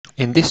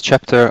In this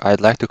chapter, I'd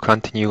like to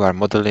continue our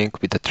modeling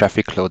with the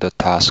traffic loader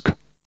task.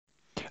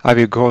 I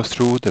will go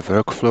through the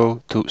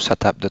workflow to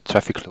set up the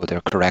traffic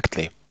loader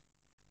correctly.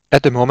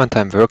 At the moment,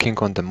 I'm working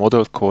on the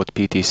model called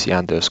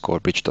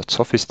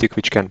ptc_bridge.sofistic,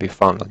 which can be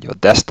found on your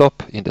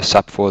desktop in the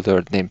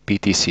subfolder named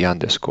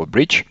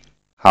ptc_bridge.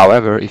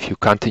 However, if you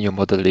continue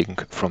modeling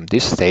from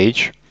this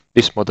stage,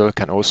 this model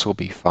can also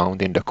be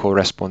found in the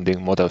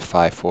corresponding model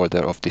file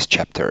folder of this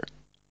chapter.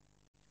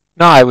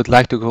 Now I would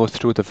like to go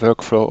through the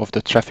workflow of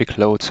the traffic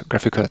loads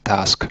graphical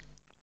task.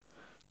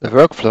 The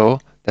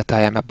workflow that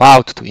I am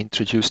about to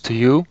introduce to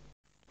you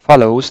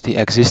follows the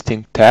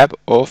existing tab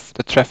of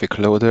the traffic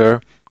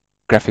loader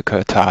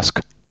graphical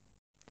task.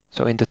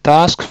 So in the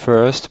task,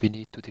 first we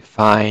need to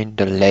define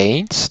the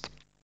lanes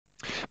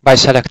by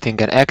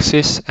selecting an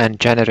axis and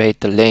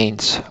generate the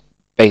lanes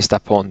based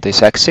upon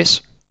this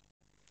axis.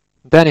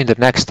 Then in the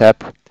next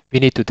step, we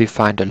need to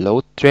define the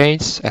load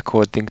trains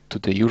according to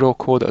the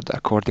Eurocode or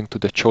according to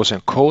the chosen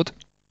code.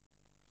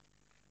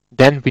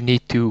 Then we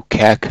need to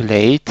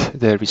calculate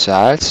the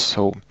results.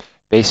 So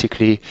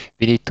basically,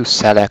 we need to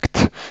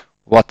select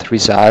what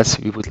results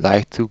we would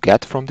like to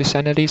get from this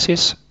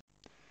analysis.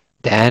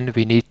 Then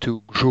we need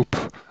to group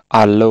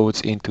our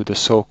loads into the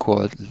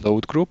so-called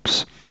load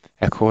groups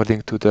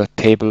according to the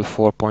table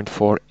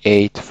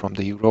 4.48 from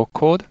the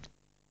Eurocode.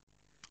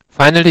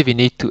 Finally, we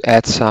need to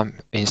add some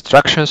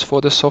instructions for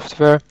the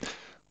software,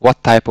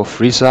 what type of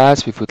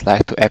results we would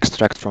like to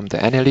extract from the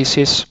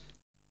analysis,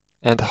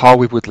 and how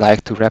we would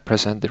like to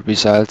represent the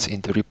results in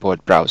the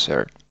report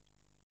browser.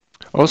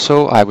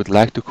 Also, I would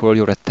like to call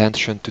your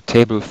attention to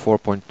table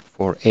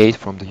 4.48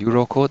 from the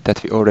Eurocode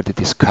that we already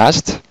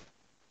discussed.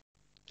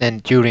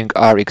 And during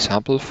our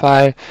example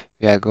file,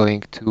 we are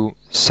going to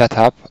set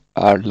up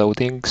our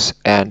loadings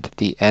and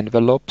the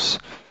envelopes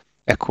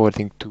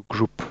according to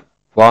group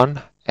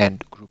 1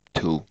 and group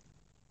 2.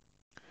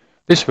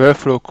 This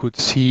workflow could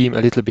seem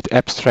a little bit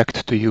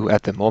abstract to you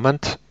at the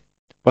moment,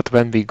 but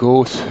when we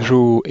go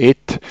through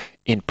it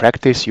in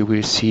practice, you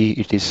will see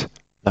it is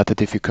not a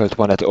difficult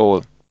one at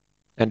all.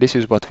 And this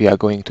is what we are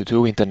going to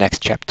do in the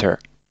next chapter.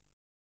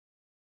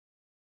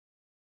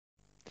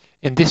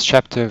 In this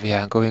chapter, we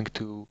are going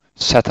to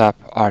set up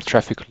our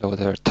traffic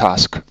loader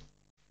task.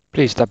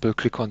 Please double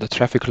click on the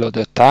traffic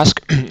loader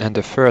task and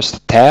the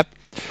first tab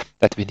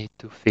that we need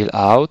to fill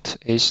out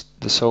is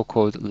the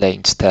so-called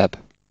lanes tab.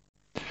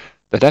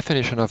 The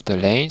definition of the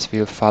lanes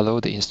will follow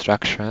the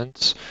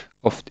instructions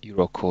of the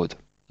Eurocode.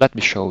 Let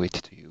me show it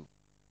to you.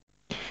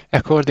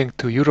 According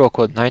to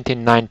Eurocode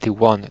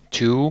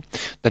 1991-2,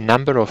 the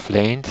number of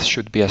lanes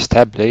should be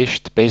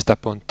established based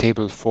upon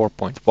table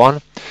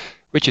 4.1,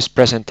 which is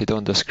presented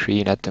on the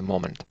screen at the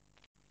moment.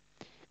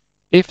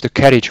 If the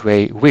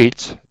carriageway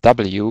width,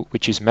 W,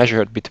 which is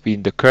measured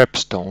between the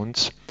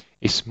curbstones,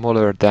 is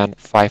smaller than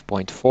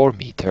 5.4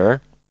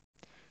 meter,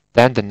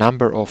 then the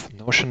number of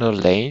notional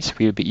lanes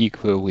will be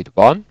equal with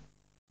 1.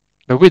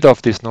 The width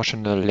of this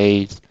notional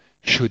lane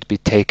should be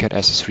taken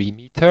as 3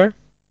 meter,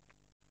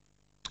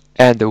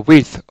 and the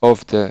width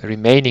of the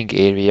remaining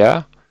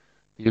area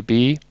will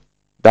be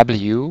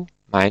W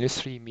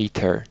minus 3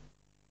 meter.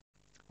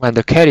 When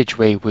the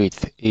carriageway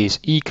width is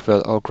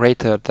equal or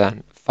greater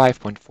than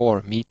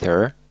 5.4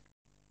 meter,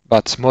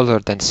 but smaller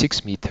than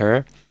 6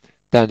 meter,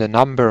 then the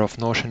number of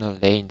notional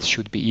lanes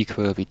should be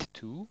equal with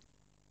 2.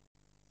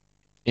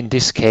 In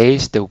this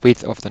case, the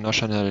width of the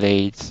notional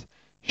lanes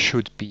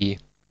should be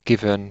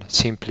given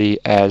simply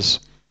as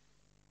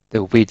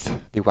the width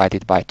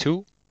divided by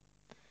 2,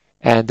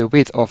 and the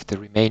width of the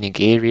remaining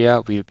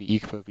area will be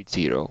equal with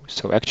 0.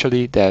 So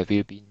actually, there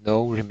will be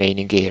no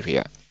remaining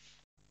area.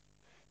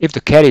 If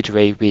the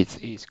carriageway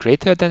width is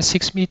greater than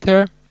 6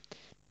 meter,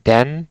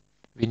 then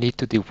we need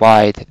to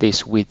divide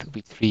this width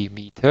with 3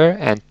 meter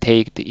and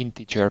take the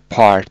integer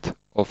part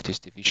of this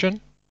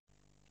division.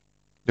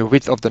 The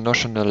width of the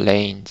notional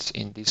lanes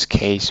in this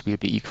case will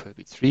be equal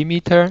with 3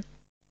 meter,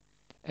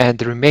 and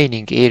the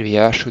remaining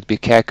area should be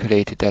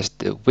calculated as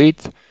the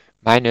width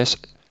minus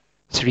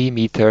 3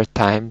 meter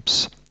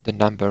times the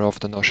number of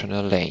the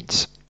notional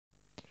lanes.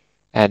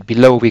 And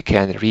below we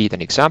can read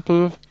an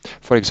example.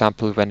 For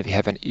example, when we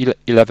have an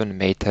 11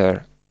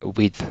 meter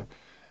width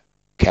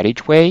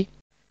carriageway,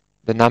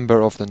 the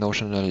number of the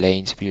notional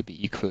lanes will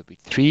be equal with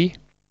 3,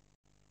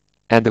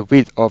 and the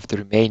width of the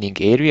remaining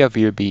area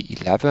will be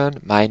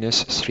 11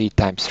 minus 3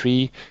 times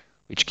 3,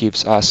 which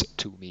gives us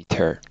 2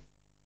 meter.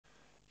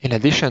 In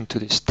addition to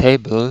this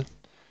table,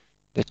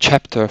 the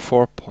chapter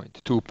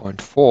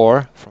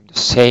 4.2.4 from the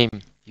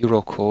same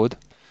Eurocode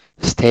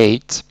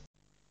states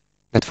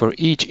that for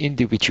each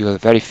individual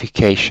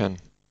verification,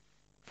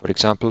 for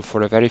example,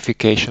 for a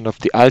verification of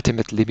the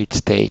ultimate limit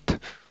state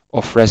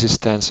of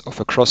resistance of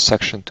a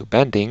cross-section to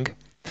bending,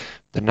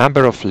 the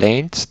number of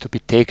lanes to be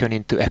taken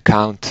into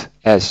account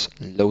as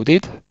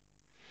loaded,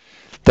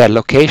 their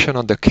location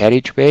on the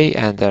carriageway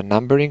and their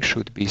numbering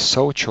should be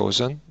so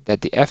chosen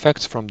that the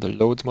effects from the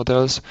load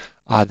models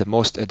are the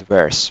most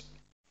adverse.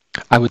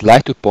 I would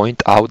like to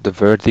point out the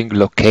wording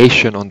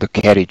location on the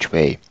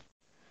carriageway.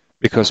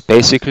 Because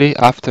basically,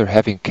 after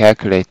having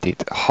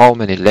calculated how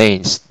many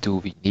lanes do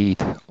we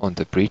need on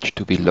the bridge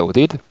to be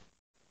loaded,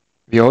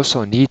 we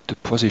also need to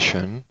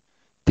position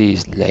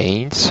these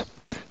lanes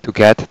to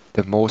get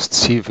the most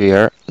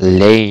severe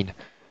lane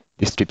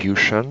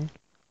distribution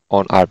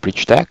on our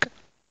bridge deck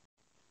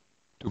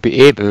to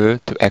be able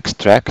to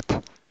extract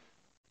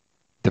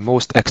the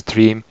most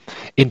extreme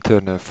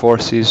internal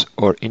forces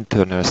or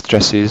internal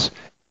stresses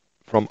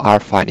from our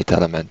finite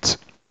elements.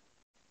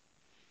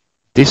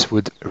 This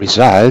would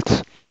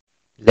result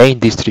lane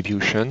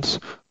distributions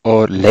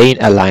or lane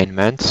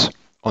alignments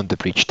on the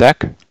bridge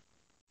deck.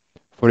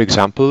 For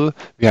example,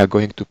 we are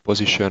going to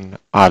position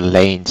our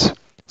lanes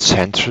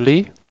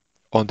centrally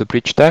on the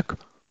bridge deck,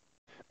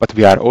 but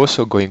we are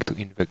also going to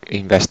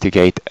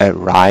investigate a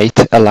right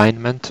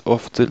alignment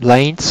of the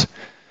lanes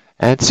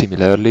and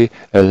similarly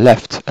a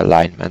left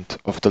alignment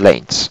of the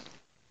lanes.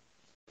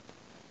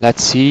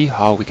 Let's see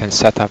how we can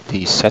set up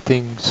these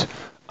settings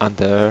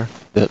under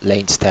the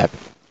Lanes tab.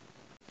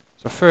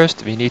 So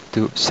first we need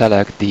to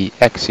select the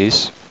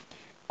axis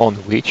on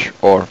which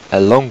or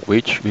along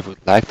which we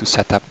would like to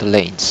set up the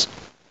lanes.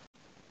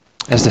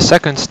 As the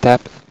second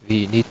step,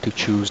 we need to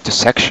choose the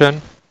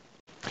section,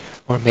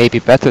 or maybe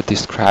better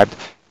described,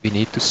 we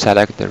need to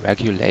select the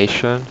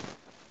regulation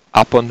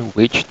upon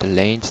which the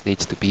lanes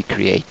needs to be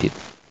created.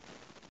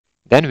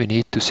 Then we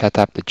need to set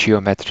up the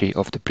geometry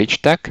of the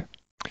bridge deck.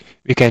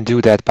 We can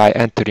do that by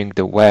entering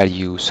the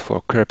values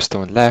for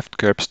curbstone left,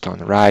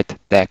 curbstone right,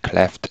 deck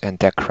left and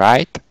deck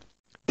right.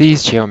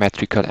 These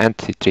geometrical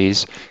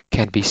entities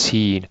can be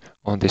seen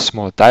on this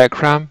small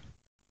diagram.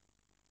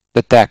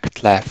 The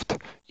deck left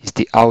is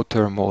the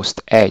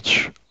outermost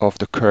edge of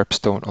the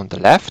curbstone on the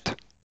left.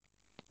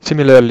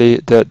 Similarly,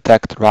 the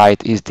deck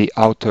right is the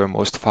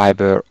outermost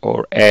fiber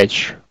or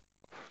edge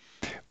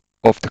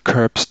of the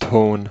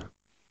curbstone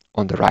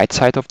on the right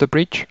side of the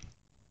bridge,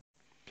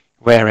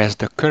 whereas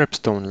the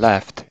curbstone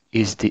left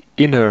is the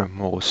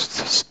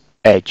innermost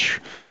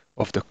edge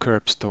of the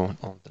curbstone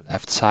on the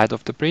left side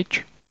of the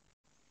bridge,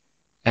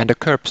 and the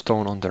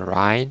curbstone on the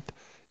right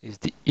is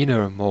the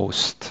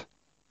innermost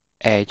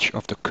edge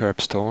of the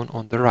curbstone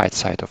on the right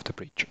side of the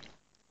bridge.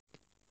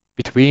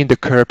 Between the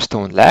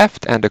curbstone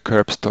left and the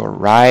curbstone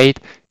right,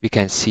 we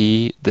can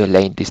see the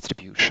lane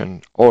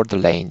distribution or the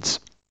lanes.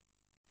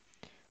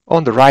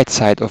 On the right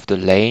side of the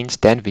lanes,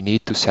 then we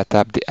need to set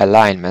up the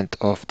alignment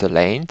of the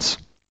lanes.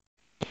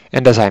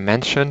 And as I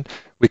mentioned,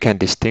 we can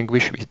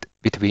distinguish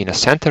between a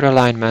center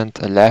alignment,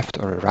 a left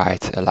or a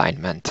right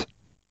alignment.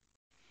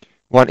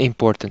 One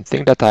important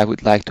thing that I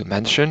would like to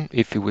mention,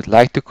 if you would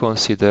like to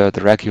consider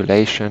the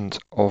regulations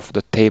of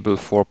the table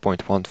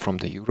 4.1 from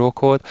the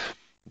Eurocode,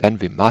 then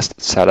we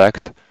must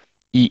select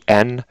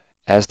EN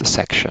as the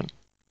section.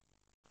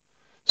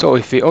 So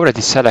if we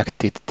already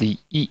selected the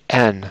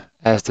EN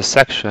as the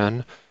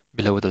section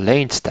below the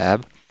Lanes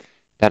tab,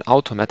 then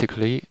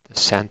automatically the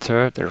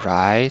center, the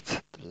right,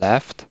 the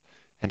left,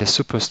 and the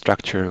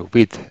superstructure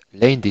with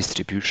lane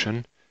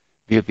distribution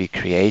will be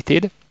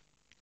created.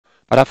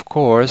 But of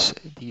course,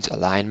 these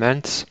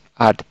alignments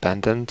are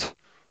dependent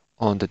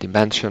on the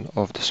dimension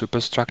of the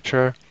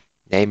superstructure,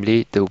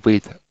 namely the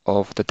width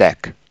of the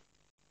deck.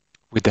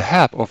 With the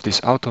help of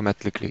this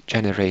automatically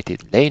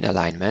generated lane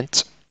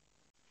alignments,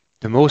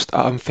 the most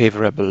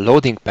unfavorable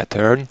loading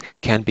pattern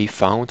can be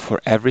found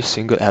for every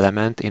single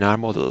element in our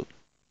model.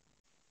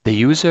 The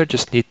user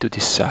just needs to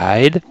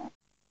decide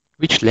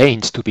which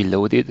lanes to be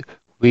loaded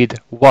with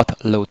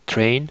what load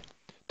train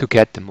to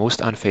get the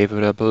most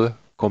unfavorable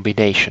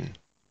combination.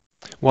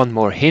 One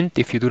more hint,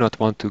 if you do not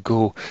want to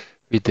go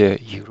with the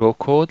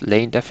Eurocode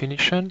lane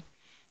definition,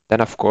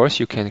 then of course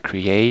you can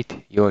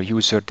create your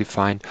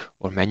user-defined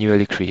or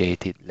manually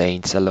created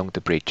lanes along the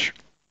bridge.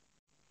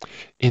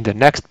 In the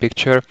next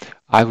picture,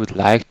 I would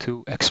like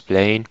to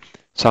explain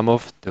some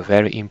of the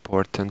very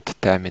important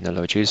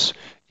terminologies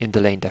in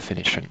the lane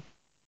definition.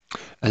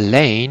 A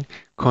lane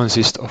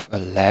consists of a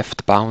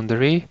left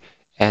boundary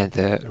and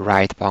a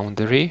right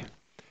boundary,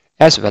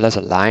 as well as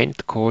a line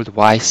called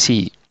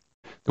YC.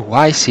 The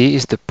YC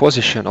is the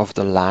position of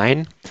the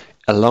line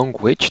along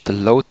which the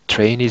load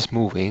train is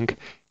moving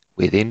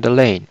within the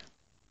lane.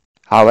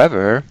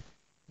 However,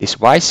 this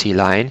YC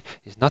line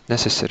is not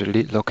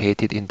necessarily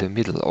located in the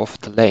middle of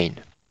the lane.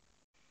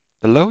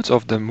 The loads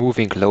of the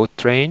moving load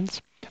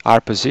trains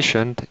are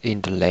positioned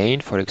in the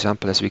lane. For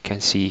example, as we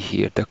can see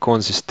here, the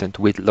consistent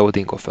with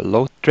loading of a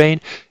load train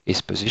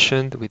is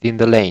positioned within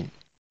the lane.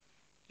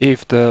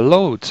 If the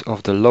loads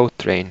of the load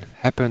train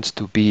happens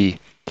to be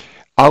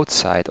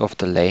outside of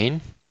the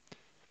lane,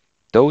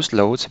 those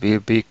loads will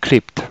be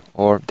clipped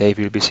or they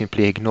will be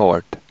simply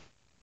ignored.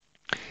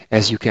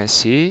 As you can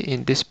see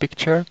in this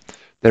picture,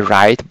 the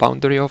right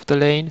boundary of the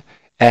lane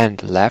and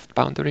the left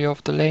boundary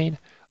of the lane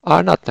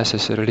are not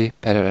necessarily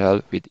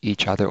parallel with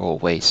each other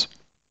always.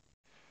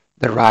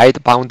 The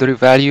right boundary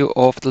value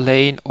of the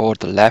lane or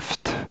the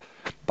left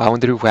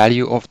boundary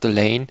value of the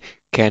lane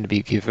can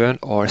be given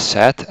or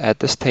set at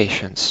the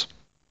stations.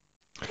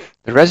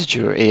 The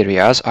residual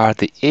areas are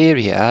the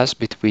areas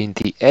between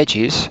the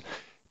edges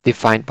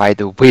defined by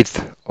the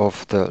width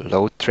of the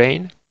load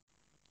train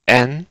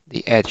and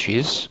the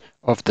edges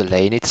of the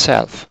lane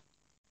itself.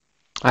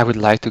 I would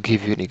like to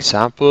give you an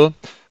example.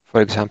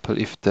 For example,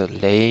 if the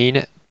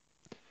lane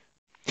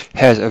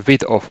has a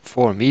width of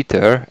 4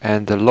 meters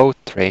and the load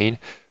train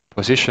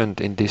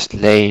positioned in this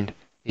lane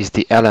is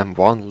the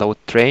LM1 load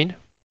train,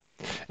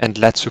 and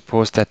let's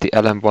suppose that the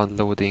LM1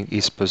 loading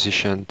is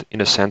positioned in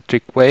a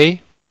centric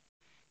way,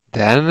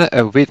 then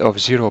a width of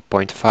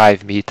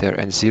 0.5 meter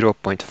and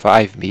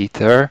 0.5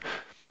 meter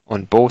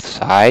on both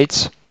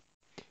sides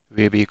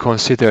will be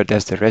considered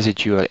as the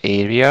residual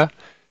area,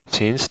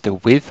 since the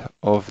width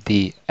of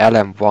the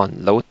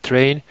LM1 load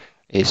train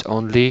is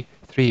only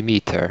 3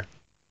 meter.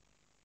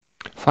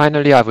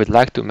 Finally, I would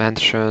like to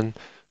mention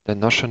the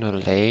notional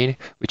lane,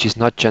 which is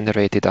not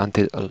generated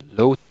until a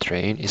load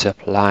train is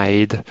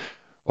applied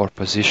or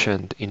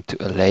positioned into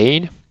a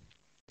lane.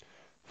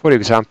 For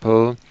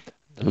example,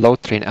 the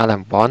load train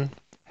LM1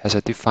 has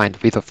a defined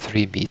width of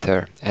 3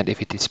 meter, and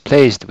if it is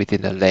placed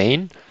within a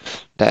lane,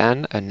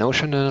 then a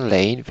notional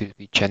lane will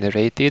be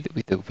generated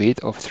with a width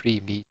of 3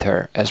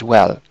 meter as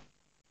well.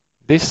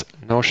 This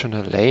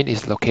notional lane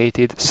is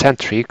located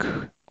centric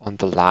on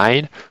the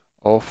line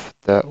of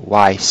the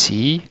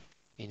YC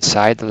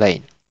inside the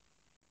lane.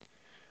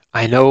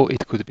 I know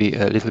it could be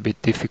a little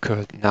bit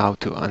difficult now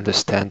to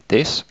understand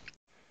this,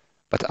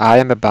 but I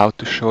am about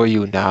to show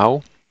you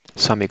now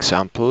some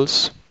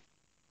examples,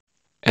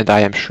 and I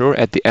am sure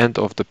at the end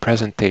of the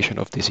presentation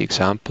of these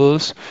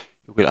examples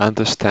you will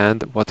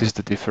understand what is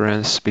the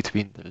difference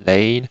between the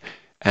lane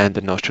and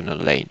the notional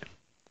lane.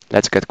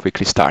 Let's get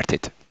quickly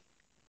started.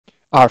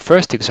 Our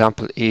first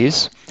example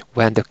is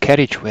when the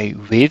carriageway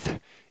width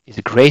is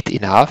great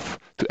enough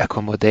to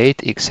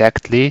accommodate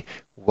exactly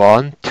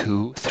 1,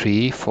 2,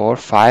 3, 4,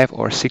 5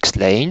 or 6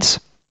 lanes,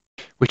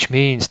 which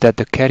means that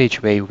the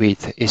carriageway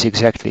width is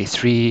exactly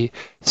 3,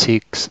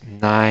 6,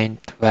 9,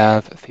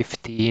 12,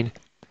 15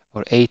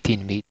 or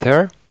 18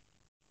 meter.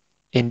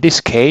 In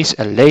this case,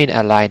 a lane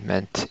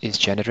alignment is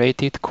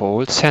generated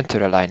called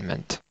center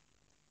alignment.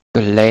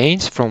 The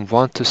lanes from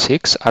 1 to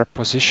 6 are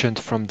positioned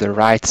from the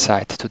right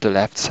side to the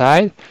left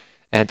side,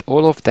 and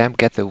all of them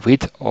get a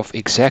width of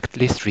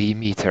exactly 3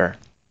 meter.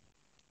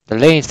 The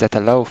lanes that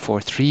allow for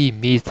 3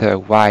 meter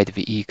wide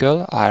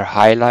vehicle are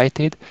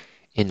highlighted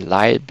in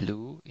light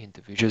blue in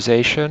the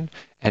visualization,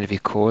 and we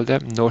call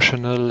them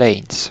notional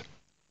lanes.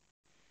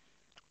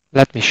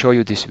 Let me show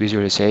you this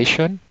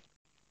visualization.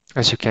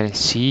 As you can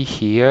see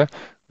here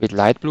with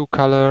light blue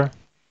color,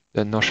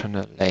 the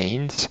notional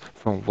lanes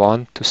from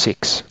 1 to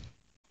 6.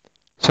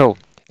 So,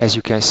 as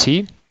you can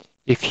see,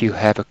 if you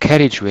have a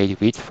carriageway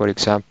width, for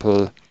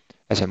example,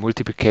 as a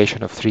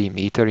multiplication of 3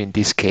 meter, in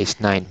this case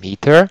 9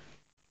 meter,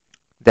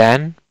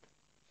 then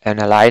an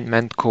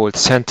alignment called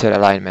center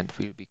alignment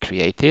will be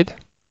created.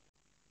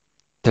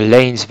 The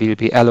lanes will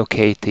be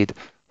allocated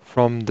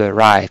from the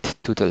right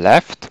to the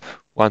left,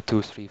 1,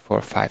 2, 3,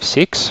 4, 5,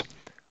 6.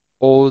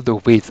 All the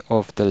width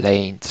of the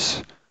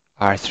lanes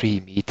are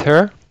 3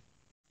 meter.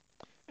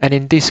 And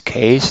in this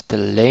case, the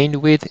lane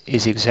width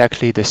is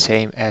exactly the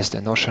same as the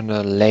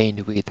notional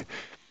lane width,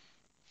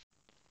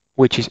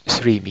 which is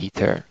 3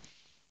 meter.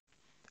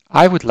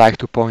 I would like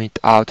to point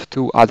out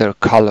 2 other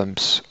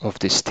columns of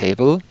this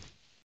table,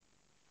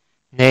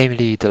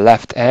 namely the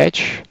left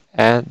edge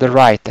and the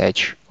right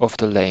edge of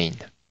the lane.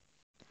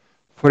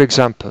 For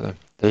example,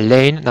 the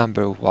lane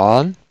number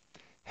 1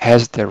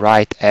 has the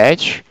right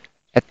edge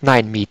at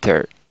 9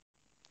 meter.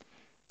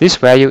 This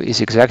value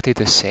is exactly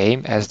the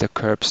same as the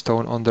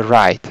curbstone on the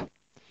right.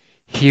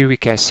 Here we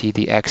can see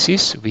the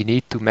axis. We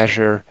need to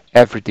measure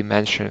every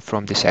dimension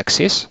from this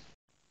axis.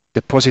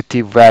 The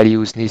positive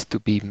values need to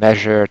be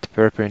measured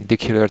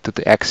perpendicular to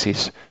the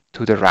axis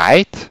to the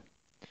right.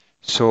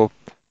 So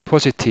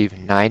positive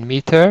 9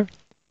 meter,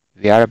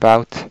 we are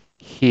about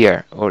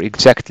here or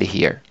exactly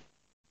here.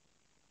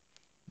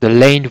 The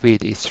lane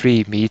width is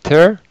 3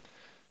 meter,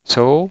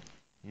 so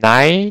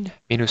 9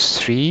 minus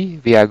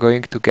 3, we are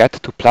going to get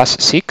to plus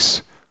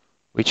 6,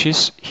 which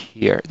is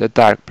here, the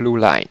dark blue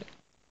line.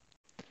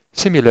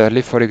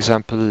 Similarly, for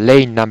example,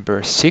 lane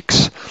number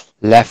 6,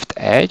 left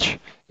edge,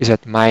 is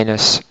at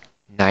minus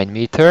 9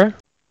 meter,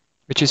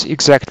 which is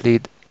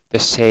exactly the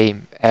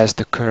same as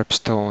the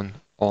curbstone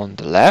on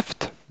the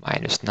left,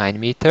 minus 9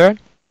 meter.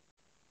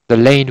 The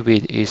lane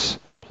width is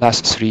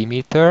plus 3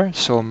 meter,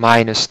 so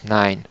minus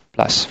 9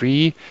 plus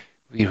 3,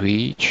 we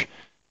reach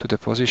to the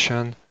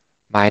position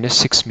minus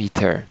 6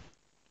 meter,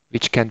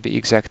 which can be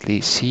exactly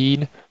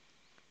seen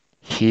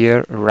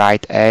here,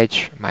 right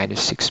edge,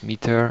 minus 6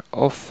 meter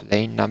of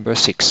lane number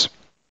 6.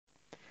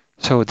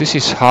 So this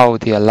is how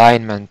the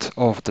alignment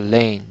of the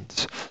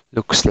lanes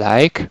looks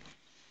like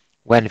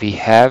when we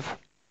have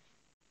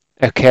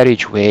a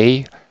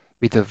carriageway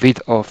with a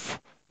width of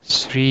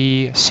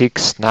 3,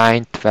 6,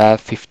 9,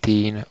 12,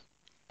 15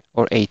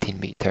 or 18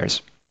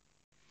 meters.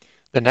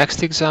 The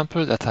next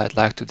example that I'd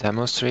like to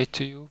demonstrate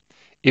to you,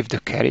 if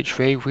the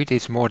carriageway width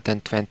is more than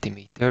 20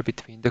 meters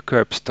between the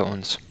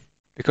curbstones,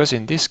 because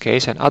in this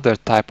case another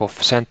type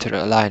of center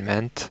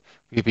alignment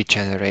will be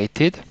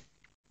generated.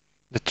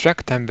 The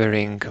track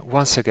timbering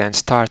once again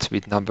starts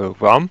with number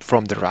 1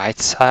 from the right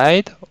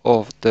side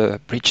of the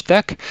bridge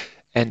deck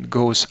and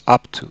goes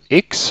up to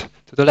X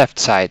to the left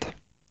side.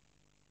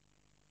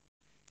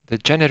 The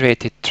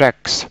generated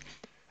tracks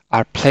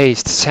are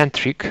placed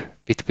centric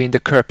between the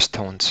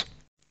curbstones.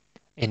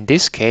 In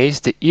this case,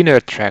 the inner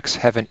tracks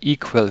have an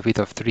equal width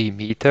of 3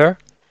 meters,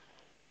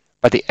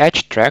 but the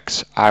edge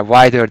tracks are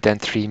wider than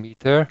 3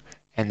 meters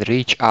and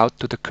reach out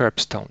to the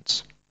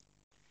curbstones.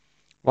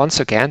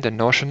 Once again, the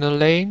notional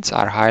lanes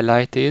are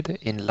highlighted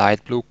in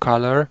light blue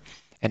color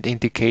and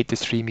indicate the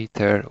 3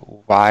 meter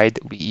wide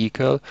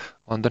vehicle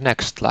on the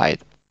next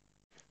slide.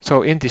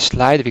 So in this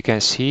slide we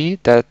can see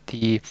that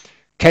the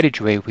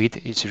carriageway width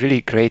is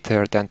really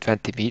greater than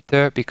 20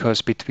 meters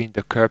because between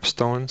the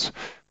curbstones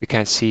we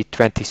can see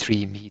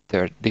 23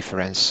 meter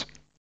difference.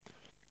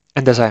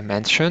 And as I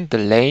mentioned, the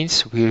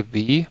lanes will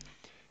be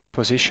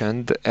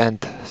positioned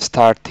and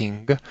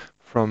starting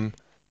from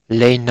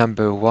lane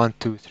number 1,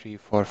 2, 3,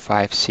 4,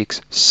 5,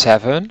 6,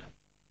 7.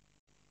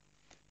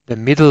 The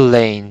middle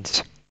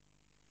lanes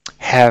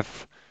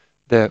have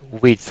the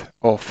width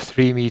of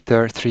 3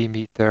 meter, 3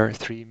 meter,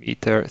 3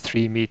 meter,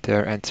 3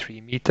 meter, and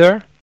 3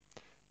 meter.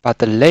 But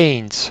the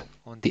lanes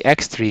on the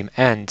extreme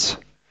ends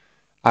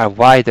are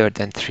wider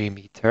than 3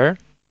 meter.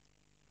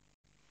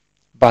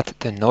 But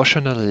the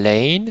notional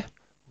lane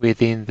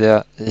within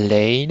the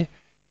lane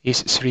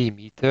is 3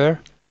 meter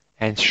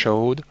and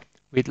showed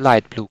with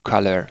light blue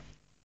color.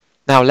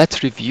 Now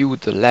let's review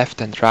the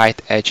left and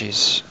right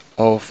edges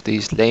of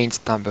these lanes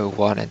number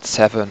 1 and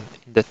 7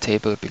 in the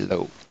table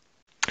below.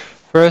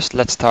 First,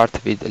 let's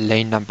start with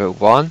lane number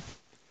 1,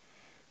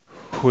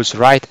 whose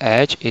right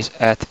edge is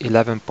at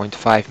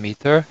 11.5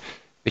 meter,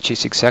 which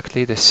is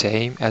exactly the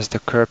same as the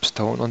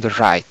curbstone on the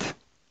right.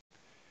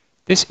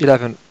 This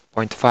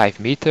 11.5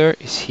 meter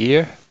is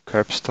here,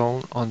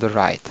 curbstone on the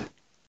right.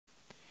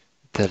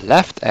 The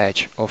left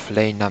edge of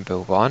lane number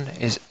 1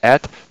 is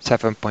at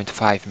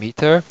 7.5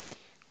 meter,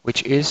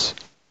 which is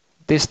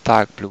this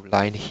dark blue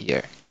line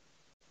here.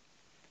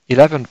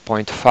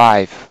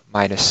 11.5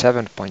 minus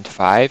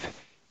 7.5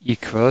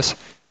 equals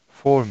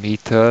 4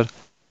 meter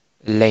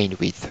lane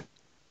width.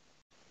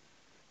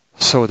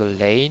 So the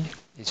lane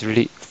is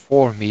really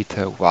 4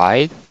 meter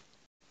wide.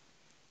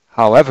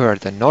 However,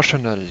 the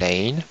notional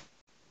lane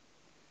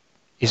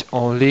is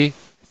only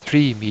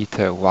 3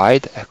 meter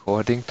wide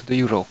according to the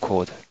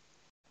Eurocode.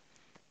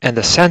 And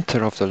the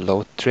center of the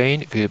load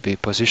train will be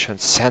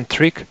positioned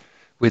centric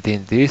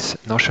within this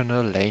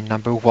notional lane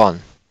number 1.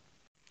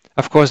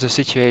 Of course, the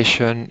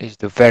situation is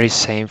the very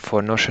same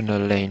for notional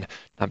lane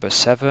number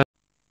 7.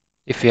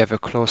 If we have a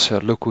closer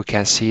look, we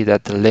can see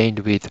that the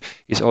lane width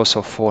is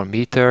also 4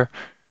 meter.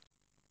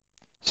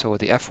 So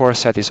the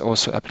aforesaid is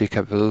also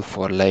applicable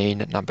for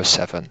lane number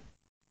 7.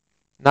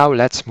 Now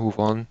let's move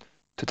on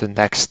to the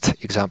next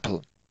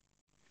example.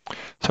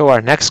 So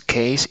our next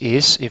case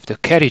is if the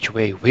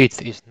carriageway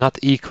width is not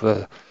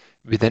equal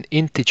with an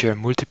integer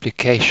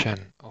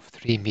multiplication of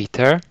 3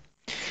 meter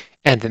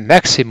and the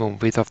maximum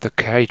width of the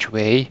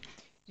carriageway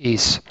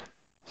is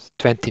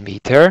 20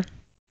 meter.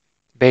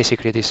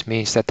 Basically, this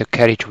means that the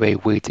carriageway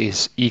width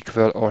is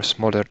equal or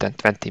smaller than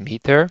 20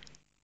 meter.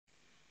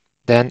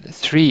 Then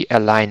 3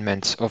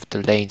 alignments of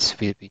the lanes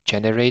will be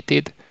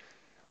generated,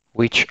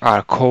 which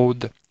are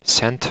called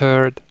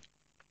centered,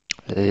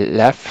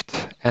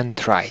 left,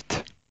 and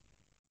right,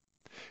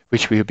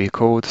 which will be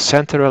called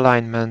center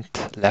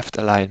alignment, left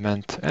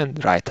alignment,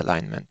 and right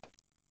alignment.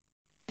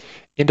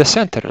 In the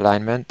center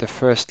alignment, the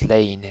first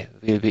lane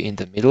will be in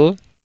the middle,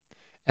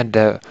 and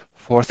the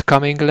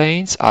forthcoming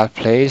lanes are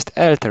placed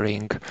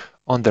altering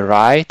on the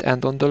right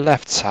and on the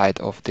left side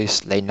of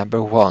this lane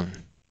number 1.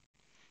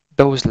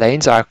 Those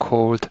lanes are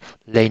called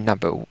lane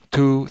number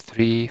 2,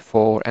 3,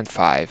 4, and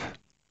 5.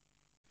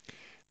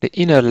 The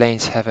inner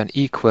lanes have an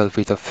equal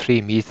width of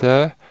 3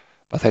 meter,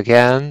 but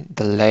again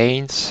the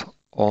lanes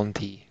on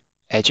the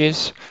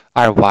edges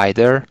are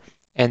wider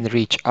and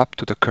reach up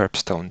to the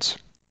curbstones.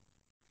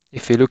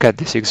 If we look at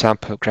this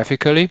example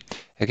graphically,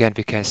 again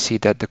we can see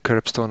that the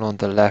curbstone on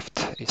the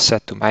left is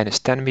set to minus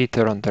 10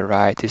 meter, on the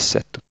right is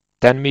set to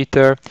 10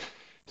 meter.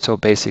 So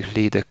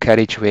basically the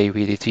carriageway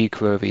width is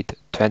equal with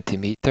 20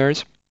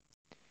 meters.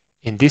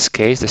 In this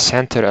case, the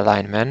center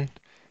alignment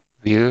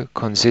will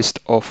consist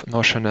of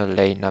notional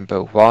lane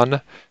number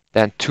 1,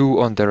 then 2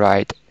 on the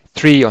right,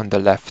 3 on the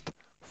left,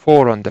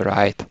 4 on the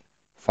right,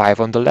 5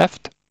 on the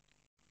left.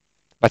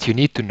 But you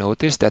need to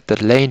notice that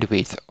the lane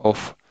width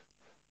of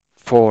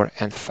 4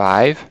 and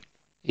 5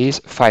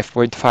 is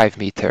 5.5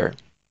 meter.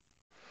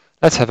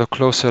 Let's have a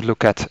closer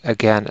look at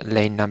again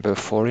lane number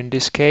 4 in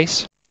this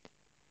case,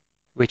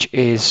 which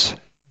is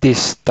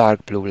this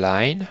dark blue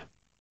line.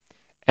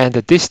 And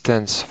the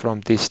distance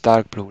from this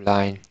dark blue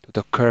line to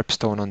the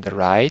curbstone on the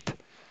right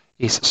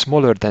is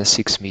smaller than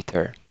 6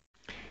 meter.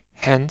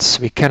 Hence,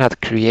 we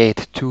cannot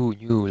create 2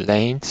 new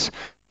lanes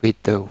with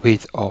the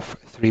width of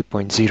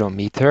 3.0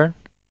 meter.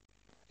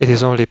 It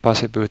is only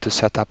possible to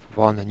set up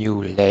 1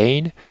 new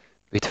lane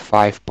with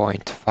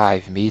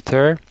 5.5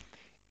 meter,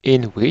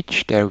 in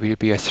which there will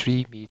be a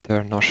 3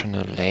 meter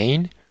notional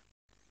lane.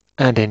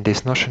 And in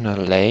this notional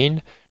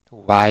lane,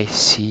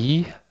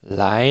 YC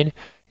line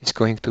is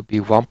going to be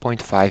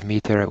 1.5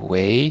 meter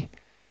away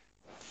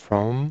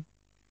from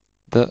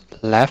the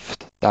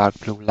left dark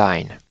blue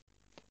line.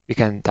 We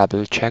can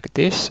double check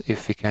this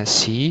if we can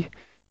see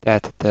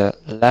that the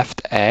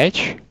left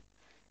edge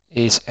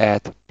is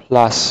at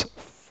plus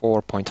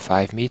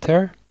 4.5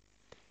 meter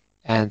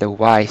and the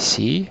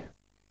YC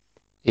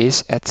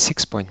is at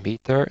 6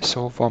 meter,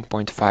 so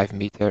 1.5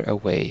 meter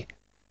away.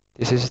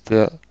 This is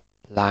the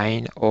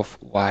line of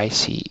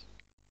YC.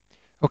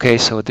 Okay,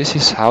 so this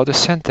is how the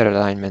center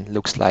alignment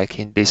looks like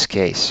in this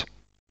case.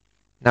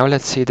 Now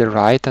let's see the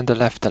right and the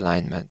left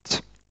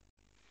alignment.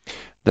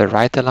 The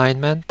right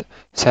alignment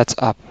sets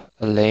up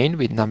a lane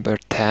with number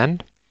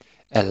 10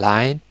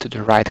 aligned to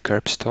the right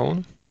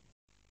curbstone.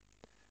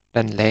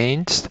 Then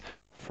lanes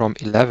from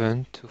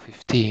 11 to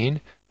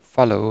 15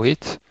 follow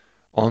it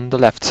on the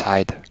left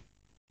side.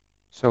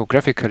 So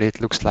graphically it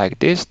looks like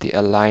this: the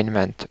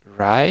alignment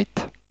right.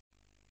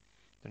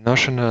 The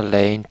notional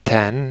lane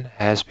 10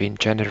 has been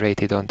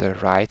generated on the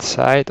right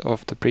side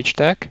of the bridge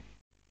deck.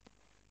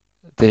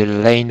 The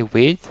lane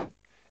width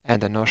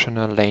and the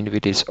notional lane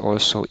width is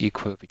also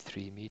equal with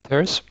 3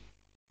 meters.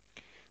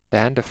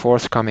 Then the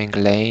forthcoming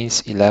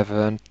lanes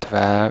 11,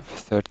 12,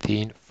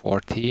 13,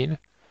 14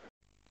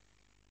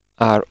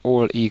 are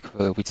all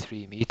equal with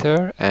 3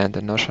 meters, and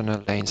the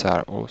notional lanes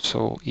are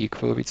also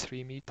equal with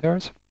 3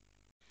 meters.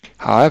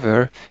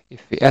 However,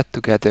 if we add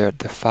together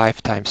the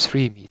 5 times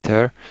 3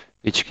 meter,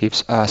 which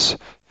gives us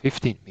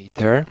 15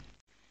 meter,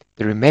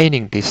 the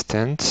remaining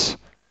distance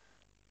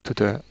to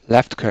the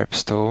left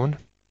curbstone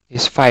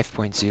is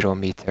 5.0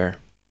 meter.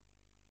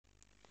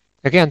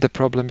 Again, the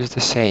problem is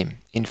the same.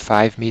 In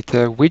 5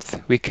 meter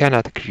width, we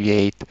cannot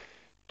create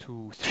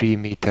 2 3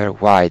 meter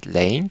wide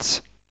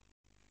lanes.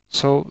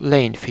 So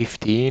lane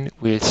 15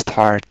 will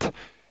start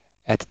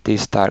at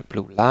this dark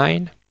blue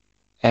line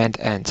and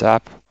ends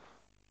up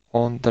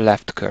on the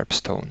left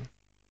curbstone.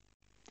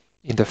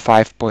 In the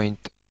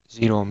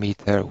 5.0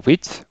 meter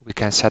width, we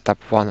can set up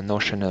one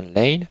notional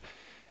lane,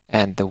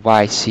 and the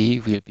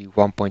YC will be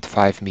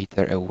 1.5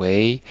 meter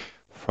away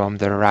from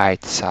the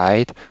right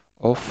side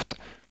of the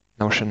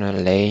notional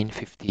lane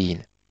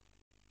 15.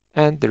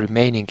 And the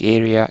remaining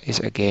area is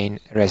again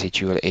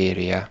residual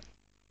area.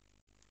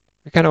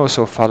 We can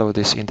also follow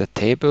this in the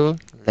table.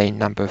 Lane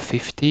number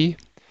 50,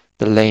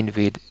 the lane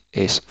width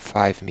is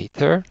 5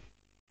 meter.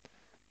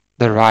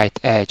 The right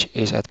edge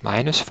is at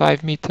minus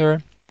 5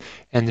 meter,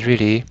 and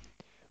really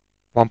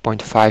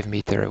 1.5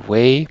 meter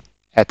away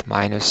at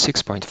minus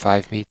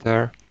 6.5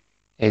 meter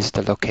is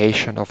the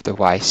location of the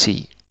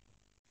YC.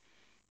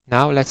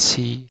 Now let's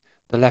see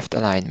the left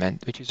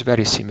alignment, which is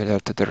very similar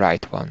to the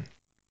right one.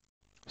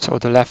 So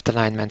the left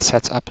alignment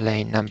sets up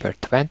lane number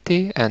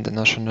 20 and the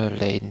notional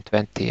lane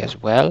 20 as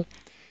well,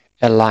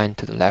 aligned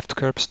to the left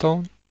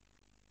curbstone,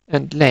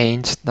 and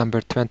lanes number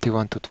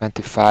 21 to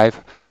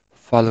 25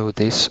 follow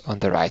this on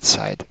the right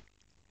side.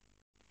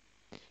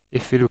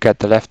 If we look at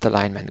the left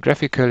alignment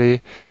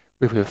graphically,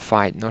 we will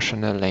find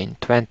notional lane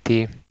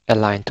 20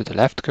 aligned to the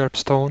left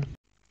curbstone.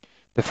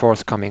 The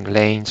forthcoming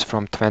lanes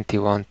from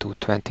 21 to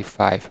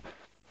 25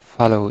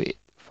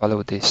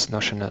 follow this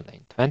notional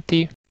lane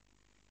 20.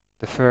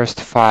 The first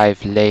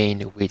 5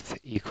 lane width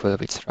equal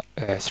with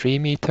 3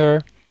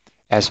 meter,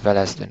 as well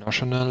as the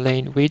notional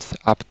lane width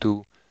up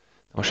to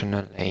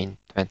notional lane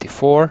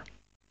 24.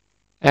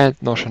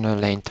 And notional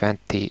lane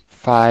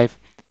 25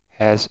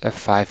 has a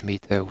 5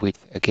 meter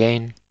width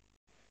again.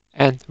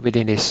 And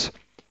within this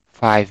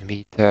 5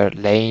 meter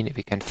lane,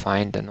 we can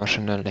find the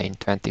notional lane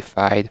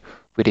 25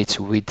 with its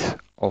width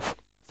of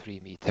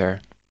 3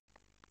 meter.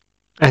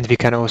 And we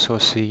can also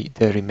see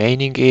the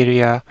remaining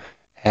area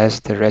as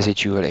the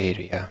residual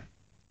area.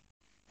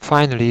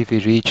 Finally, we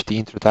reach the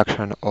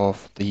introduction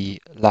of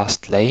the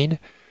last lane,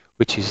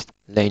 which is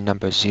lane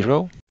number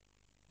 0.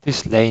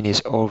 This lane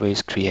is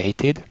always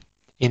created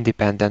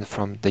independent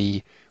from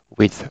the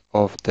width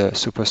of the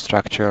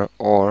superstructure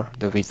or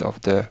the width of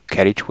the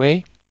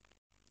carriageway.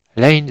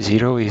 Lane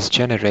 0 is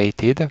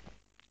generated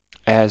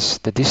as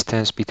the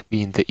distance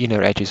between the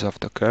inner edges of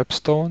the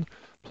curbstone,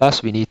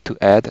 plus we need to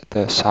add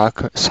the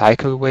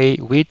cycleway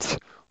width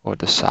or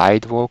the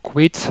sidewalk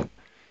width,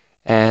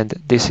 and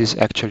this is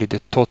actually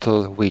the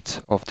total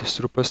width of the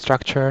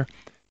superstructure,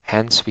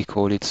 hence we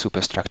call it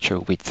superstructure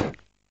width.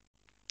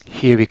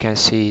 Here we can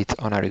see it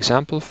on our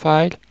example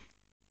file.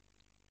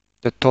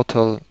 The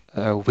total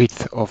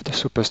width of the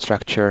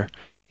superstructure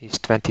is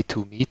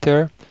 22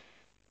 meter,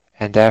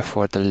 and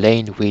therefore the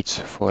lane width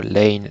for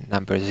lane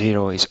number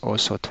 0 is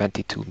also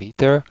 22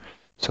 meter.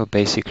 So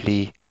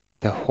basically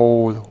the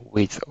whole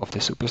width of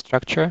the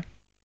superstructure.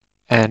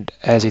 And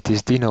as it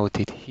is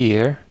denoted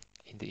here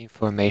in the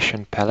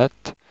information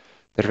palette,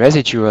 the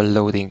residual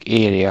loading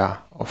area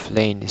of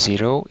lane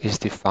 0 is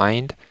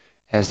defined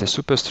as the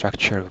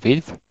superstructure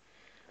width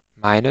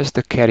minus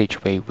the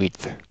carriageway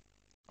width.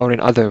 Or in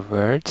other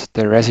words,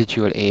 the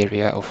residual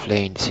area of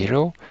lane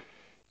 0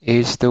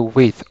 is the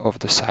width of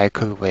the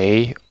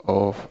cycleway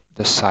of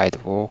the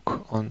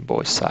sidewalk on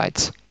both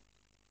sides.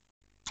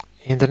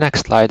 In the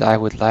next slide, I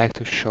would like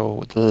to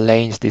show the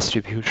lanes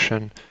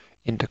distribution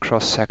in the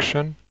cross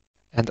section.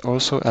 and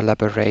also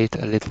elaborate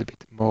a little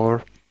bit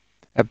more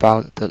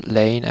about the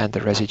lane and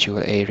the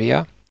residual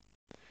area.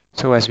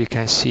 So as we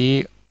can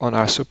see on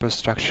our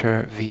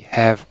superstructure, we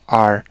have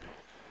our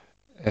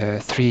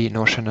three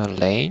notional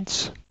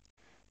lanes,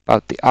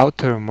 but the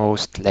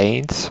outermost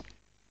lanes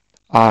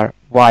are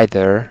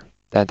wider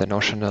than the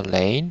notional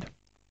lane,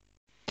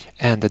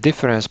 and the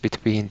difference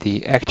between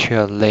the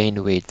actual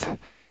lane width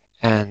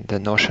and the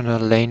notional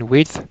lane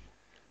width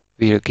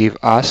will give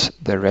us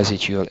the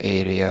residual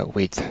area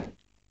width.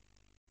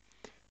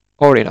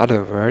 Or in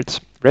other words,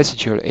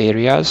 residual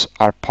areas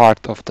are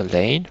part of the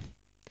lane.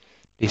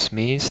 This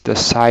means the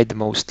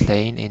sidemost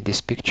lane in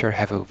this picture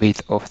have a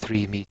width of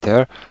 3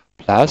 meters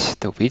plus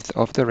the width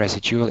of the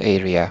residual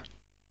area.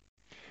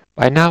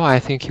 By now I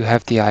think you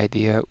have the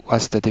idea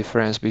what's the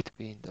difference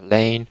between the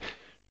lane,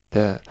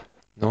 the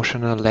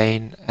notional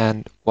lane,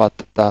 and what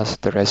does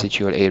the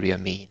residual area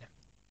mean.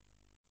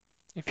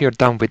 If you're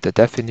done with the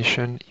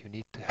definition, you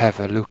need to have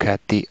a look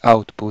at the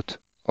output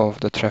of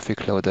the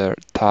traffic loader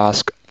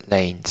task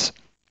lanes.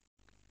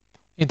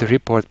 In the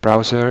report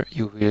browser,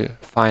 you will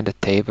find a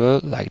table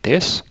like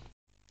this,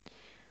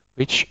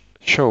 which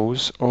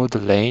shows all the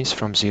lanes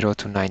from 0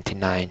 to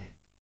 99.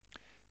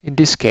 In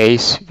this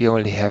case, we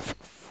only have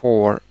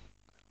 4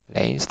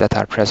 lanes that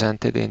are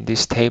presented in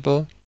this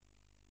table.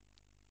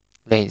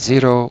 Lane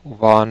 0,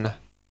 1,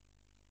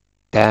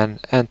 10,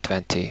 and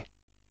 20.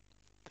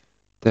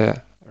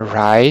 The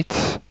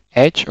right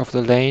edge of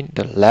the lane,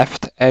 the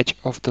left edge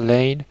of the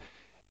lane,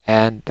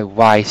 and the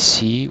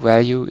YC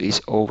value is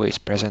always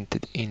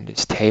presented in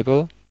this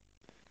table.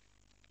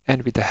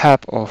 And with the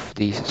help of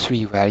these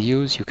 3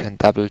 values, you can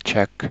double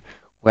check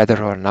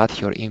whether or not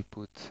your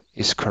input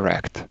is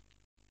correct.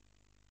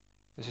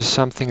 This is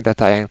something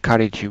that I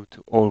encourage you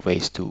to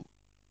always do.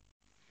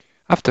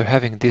 After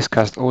having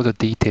discussed all the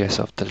details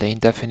of the lane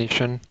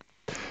definition,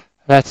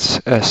 let's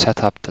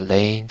set up the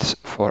lanes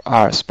for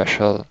our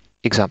special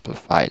example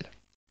file.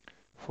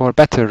 For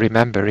better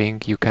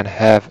remembering, you can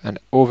have an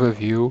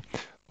overview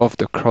of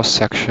the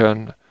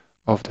cross-section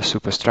of the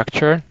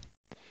superstructure.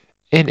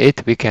 In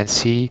it, we can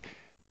see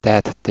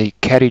that the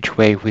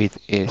carriageway width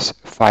is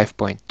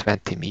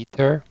 5.20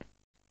 meters,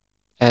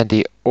 and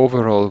the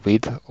overall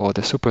width or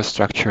the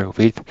superstructure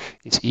width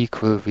is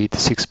equal with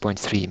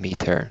 6.3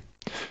 meters.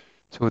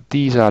 So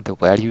these are the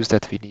values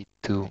that we need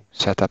to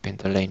set up in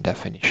the lane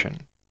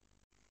definition.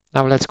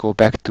 Now let's go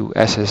back to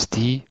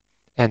SSD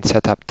and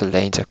set up the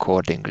lanes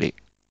accordingly.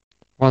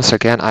 Once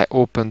again, I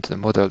opened the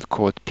model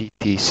called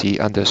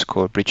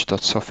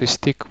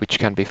ptc_bridge.sofistic, which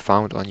can be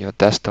found on your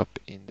desktop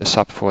in the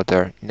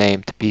subfolder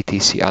named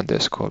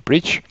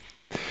ptc_bridge.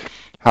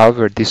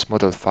 However, this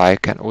model file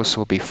can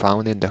also be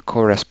found in the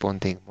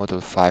corresponding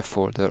model file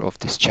folder of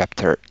this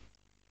chapter.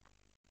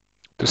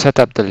 To set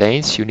up the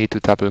lanes, you need to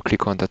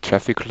double-click on the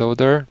traffic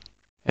loader,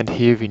 and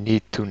here we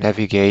need to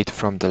navigate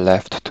from the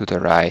left to the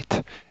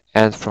right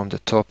and from the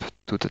top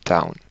to the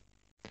down.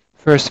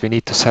 First, we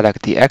need to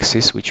select the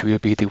axis, which will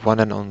be the one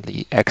and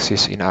only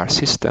axis in our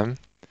system,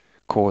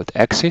 called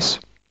axis.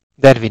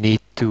 Then we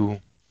need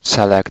to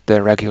select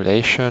the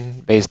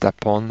regulation based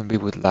upon we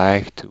would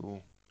like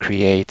to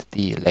create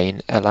the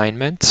lane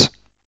alignments.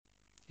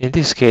 In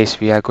this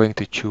case, we are going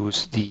to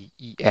choose the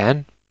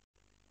EN,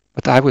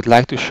 but I would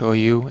like to show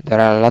you there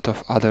are a lot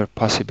of other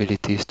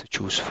possibilities to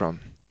choose from.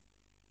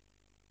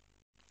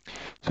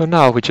 So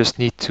now we just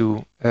need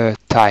to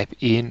type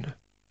in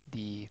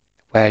the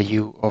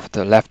value of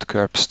the left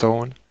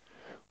curbstone,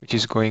 which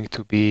is going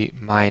to be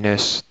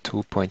minus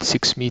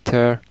 2.6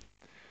 meters.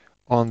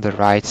 On the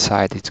right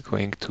side, it's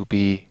going to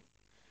be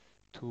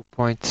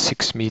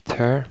 2.6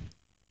 meters.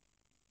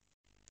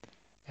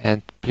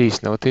 And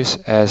please notice,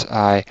 as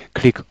I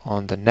click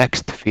on the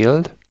next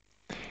field,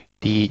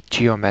 the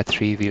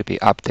geometry will be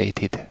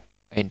updated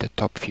in the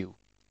top view.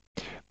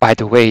 By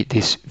the way,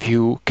 this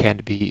view can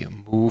be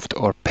moved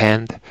or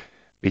panned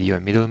with your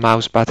middle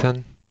mouse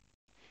button.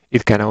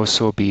 It can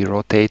also be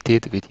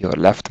rotated with your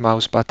left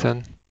mouse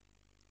button,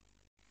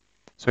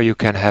 so you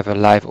can have a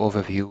live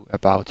overview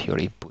about your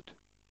input.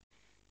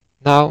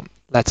 Now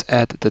let's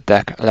add the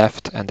deck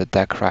left and the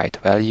deck right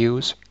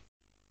values,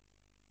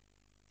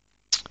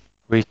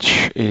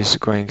 which is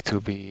going to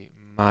be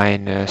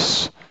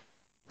minus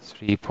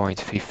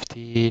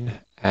 3.15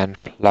 and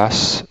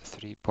plus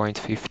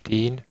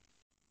 3.15.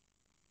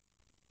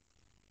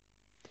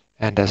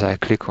 And as I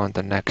click on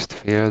the next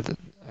field,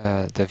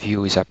 the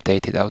view is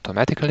updated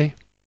automatically.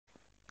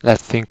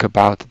 Let's think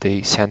about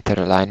the center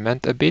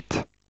alignment a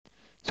bit.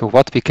 So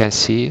what we can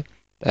see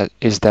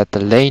is that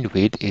the lane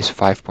width is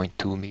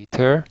 5.2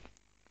 meters.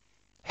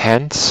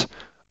 Hence,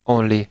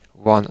 only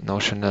one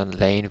notional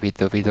lane with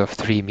the width of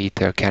 3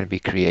 meters can be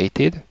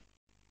created.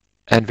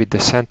 And with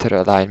the center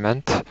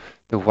alignment,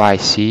 the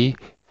YC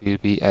will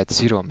be at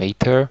 0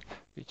 meters,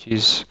 which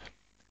is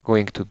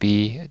going to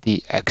be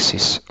the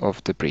axis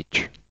of the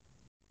bridge.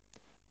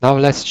 Now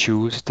let's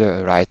choose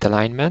the right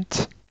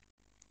alignment.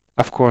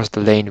 Of course, the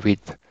lane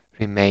width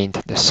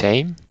remained the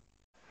same,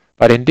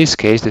 but in this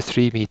case, the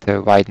 3 meter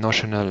wide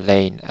notional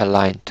lane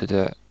aligned to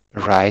the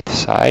right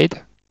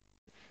side,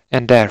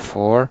 and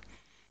therefore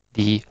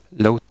the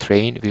load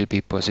train will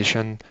be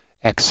positioned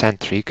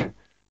eccentric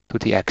to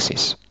the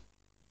axis.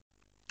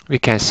 We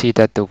can see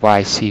that the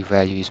YC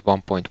value is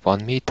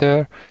 1.1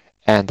 meter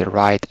and the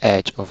right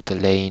edge of the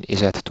lane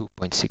is at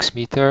 2.6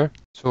 meter.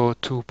 So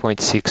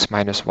 2.6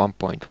 minus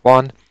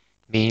 1.1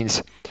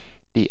 means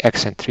the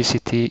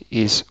eccentricity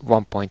is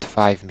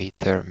 1.5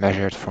 meter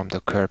measured from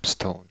the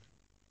curbstone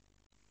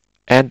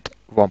and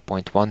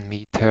 1.1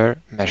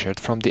 meter measured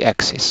from the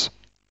axis.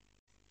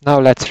 Now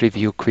let's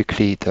review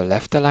quickly the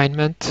left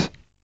alignment.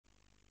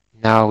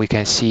 Now we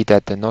can see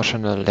that the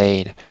notional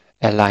lane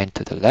aligned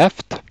to the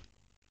left,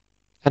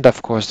 and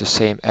of course the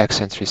same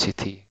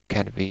eccentricity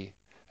can be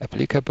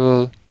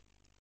applicable,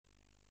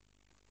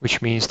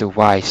 which means the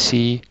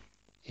YC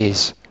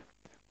is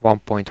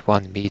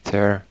 1.1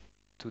 meter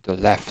to the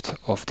left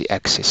of the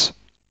axis.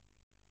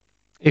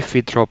 If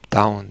we drop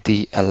down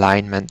the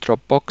alignment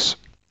drop box,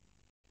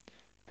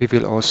 we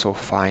will also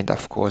find,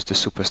 of course, the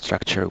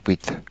superstructure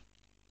width.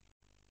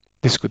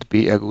 This could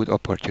be a good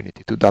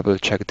opportunity to double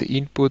check the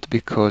input,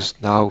 because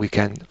now we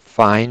can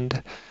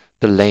find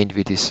the lane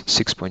width is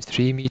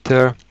 6.3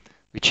 meter,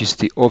 which is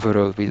the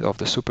overall width of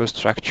the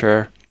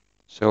superstructure,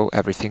 so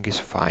everything is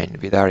fine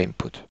with our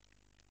input.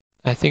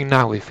 I think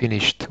now we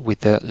finished with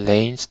the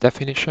lanes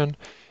definition,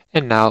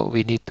 and now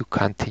we need to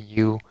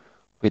continue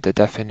with the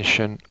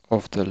definition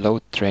of the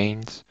load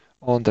trains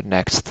on the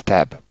next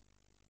tab.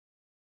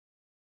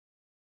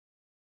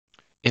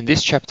 In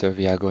this chapter,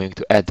 we are going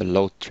to add the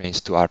load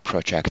trains to our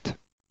project.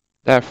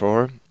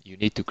 Therefore, you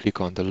need to click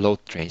on the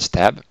Load Trains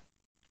tab.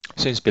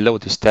 Since below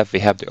this tab we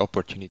have the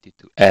opportunity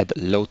to add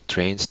load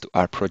trains to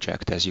our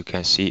project, as you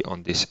can see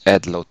on this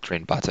Add Load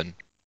Train button.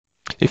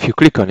 If you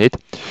click on it,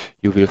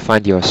 you will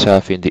find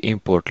yourself in the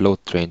Import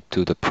Load Train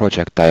to the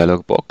Project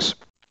dialog box.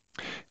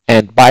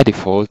 And by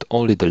default,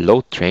 only the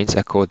load trains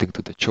according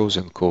to the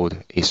chosen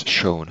code is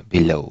shown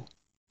below.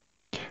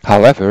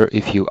 However,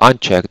 if you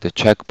uncheck the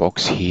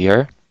checkbox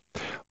here,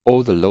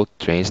 all the load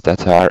trains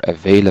that are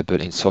available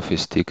in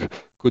SOFiSTiK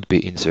could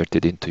be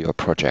inserted into your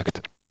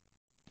project.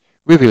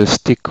 We will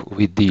stick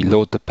with the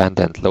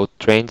load-dependent load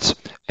trains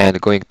and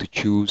going to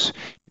choose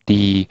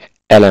the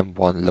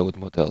LM1 load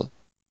model.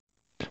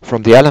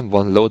 From the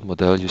LM1 load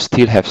model, you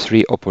still have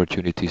 3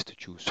 opportunities to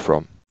choose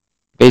from.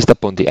 Based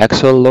upon the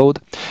axle load,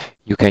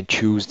 you can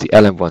choose the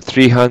LM1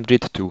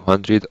 300,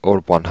 200 or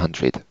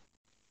 100.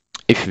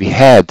 If we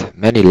had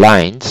many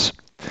lines,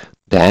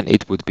 then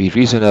it would be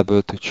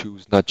reasonable to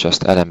choose not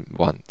just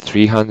LM1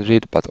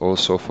 300, but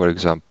also, for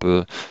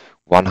example,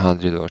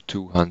 100 or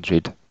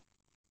 200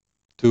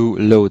 to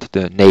load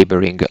the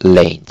neighboring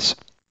lanes.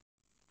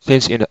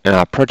 Since in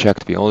our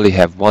project we only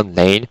have one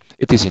lane,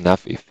 it is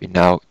enough if we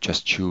now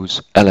just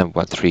choose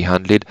LM1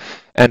 300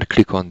 and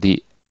click on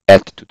the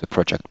Add to the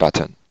Project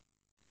button.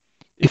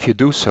 If you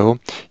do so,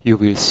 you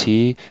will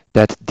see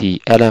that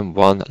the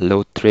LM1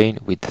 load train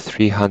with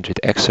 300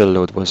 axle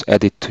load was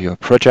added to your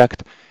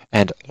project,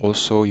 and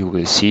also you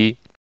will see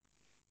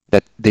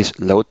that this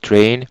load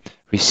train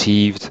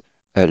received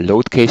a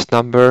load case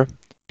number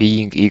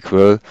being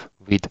equal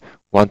with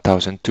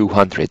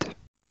 1200.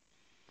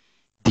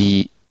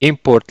 The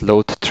Import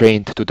Load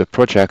Train to the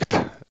Project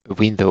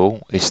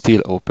window is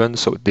still open,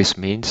 so this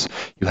means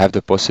you have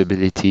the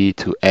possibility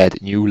to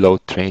add new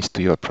load trains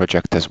to your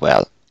project as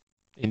well.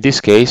 In this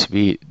case,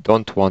 we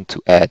don't want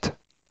to add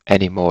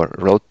any more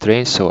load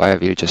trains, so I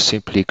will just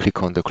simply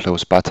click on the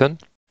Close button.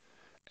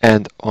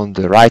 And on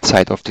the right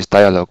side of this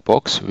dialog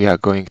box, we are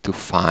going to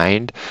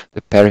find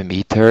the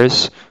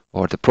parameters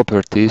or the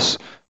properties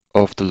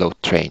of the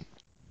load train.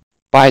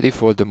 By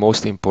default, the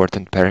most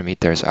important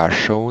parameters are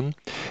shown,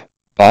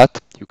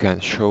 but you can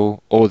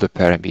show all the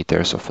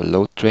parameters of a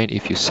load train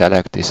if you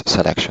select this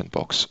selection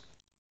box.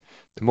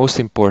 The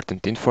most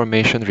important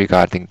information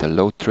regarding the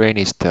load train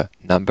is the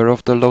number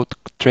of the load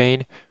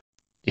train.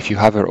 If you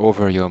hover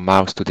over your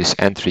mouse to this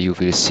entry, you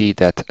will see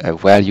that a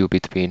value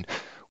between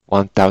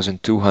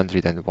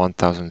 1200 and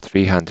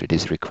 1300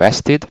 is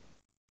requested.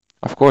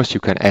 Of course, you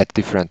can add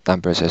different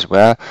numbers as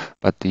well,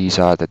 but these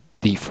are the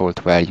default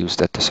values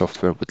that the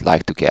software would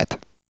like to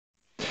get.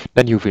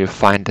 Then you will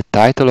find the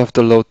title of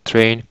the load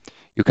train.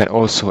 You can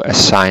also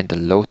assign the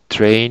load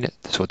train,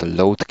 so the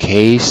load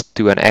case,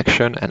 to an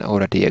action, an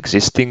already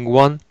existing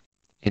one.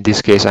 In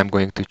this case, I'm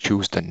going to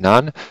choose the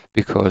none,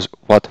 because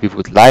what we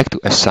would like to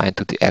assign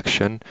to the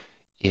action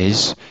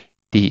is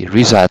the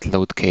result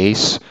load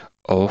case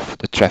of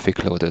the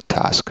traffic loader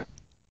task.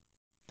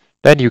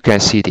 Then you can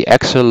see the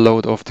axle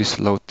load of this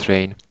load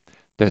train,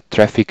 the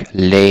traffic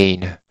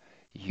lane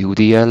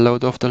UDL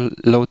load of the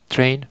load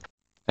train,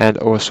 and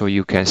also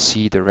you can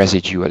see the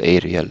residual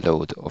area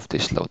load of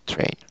this load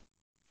train.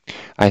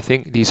 I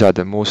think these are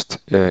the most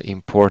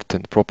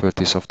important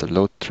properties of the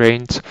load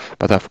trains,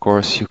 but of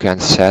course you can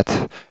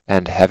set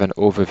and have an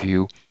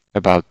overview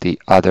about the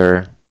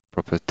other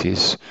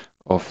properties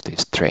of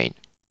this train.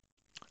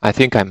 I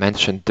think I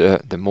mentioned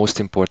the most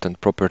important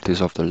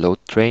properties of the load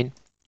train,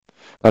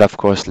 but of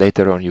course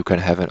later on you can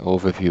have an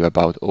overview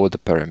about all the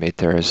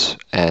parameters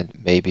and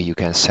maybe you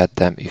can set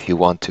them if you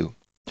want to.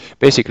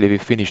 Basically, we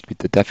finished with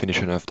the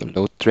definition of the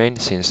load train,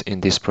 since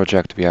in this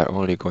project we are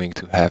only going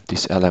to have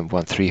this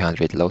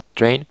LM1300 load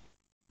train.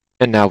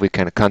 And now we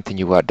can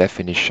continue our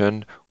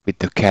definition with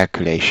the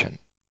calculation.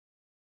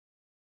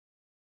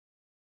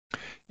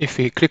 If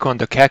we click on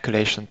the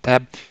calculation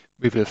tab,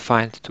 we will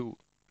find two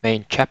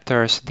main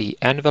chapters, the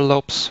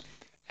envelopes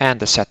and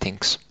the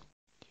settings.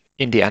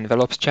 In the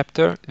envelopes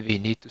chapter, we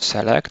need to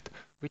select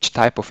which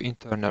type of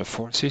internal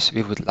forces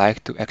we would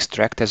like to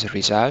extract as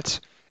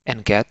results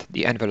and get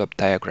the envelope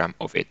diagram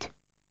of it.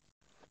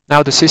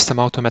 Now the system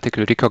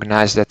automatically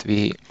recognizes that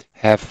we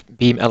have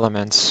beam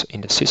elements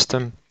in the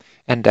system,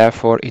 and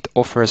therefore it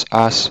offers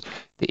us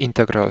the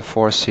integral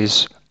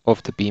forces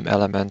of the beam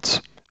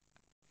elements.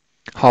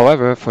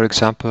 However, for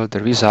example,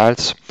 the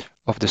results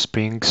of the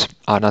springs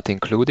are not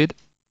included.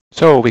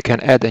 So we can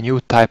add a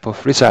new type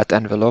of result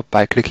envelope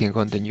by clicking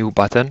on the new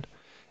button.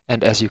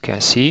 And as you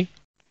can see,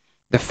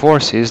 the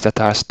forces that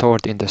are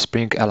stored in the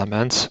spring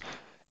elements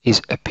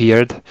is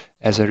appeared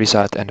as a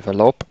result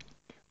envelope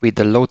with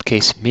the load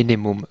case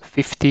minimum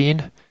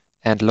 15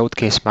 and load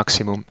case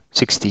maximum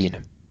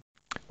 16.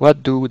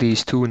 What do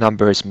these two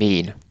numbers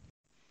mean?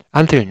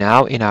 Until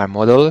now, in our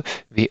model,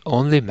 we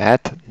only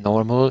met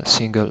normal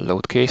single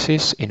load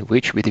cases in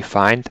which we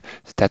defined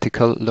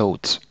statical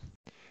loads.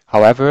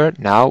 However,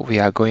 now we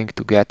are going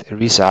to get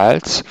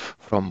results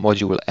from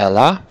module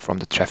ELA, from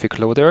the traffic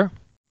loader,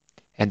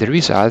 and the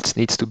results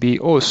needs to be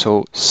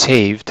also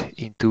saved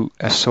into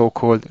a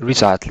so-called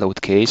result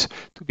load case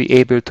to be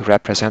able to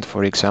represent,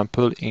 for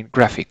example, in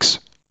graphics.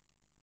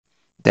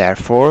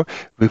 Therefore,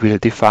 we will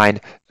define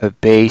a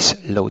base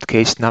load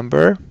case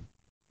number,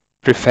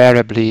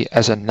 preferably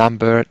as a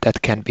number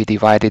that can be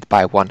divided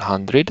by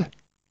 100.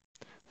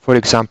 For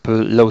example,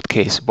 load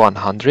case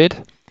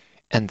 100,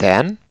 and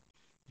then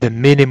the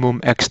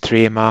minimum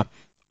extrema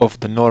of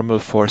the normal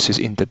forces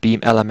in the beam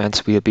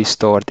elements will be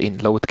stored in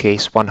load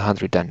case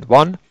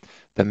 101,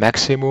 the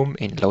maximum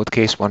in load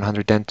case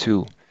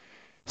 102.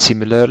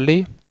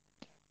 Similarly,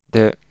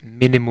 the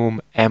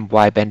minimum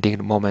my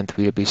bending moment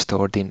will be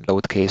stored in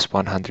load case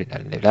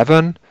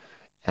 111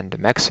 and the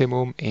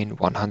maximum in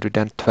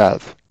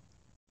 112.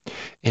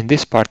 In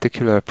this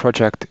particular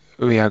project,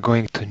 we are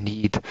going to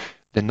need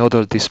the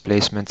nodal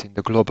displacements in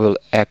the global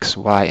X,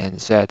 Y,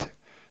 and Z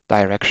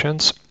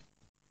directions,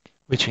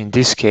 which in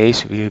this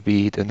case will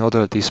be the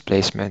nodal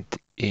displacement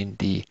in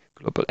the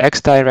global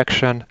X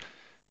direction,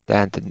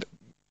 then the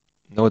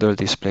nodal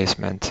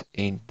displacement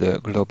in the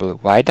global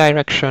Y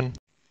direction,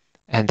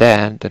 and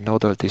then the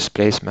nodal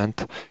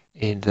displacement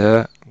in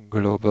the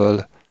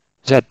global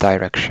Z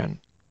direction.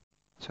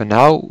 So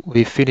now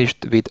we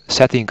finished with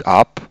setting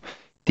up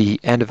the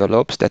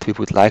envelopes that we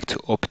would like to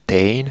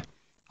obtain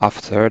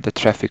after the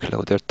traffic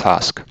loader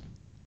task.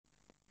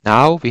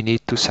 Now we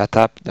need to set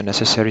up the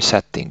necessary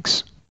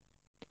settings.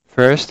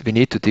 First, we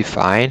need to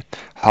define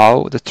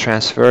how the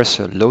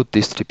transversal load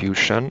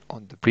distribution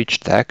on the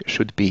bridge deck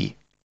should be.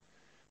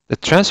 The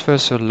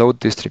transversal load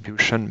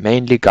distribution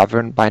mainly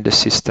governed by the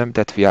system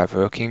that we are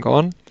working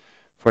on.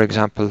 For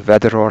example,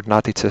 whether or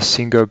not it's a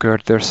single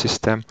girder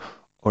system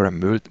or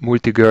a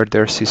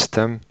multi-girder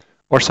system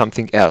or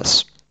something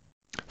else.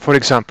 For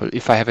example,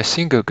 if I have a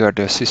single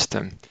girder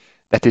system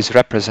that is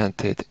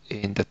represented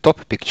in the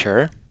top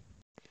picture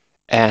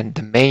and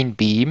the main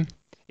beam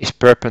is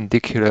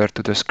perpendicular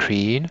to the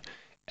screen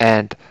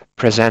and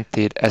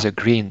presented as a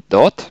green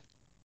dot,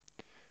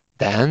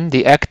 then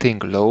the acting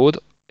load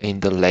in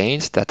the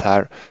lanes that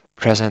are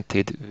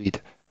presented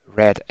with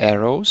red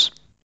arrows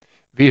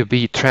will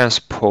be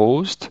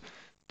transposed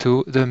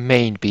to the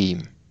main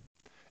beam.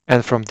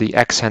 And from the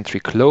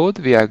eccentric load,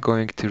 we are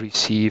going to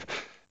receive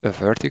a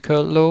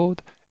vertical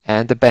load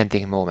and a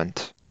bending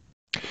moment.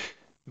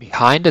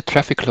 Behind the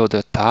traffic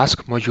loader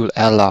task, module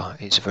ELA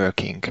is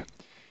working.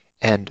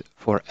 And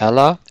for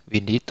ELA,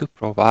 we need to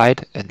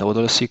provide a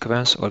nodal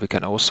sequence, or we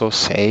can also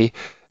say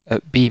a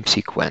beam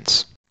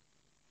sequence.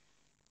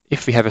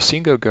 If we have a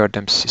single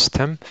girder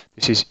system,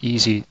 this is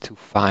easy to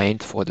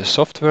find for the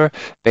software.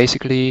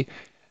 Basically,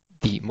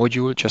 the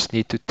module just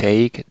needs to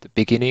take the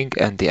beginning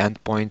and the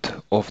end point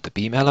of the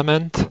beam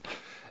element,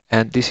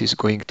 and this is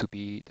going to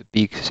be the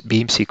big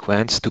beam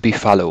sequence to be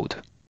followed.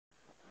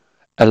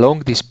 Along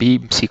this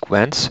beam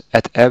sequence,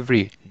 at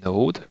every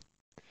node,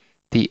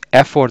 the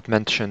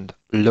aforementioned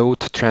load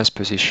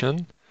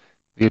transposition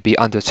will be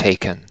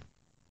undertaken.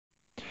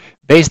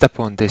 Based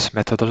upon this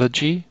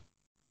methodology,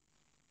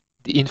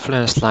 the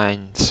influence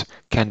lines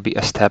can be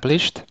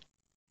established,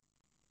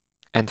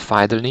 and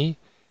finally,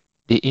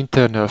 the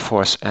internal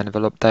force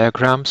envelope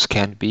diagrams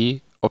can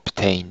be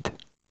obtained.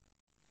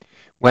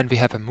 When we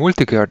have a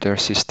multi-girder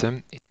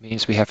system, it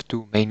means we have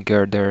two main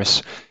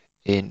girders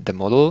in the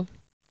model.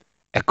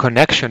 A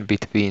connection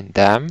between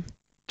them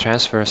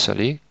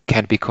transversally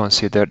can be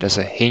considered as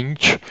a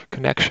hinge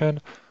connection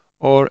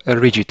or a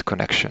rigid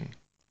connection.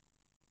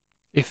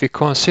 If we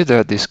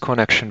consider this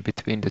connection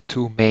between the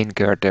two main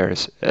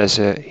girders as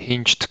a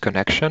hinged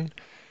connection,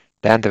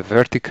 then the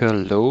vertical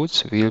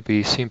loads will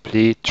be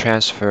simply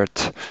transferred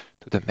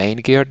to the main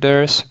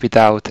girders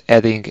without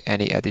adding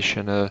any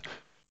additional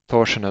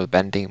torsional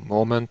bending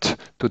moment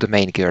to the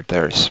main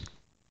girders.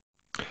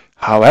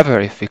 However,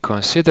 if we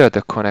consider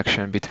the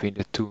connection between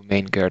the two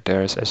main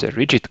girders as a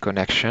rigid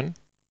connection,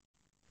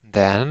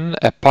 then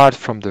apart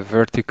from the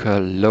vertical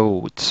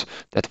loads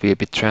that will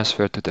be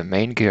transferred to the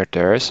main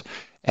girders,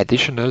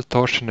 additional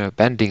torsional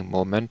bending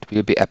moment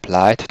will be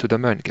applied to the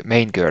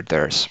main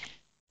girders.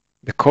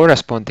 The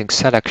corresponding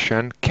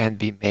selection can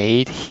be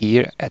made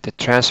here at the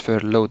transfer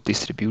load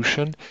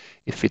distribution.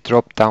 If we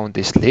drop down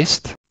this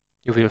list,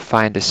 you will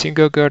find a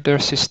single girder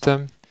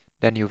system,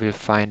 then you will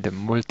find a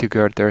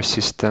multi-girder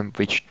system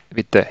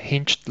with the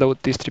hinged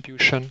load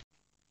distribution,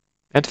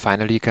 and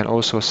finally you can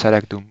also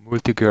select the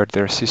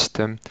multi-girder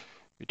system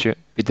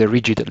with the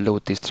rigid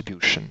load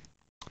distribution.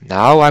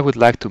 Now I would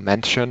like to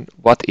mention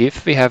what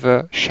if we have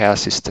a shell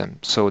system.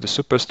 So the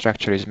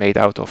superstructure is made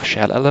out of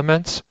shell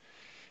elements,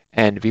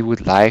 and we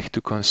would like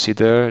to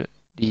consider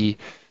the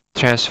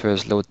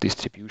transverse load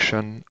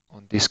distribution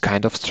on this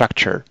kind of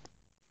structure.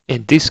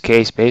 In this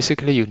case,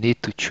 basically you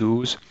need to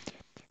choose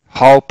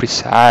how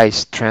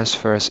precise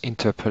transverse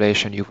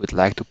interpolation you would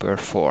like to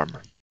perform.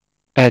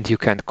 And you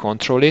can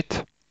control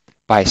it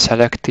by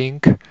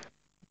selecting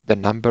the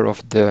number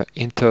of the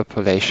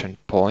interpolation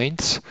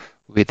points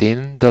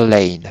within the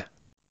lane.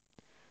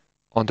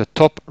 On the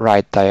top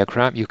right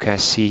diagram, you can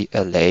see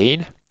a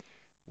lane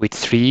with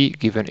 3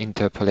 given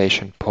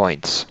interpolation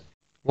points.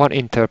 1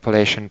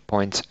 interpolation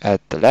point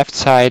at the left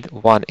side,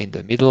 1 in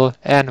the middle,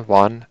 and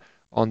 1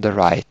 on the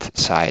right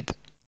side.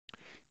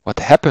 What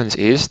happens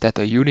is that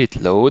a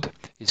unit load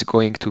is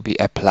going to be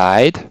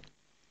applied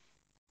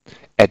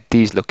at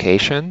these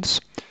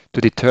locations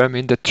to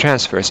determine the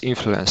transverse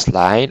influence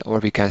line, or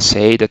we can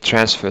say the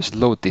transverse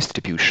load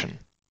distribution.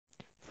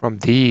 From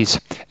these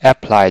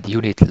applied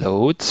unit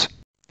loads,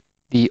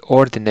 the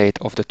ordinate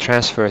of the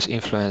transverse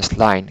influence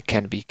line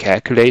can be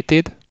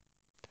calculated,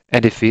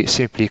 and if we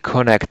simply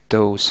connect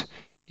those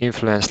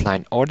influence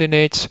line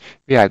ordinates,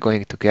 we are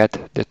going to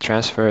get the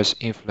transverse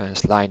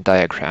influence line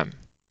diagram.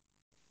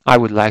 I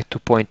would like to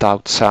point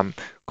out some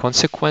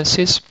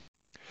consequences.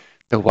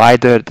 The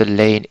wider the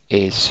lane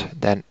is,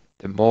 then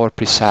the more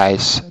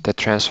precise the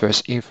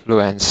transverse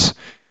influence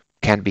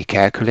can be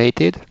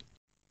calculated.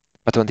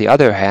 But on the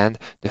other hand,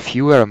 the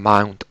fewer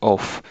amount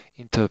of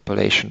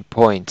interpolation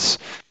points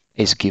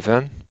is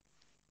given,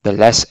 the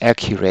less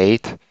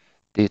accurate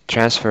the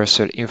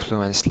transversal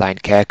influence line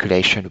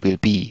calculation will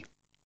be.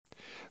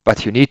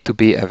 But you need to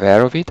be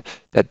aware of it,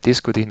 that this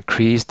could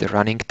increase the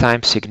running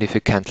time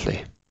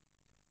significantly.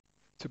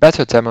 To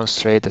better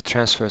demonstrate the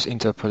transverse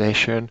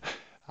interpolation,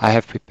 I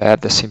have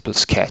prepared a simple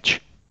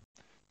sketch.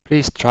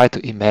 Please try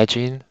to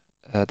imagine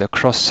the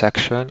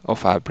cross-section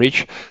of our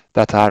bridge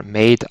that are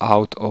made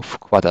out of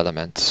quad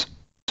elements.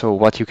 So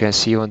what you can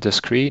see on the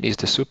screen is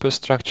the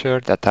superstructure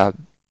that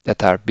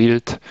are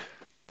built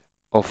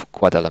of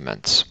quad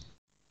elements.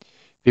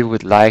 We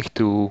would like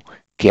to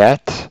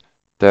get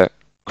the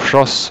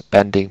cross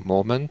bending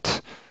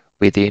moment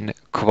within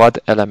quad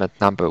element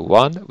number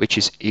 1, which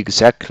is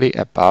exactly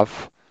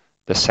above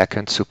the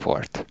second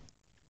support.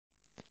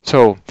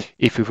 So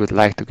if we would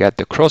like to get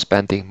the cross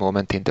bending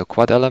moment in the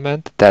quad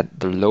element, then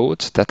the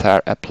loads that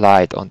are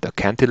applied on the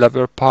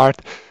cantilever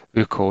part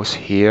will cause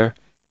here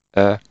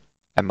an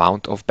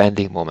amount of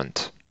bending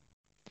moment.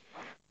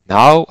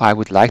 Now I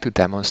would like to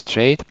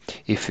demonstrate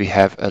if we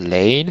have a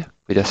lane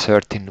with a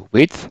certain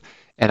width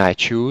and I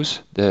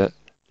choose the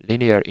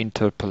linear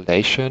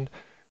interpolation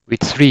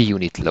with 3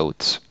 unit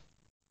loads.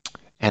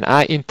 And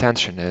I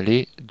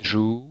intentionally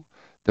drew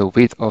the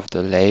width of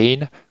the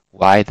lane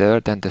wider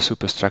than the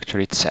superstructure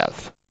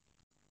itself.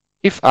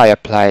 If I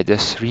apply the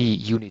 3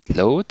 unit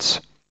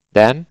loads,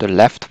 then the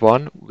left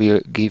one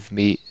will give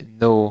me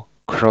no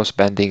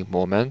cross-bending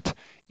moment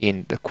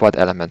in the quad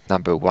element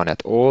number 1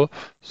 at all,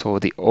 so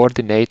the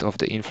ordinate of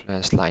the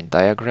influence line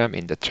diagram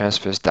in the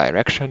transverse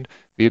direction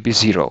will be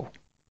 0.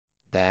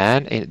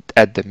 Then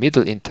at the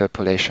middle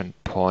interpolation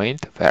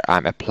point, where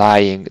I'm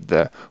applying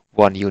the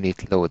 1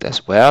 unit load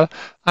as well,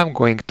 I'm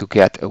going to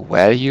get a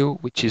value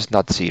which is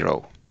not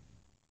 0.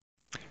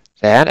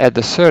 Then at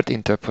the third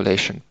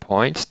interpolation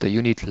point, the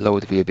unit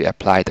load will be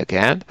applied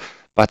again,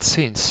 but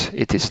since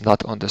it is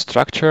not on the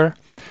structure,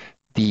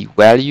 the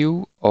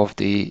value of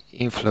the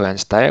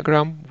influence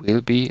diagram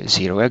will be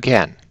 0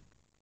 again.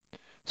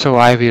 So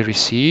I will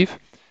receive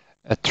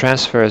a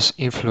transverse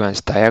influence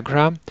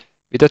diagram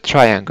with a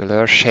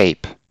triangular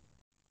shape.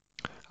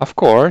 Of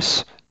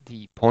course,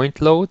 the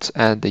point loads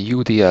and the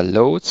UDL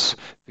loads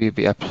will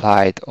be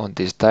applied on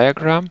this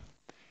diagram,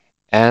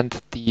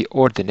 and the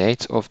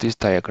ordinates of these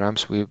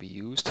diagrams will be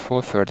used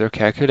for further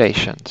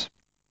calculations.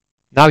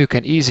 Now you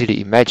can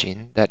easily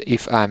imagine that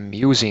if I'm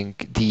using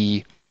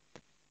the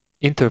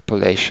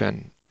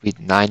interpolation with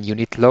 9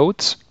 unit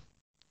loads,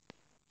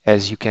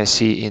 as you can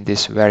see in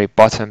this very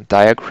bottom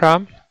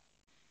diagram,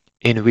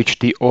 in which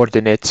the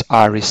ordinates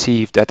are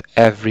received at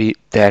every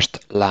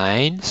dashed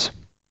lines,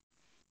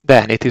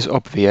 then it is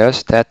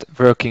obvious that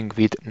working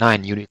with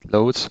 9 unit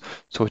loads,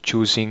 so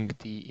choosing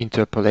the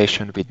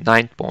interpolation with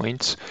 9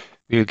 points,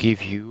 will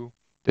give you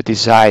the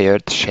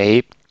desired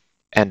shape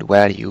and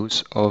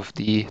values of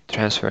the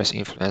transverse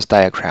influence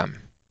diagram.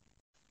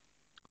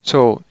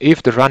 So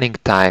if the running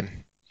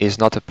time is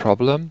not a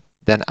problem,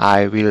 then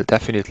I will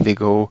definitely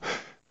go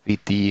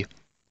with the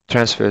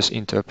transverse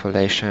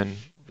interpolation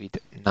with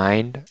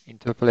 9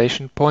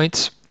 interpolation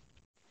points.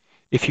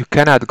 If you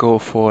cannot go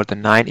for the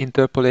 9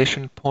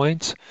 interpolation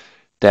points,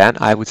 then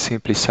I would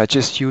simply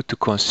suggest you to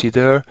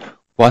consider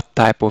what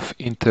type of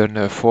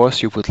internal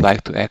force you would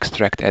like to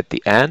extract at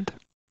the end,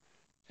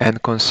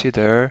 and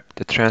consider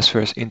the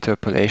transverse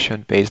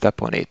interpolation based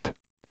upon it.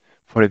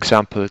 For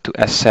example, to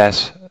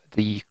assess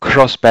the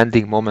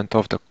cross-bending moment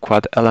of the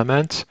quad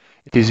elements,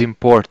 it is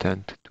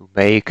important to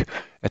make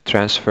a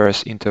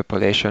transverse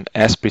interpolation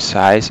as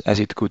precise as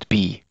it could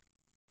be.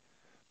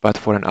 But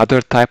for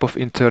another type of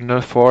internal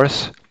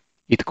force,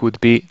 it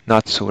could be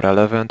not so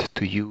relevant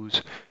to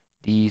use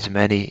these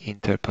many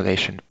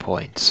interpolation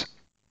points.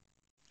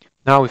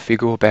 Now if we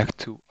go back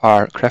to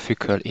our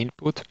graphical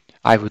input,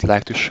 I would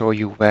like to show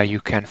you where you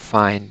can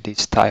find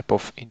this type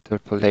of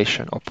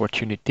interpolation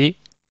opportunity,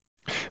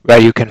 where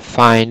you can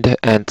find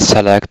and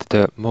select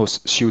the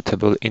most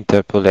suitable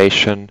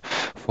interpolation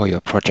for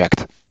your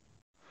project.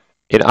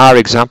 In our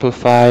example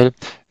file,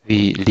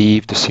 we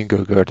leave the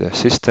single girder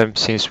system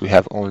since we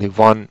have only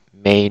one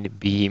main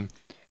beam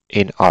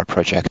in our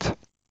project.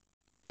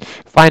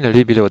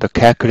 Finally, below the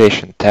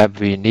calculation tab,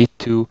 we need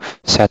to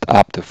set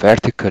up the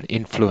vertical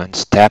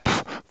influence tab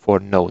for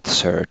node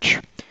search.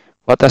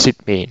 What does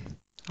it mean?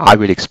 I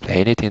will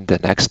explain it in the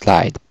next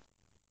slide.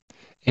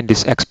 In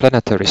this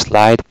explanatory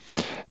slide,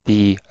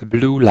 the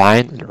blue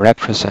line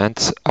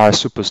represents our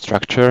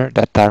superstructure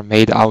that are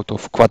made out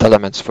of quad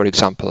elements, for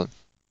example.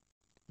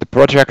 The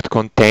project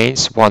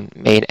contains one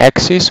main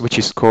axis, which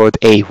is called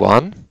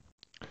A1,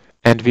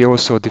 and we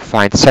also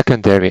defined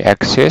secondary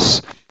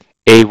axis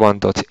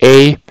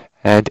A1.A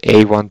and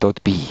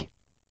A1.B.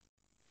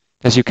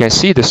 As you can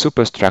see, the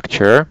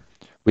superstructure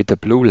with the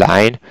blue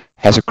line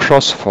has a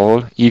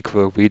crossfall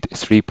equal with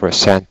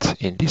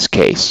 3% in this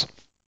case.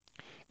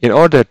 In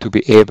order to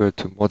be able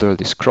to model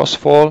this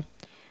crossfall,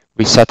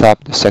 we set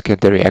up the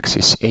secondary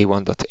axis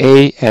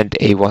A1.A and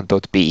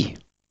A1.B.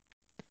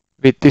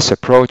 With this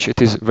approach,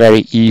 it is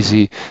very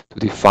easy to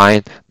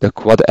define the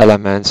quad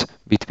elements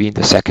between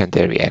the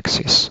secondary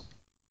axis.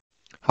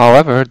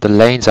 However, the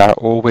lanes are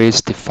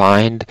always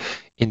defined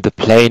in the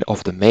plane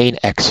of the main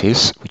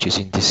axis, which is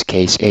in this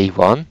case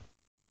A1.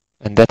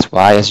 And that's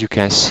why, as you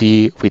can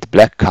see with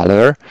black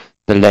color,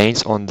 the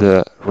lanes on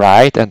the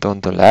right and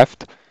on the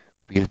left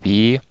will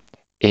be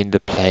in the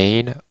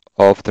plane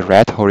of the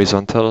red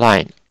horizontal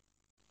line.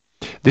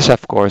 This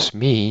of course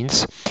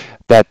means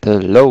that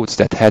the loads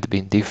that had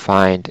been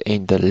defined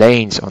in the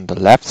lanes on the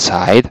left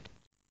side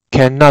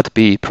cannot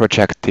be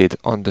projected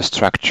on the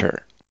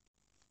structure.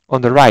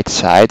 On the right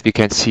side, we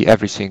can see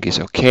everything is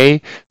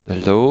okay. The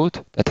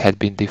load that had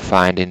been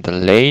defined in the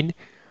lane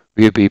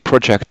will be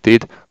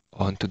projected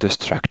onto the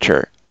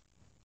structure.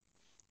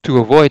 To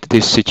avoid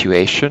this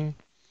situation,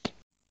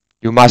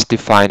 you must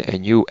define a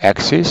new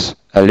axis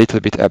a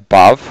little bit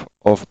above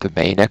of the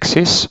main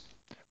axis,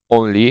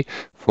 only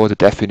for the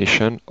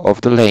definition of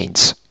the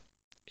lanes.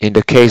 In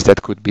the case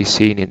that could be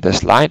seen in the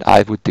slide,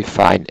 I would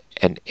define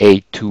an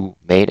A2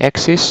 main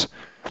axis,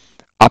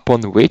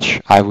 upon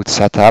which I would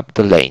set up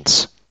the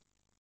lanes.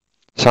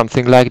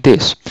 Something like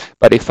this.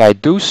 But if I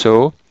do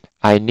so,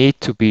 I need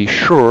to be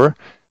sure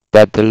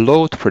that the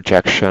load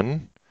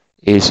projection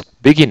is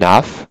big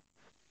enough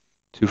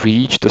to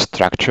reach the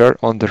structure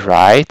on the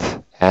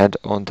right and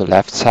on the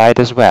left side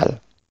as well.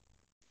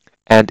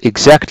 And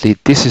exactly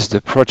this is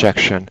the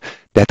projection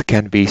that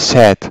can be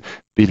set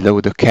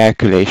below the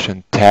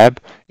calculation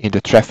tab in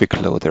the traffic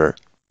loader.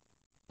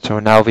 So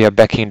now we are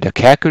back in the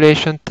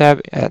calculation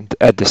tab, and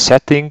at the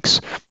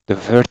settings, the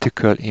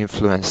vertical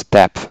influence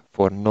depth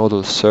for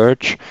nodal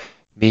search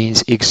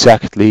means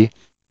exactly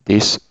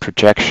this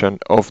projection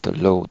of the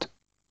load.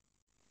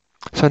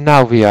 So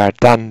now we are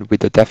done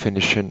with the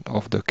definition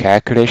of the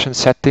calculation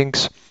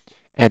settings,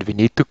 and we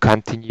need to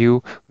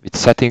continue with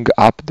setting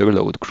up the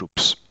load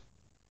groups.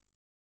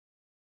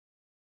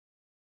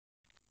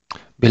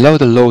 Below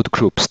the load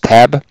groups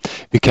tab,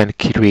 we can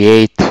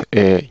create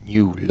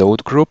new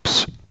load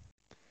groups,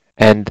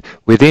 and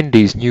within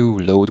these new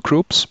load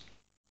groups,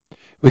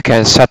 we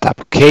can set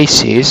up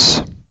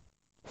cases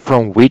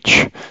from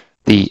which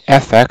the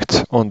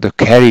effect on the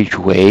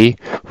carriageway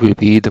will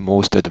be the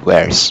most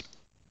adverse.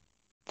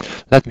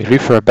 Let me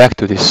refer back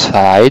to this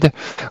slide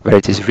where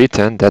it is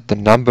written that the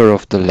number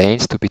of the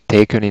lanes to be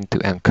taken into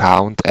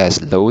account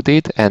as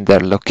loaded and their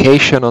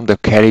location on the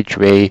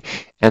carriageway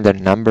and their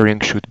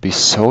numbering should be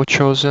so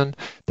chosen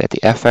that the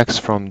effects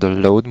from the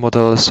load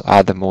models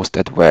are the most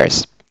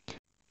adverse.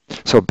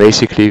 So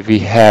basically we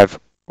have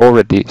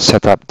already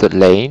set up the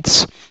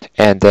lanes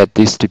and their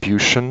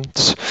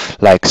distributions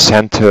like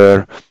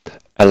center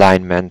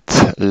alignment,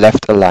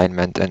 left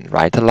alignment and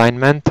right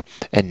alignment,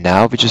 and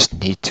now we just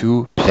need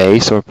to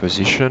place or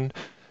position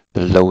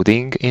the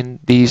loading in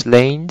these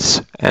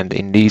lanes and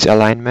in these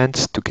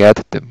alignments to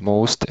get the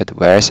most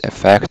adverse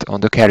effect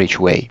on the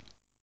carriageway.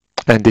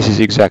 And this is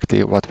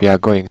exactly what we are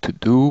going to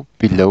do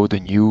below the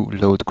new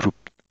load group.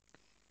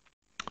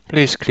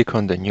 Please click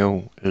on the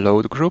new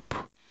load group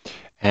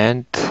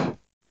and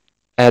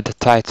add the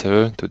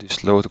title to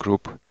this load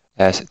group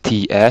as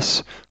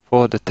TS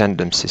for the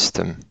tandem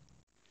system.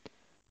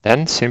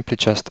 Then simply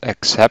just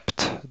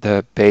accept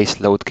the base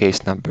load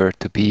case number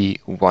to be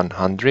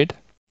 100.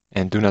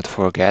 And do not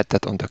forget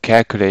that on the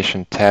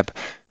calculation tab,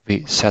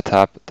 we set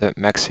up the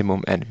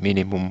maximum and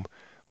minimum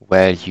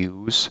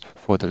values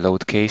for the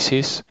load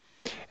cases.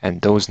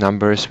 And those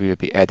numbers will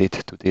be added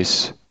to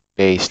this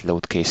base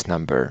load case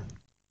number.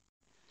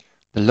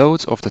 The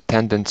loads of the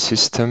tandem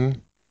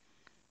system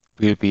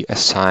will be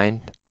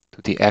assigned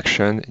to the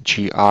action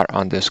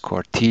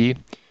gr_t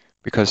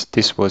because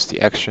this was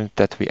the action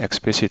that we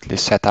explicitly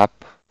set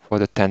up for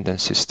the tandem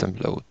system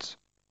loads.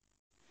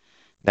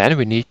 Then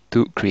we need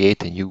to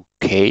create a new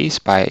case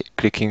by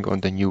clicking on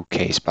the new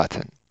case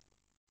button.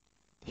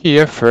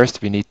 Here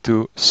first we need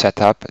to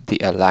set up the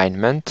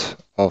alignment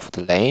of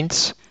the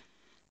lanes.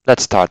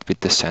 Let's start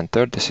with the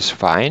center, this is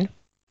fine.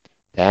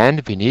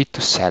 Then we need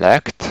to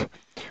select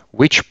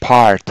which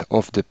part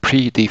of the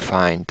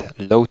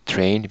predefined load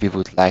train we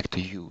would like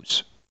to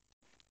use.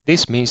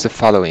 This means the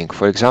following.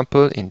 For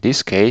example, in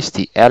this case,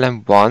 the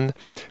LM1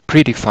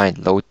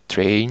 predefined load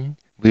train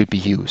will be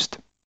used.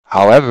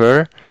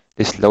 However,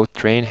 this load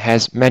train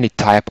has many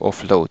types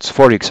of loads.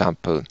 For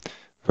example,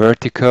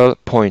 vertical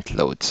point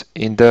loads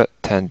in the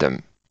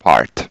tandem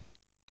part.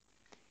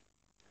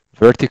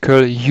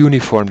 Vertical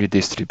uniformly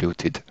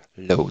distributed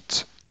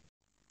loads.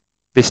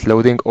 This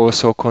loading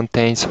also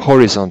contains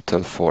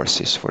horizontal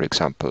forces, for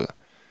example,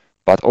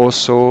 but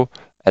also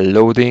a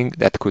loading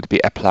that could be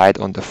applied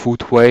on the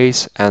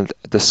footways and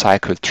the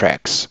cycle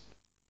tracks.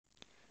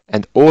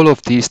 And all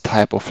of these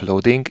type of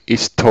loading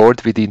is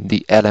stored within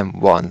the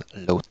LM1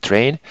 load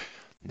train.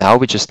 Now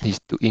we just need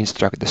to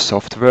instruct the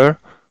software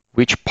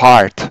which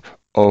part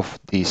of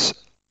this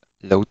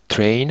load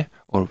train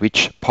or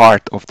which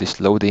part of this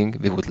loading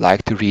we would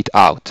like to read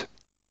out.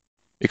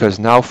 Because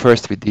now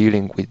first we're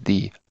dealing with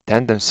the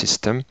tandem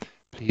system,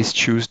 please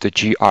choose the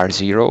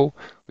GR0,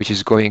 which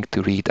is going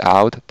to read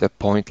out the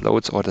point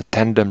loads or the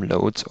tandem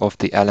loads of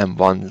the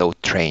LM1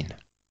 load train.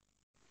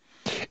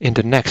 In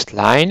the next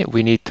line,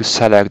 we need to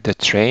select the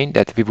train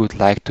that we would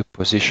like to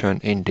position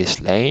in this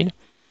lane.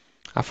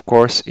 Of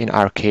course, in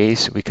our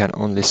case, we can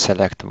only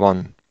select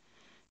one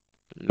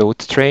load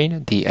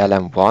train, the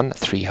LM1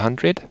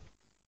 300.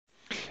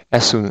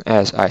 As soon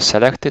as I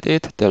selected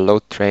it, the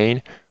load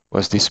train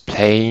was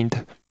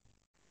displayed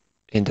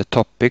in the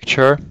top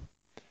picture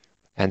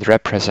and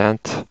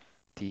represent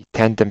the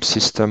tandem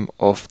system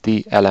of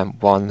the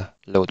LM1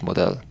 load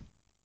model.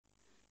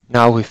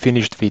 Now we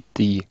finished with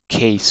the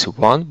case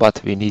 1,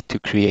 but we need to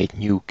create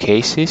new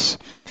cases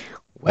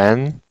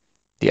when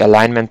the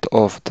alignment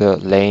of the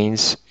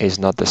lanes is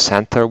not the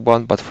center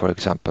one, but for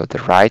example the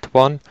right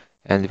one,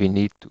 and we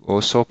need to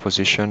also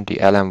position the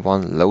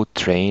LM1 load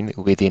train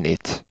within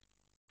it.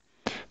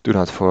 Do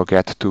not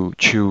forget to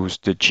choose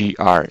the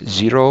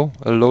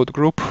GR0 load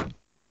group.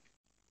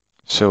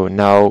 So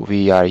now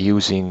we are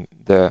using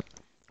the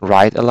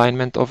right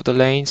alignment of the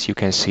lanes. You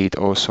can see it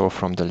also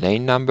from the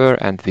lane number,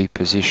 and we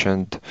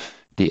positioned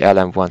the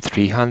LM1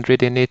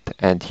 300 in it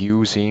and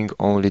using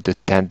only the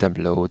tandem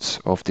loads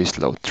of this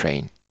load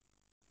train.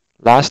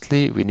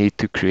 Lastly, we need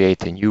to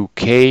create a new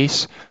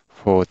case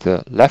for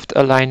the left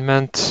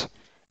alignment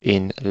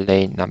in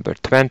lane number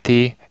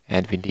 20,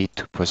 and we need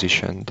to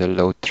position the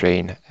load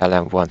train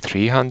LM1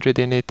 300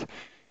 in it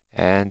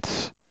and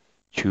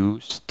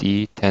choose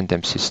the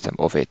tandem system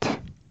of it.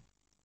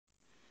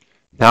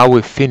 Now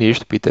we've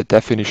finished with the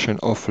definition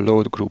of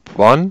load group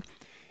 1,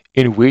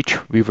 in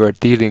which we were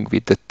dealing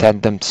with the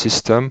tandem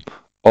system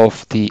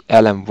of the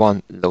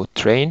LM1 load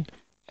train,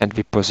 and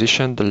we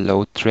positioned the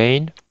load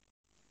train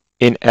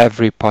in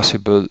every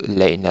possible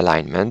lane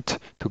alignment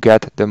to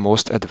get the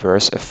most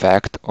adverse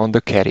effect on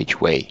the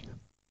carriageway.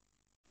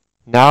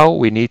 Now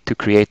we need to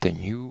create a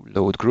new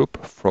load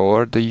group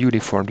for the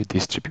uniformly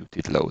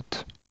distributed load.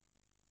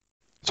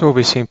 So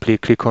we simply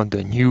click on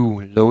the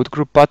new load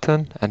group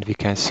button and we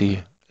can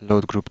see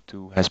load group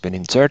 2 has been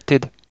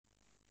inserted.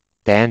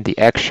 Then the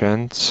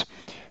actions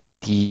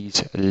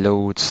these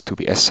loads to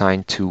be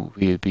assigned to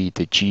will be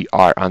the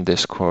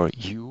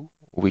gr_u,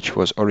 which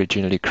was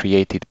originally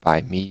created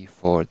by me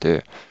for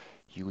the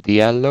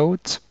UDL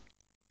loads.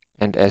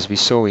 And as we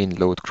saw in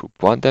load group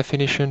 1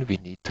 definition, we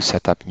need to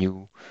set up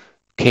new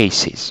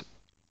cases.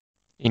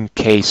 In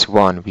case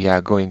 1, we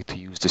are going to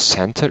use the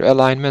center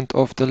alignment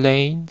of the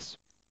lanes.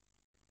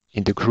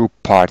 In the group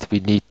part,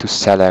 we need to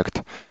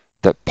select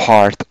the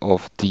part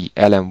of the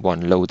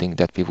LM1 loading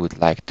that we would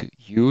like to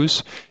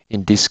use.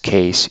 In this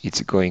case,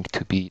 it's going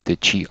to be the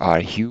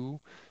GRU,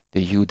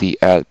 the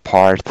UDL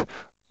part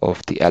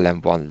of the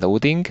LM1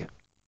 loading.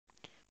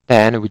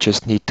 Then we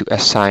just need to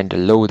assign the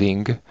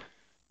loading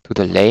to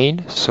the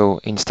lane.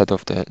 So instead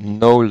of the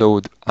no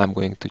load, I'm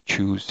going to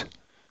choose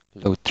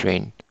load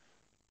train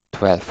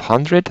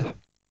 1200.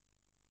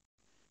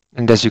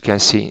 And as you can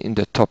see in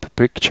the top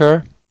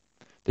picture,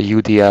 the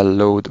UDL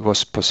load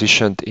was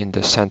positioned in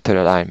the center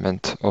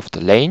alignment of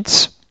the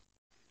lanes.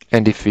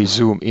 And if we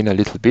zoom in a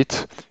little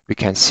bit, we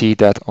can see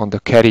that on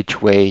the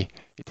carriageway,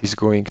 it is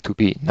going to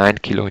be 9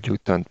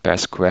 kN per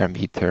square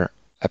meter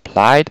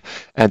applied,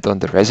 and on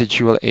the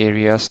residual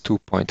areas,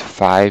 2.5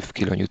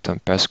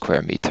 kN per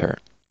square meter.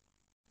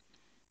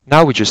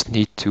 Now we just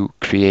need to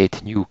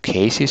create new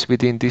cases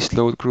within this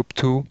load group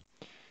 2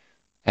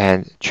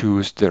 and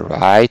choose the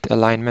right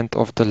alignment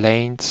of the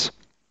lanes.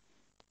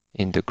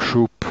 In the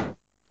group,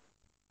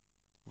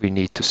 we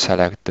need to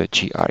select the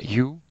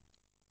GRU,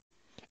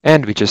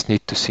 and we just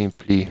need to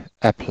simply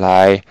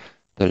apply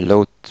the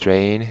load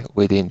train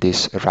within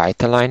this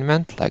right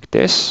alignment like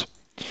this.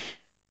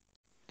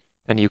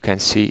 And you can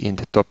see in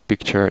the top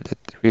picture that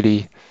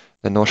really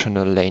the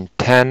notional lane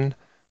 10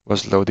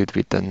 was loaded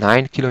with the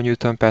 9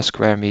 kN per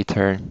square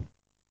meter.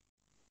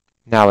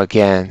 Now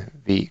again,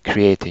 we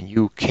create a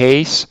new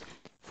case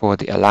for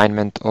the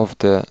alignment of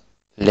the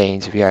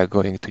lanes. We are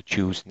going to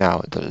choose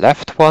now the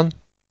left one.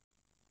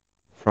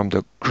 From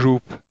the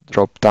group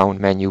drop-down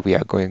menu, we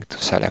are going to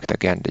select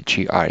again the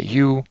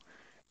GRU,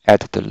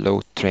 add the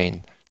load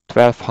train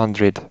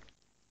 1200.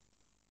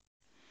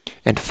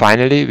 And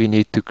finally, we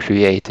need to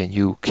create a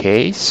new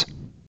case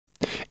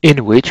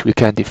in which we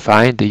can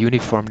define the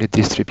uniformly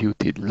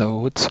distributed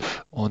loads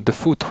on the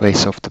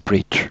footways of the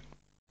bridge.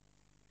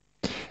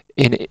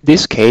 In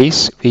this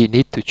case, we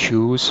need to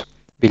choose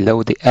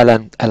below the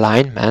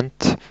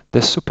alignment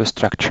the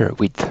superstructure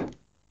width.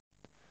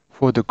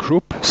 For the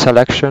group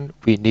selection,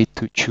 we need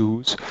to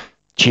choose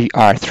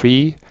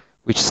GR3,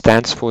 which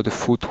stands for the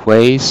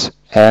footways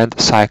and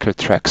cycle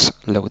tracks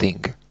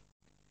loading.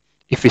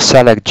 If we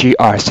select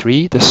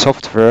GR3, the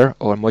software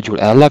or module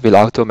Ella will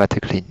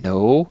automatically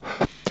know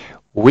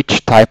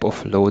which type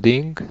of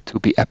loading to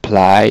be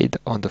applied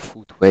on the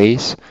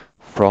footways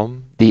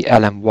from the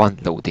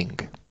LM1 loading.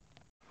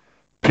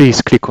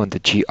 Please click on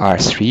the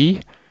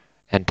GR3,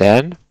 and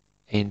then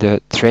in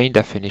the train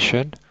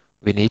definition,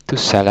 we need to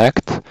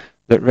select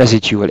the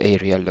residual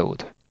area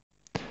load.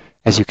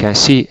 As you can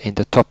see in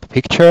the top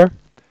picture,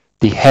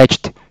 the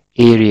hedged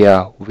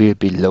area will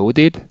be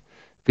loaded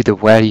with a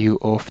value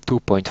of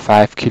 2.5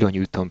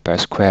 kN per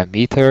square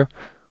meter,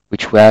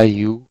 which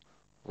value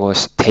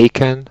was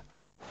taken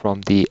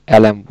from the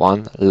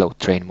LM1 load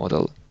train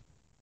model.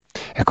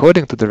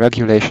 According to the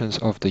regulations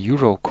of the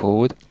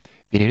Eurocode,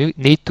 we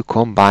need to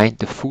combine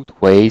the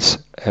footways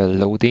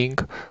loading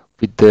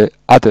with the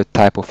other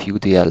type of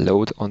UDL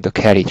load on the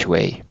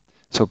carriageway.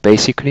 So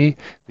basically,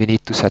 we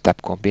need to set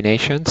up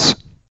combinations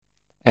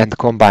and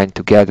combine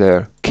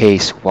together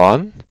case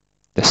 1,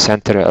 the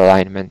center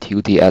alignment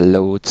UDL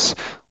loads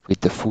with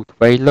the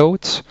footway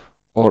loads,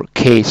 or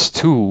case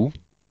 2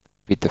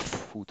 with the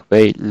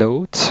footway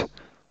loads,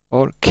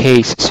 or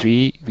case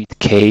 3 with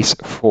case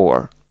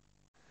 4.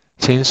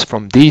 Since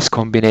from these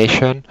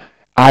combination,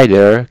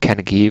 either can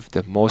give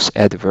the most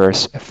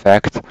adverse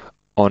effect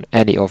on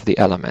any of the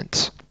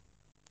elements.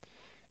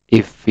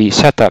 If we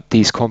set up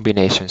these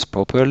combinations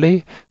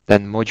properly,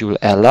 then module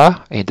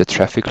Ella in the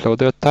traffic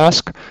loader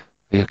task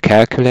will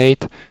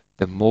calculate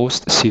the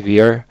most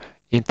severe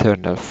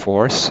internal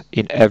force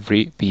in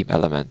every beam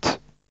element.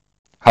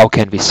 How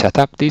can we set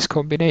up this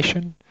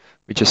combination?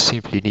 We just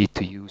simply need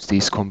to use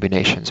this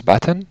combinations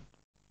button.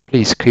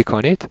 Please click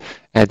on it,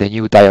 and a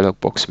new dialog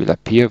box will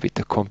appear with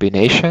the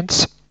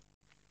combinations.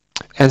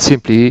 And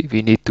simply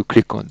we need to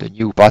click on the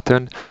new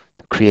button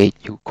to create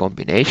new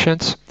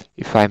combinations.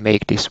 If I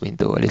make this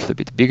window a little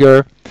bit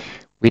bigger,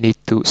 we need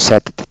to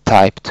set the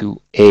type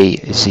to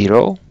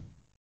A0.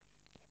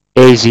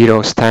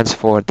 A0 stands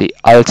for the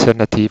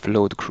alternative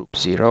load group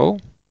 0.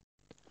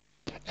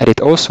 And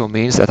it also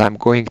means that I'm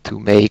going to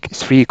make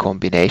 3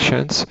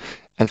 combinations,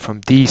 and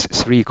from these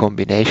 3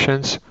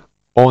 combinations,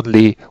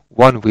 only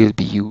one will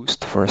be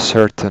used for a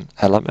certain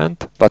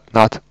element, but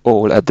not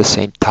all at the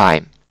same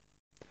time.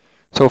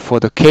 So for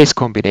the case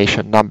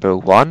combination number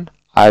 1,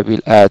 I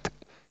will add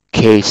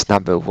case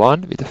number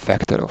 1 with a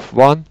factor of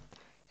 1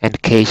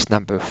 and case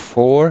number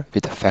 4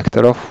 with a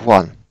factor of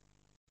 1.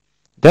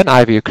 Then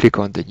I will click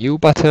on the new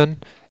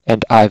button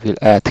and I will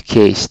add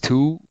case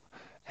 2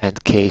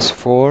 and case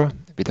 4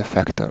 with a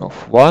factor of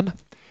 1,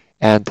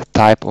 and the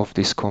type of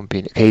this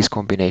case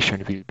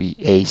combination will be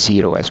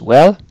A0 as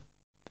well.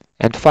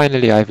 And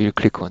finally I will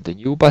click on the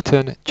new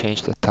button,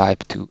 change the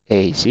type to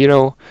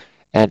A0,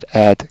 and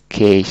add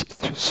case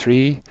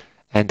 3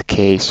 and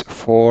case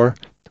 4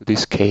 to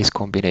this case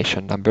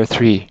combination number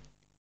 3.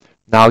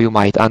 Now you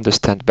might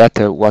understand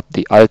better what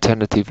the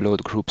alternative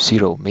load group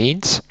 0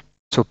 means.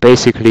 So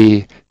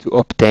basically, to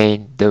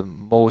obtain the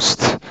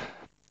most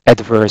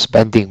adverse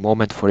bending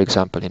moment, for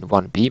example, in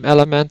one beam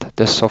element,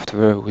 the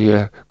software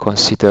will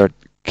consider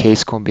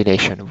case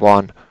combination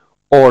 1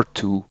 or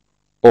 2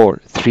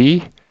 or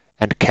 3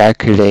 and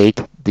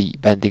calculate the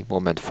bending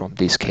moment from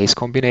these case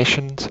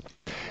combinations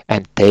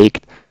and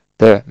take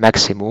the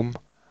maximum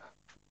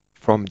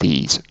from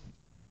these.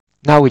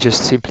 Now we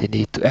just simply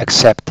need to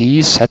accept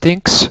these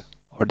settings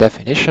or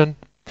definition,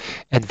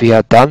 and we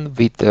are done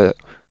with the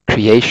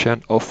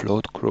creation of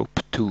load group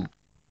 2.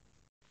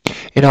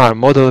 In our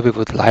model, we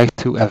would like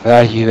to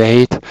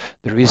evaluate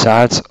the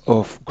results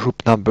of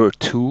group number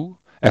 2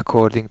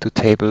 according to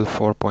table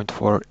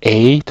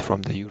 4.48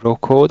 from the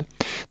Eurocode.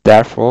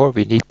 Therefore,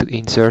 we need to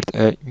insert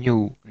a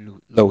new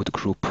load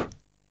group.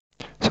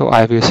 So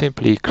I will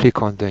simply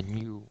click on the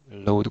new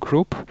load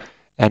group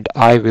and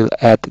I will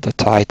add the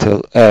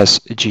title as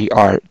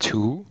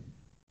GR2.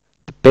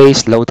 The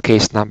base load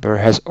case number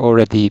has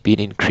already been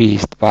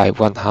increased by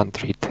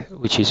 100,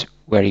 which is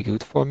very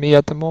good for me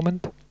at the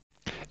moment.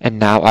 And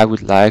now I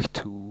would like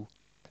to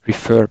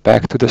refer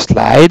back to the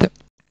slide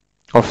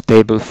of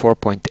table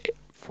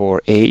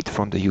 4.48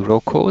 from the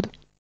Eurocode.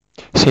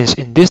 Since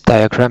in this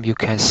diagram you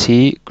can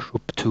see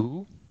group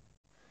 2,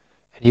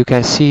 and you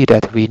can see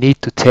that we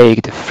need to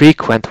take the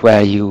frequent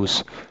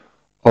values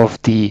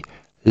of the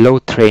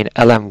load train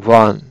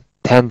LM1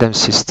 tandem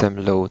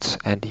system loads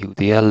and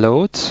UDL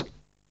loads,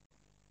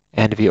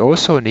 and we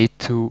also need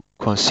to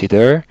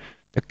consider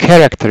the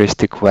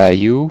characteristic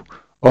value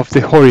of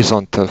the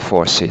horizontal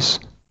forces.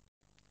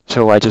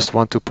 So I just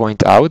want to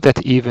point out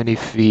that even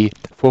if we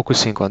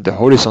focusing on the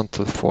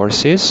horizontal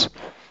forces,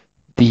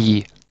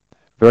 the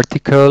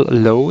vertical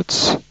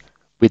loads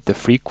with the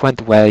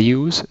frequent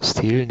values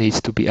still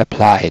needs to be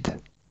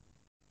applied.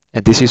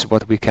 And this is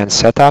what we can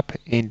set up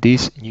in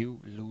this new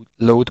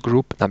load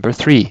group number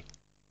 3.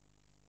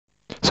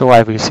 So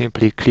I will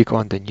simply click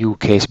on the new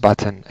case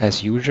button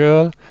as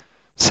usual,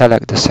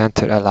 select the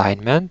center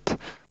alignment,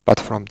 but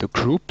from the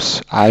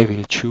groups I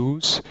will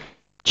choose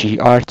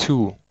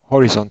GR2,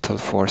 horizontal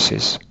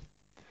forces.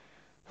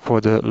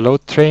 For the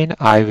load train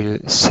I will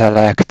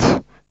select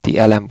the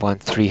LM1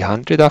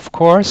 300, of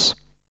course,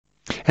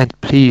 and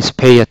please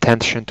pay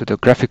attention to the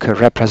graphical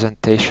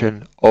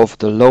representation of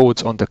the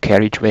loads on the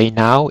carriageway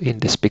now in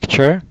this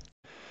picture,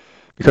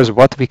 because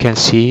what we can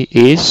see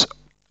is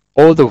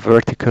all the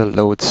vertical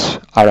loads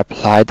are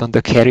applied on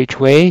the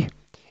carriageway,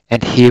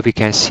 and here we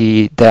can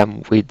see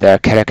them with their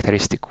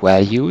characteristic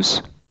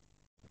values.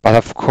 But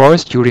of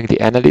course, during the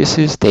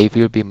analysis, they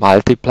will be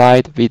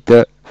multiplied with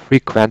the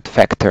frequent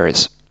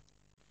factors.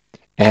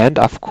 And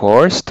of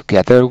course,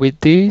 together with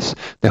these,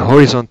 the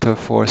horizontal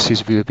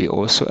forces will be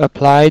also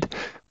applied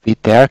with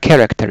their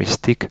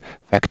characteristic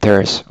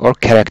factors or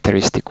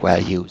characteristic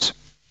values.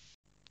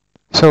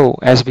 So,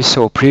 as we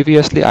saw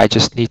previously, I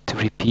just need to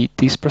repeat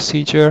this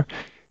procedure,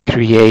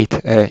 create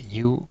a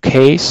new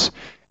case,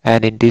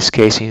 and in this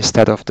case,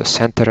 instead of the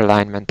center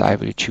alignment, I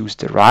will choose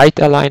the right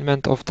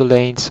alignment of the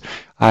lanes.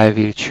 I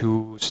will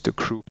choose the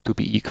group to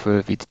be equal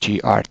with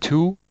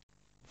GR2.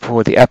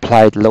 For the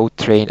applied load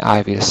train,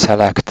 I will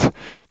select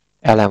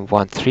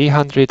LM1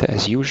 300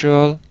 as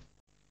usual.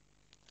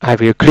 I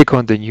will click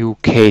on the new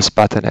case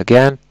button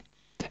again,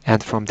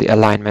 and from the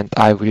alignment,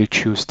 I will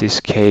choose this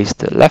case,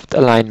 the left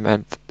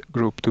alignment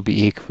group to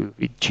be equal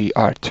with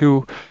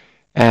GR2,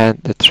 and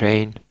the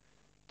train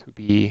to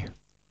be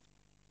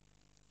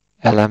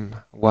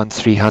LM1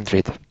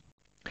 300.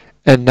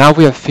 And now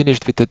we have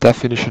finished with the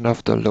definition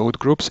of the load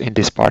groups in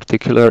this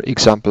particular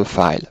example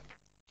file.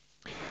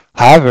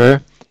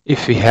 However,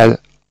 if we had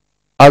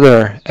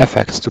other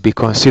effects to be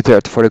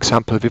considered, for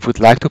example, we would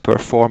like to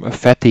perform a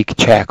fatigue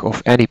check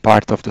of any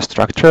part of the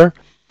structure,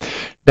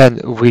 then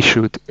we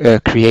should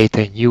create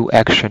a new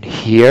action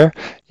here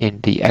in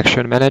the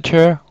action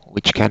manager,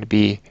 which can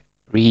be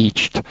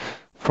reached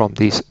from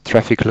this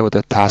traffic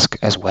loader task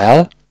as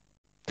well.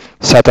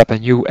 Set up a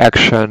new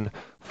action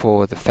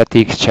for the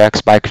fatigue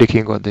checks by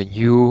clicking on the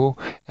new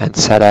and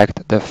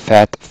select the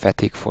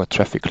fatigue for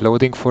traffic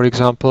loading, for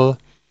example,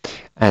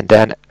 and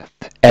then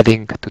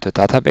adding to the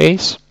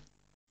database.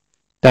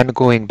 Then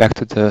going back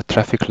to the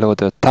traffic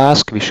loader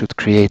task, we should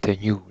create a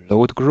new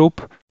load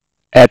group,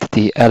 add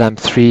the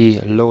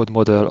LM3 load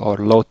model or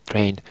load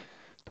train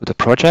to the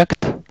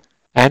project,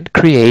 and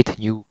create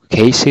new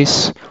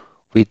cases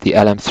with the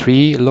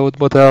LM3 load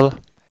model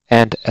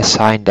and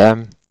assign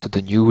them to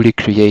the newly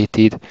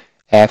created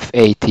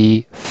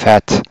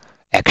FAT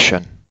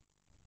action.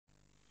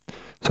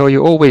 So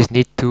you always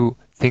need to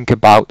think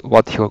about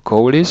what your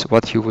goal is,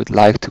 what you would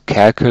like to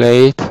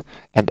calculate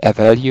and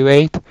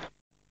evaluate,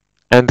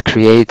 and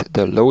create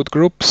the load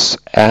groups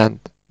and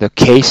the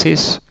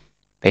cases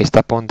based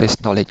upon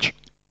this knowledge.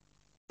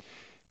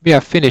 We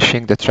are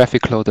finishing the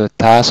traffic loader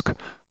task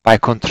by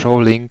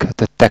controlling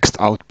the text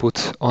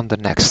output on the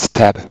next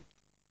tab.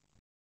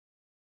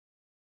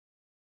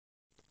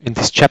 In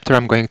this chapter,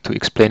 I'm going to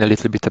explain a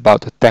little bit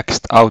about the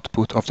text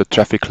output of the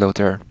traffic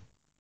loader.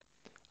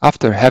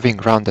 After having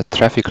run the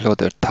traffic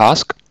loader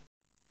task,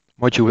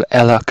 Module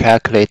L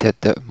calculated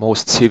the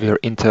most severe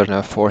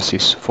internal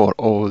forces for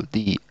all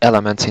the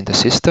elements in the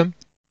system,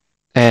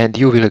 and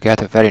you will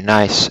get a very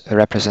nice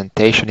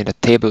representation in a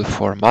table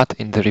format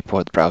in the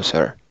report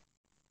browser.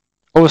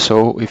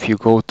 Also, if you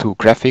go to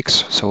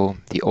graphics, so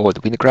the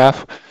old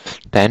WinGraph,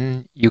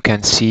 then you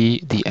can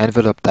see the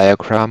envelope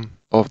diagram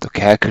of the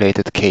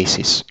calculated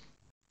cases.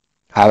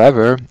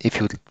 However, if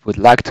you would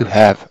like to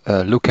have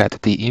a look at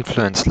the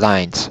influence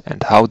lines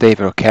and how they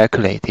were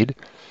calculated,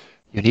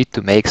 you need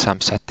to make some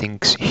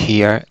settings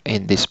here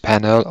in this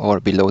panel or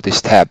below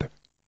this tab.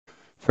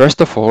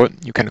 First of all,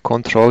 you can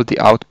control the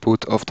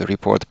output of the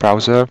report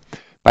browser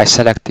by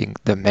selecting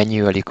the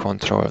manually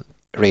control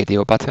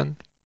radio button,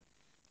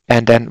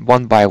 and then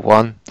one by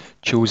one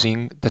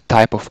choosing the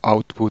type of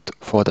output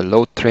for the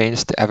load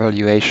trains, the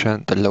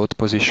evaluation, the load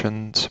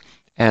positions,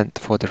 and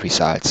for the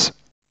results.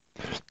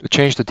 To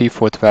change the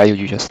default value,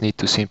 you just need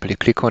to simply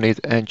click on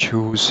it and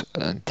choose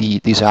the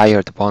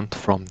desired one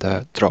from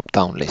the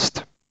drop-down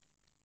list.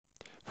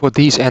 For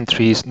these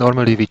entries,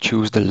 normally we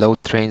choose the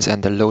load trains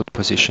and the load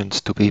positions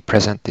to be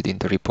presented in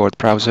the report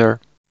browser,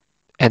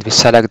 and we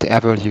select the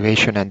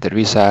evaluation and the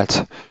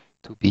results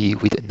to be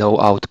with no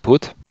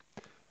output.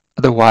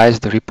 Otherwise,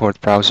 the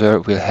report browser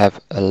will have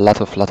a lot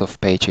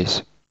of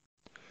pages.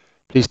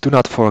 Please do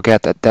not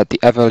forget that the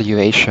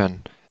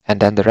evaluation and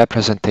then the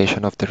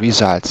representation of the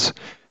results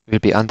will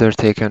be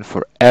undertaken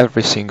for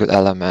every single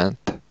element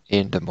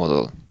in the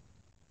model.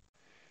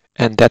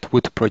 And that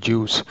would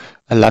produce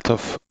a lot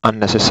of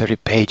unnecessary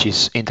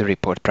pages in the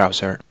report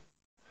browser.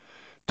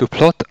 To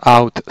plot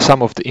out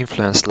some of the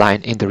influence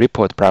line in the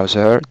report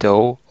browser,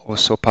 though,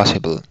 also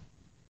possible.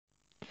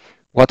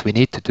 What we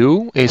need to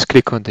do is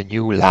click on the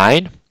new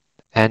line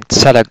and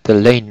select the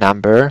lane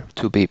number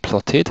to be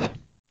plotted.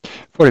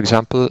 For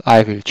example,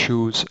 I will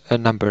choose a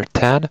number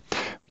 10,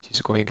 which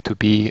is going to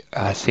be,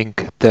 I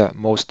think, the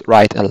most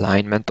right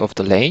alignment of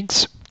the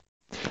lanes.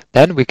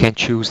 Then we can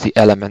choose the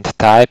element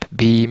type,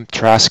 beam,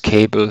 truss,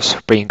 cable,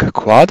 spring,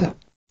 quad.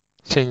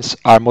 Since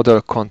our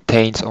model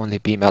contains only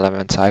beam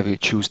elements, I will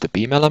choose the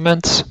beam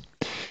elements.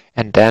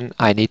 And then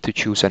I need to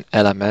choose an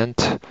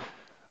element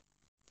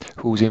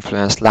whose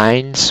influence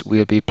lines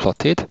will be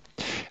plotted.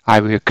 I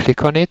will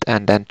click on it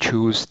and then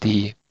choose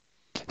the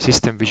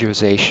system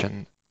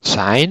visualization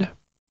sign.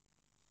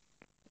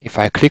 If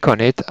I click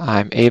on it,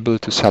 I'm able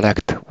to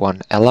select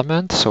one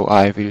element. So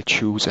I will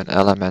choose an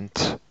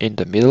element in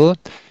the middle.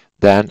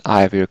 Then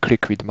I will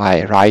click with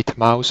my right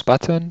mouse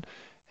button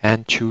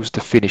and choose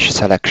the finish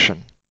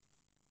selection.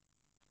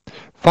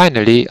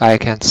 Finally, I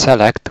can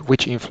select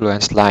which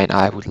influence line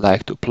I would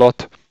like to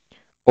plot,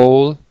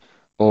 all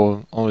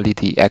or only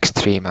the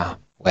extrema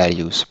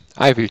values.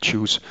 I will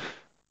choose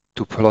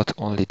to plot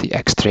only the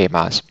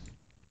extremas.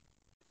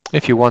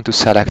 If you want to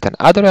select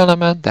another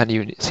element, then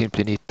you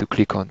simply need to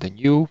click on the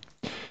new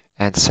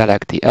and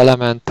select the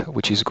element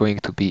which is going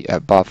to be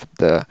above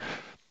the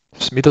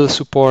middle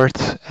support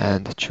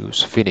and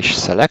choose finish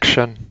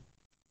selection.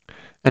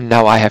 And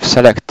now I have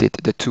selected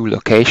the two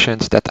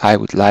locations that I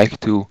would like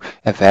to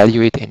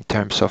evaluate in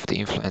terms of the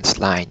influence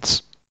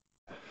lines.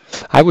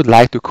 I would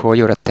like to call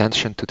your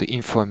attention to the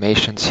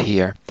informations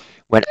here.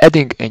 When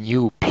adding a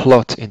new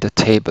plot in the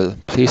table,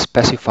 please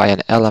specify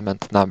an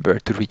element number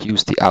to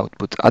reduce the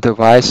output.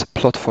 Otherwise,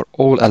 plot for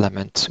all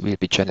elements will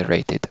be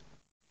generated.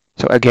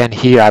 So again,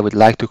 here I would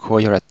like to call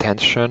your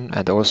attention,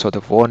 and also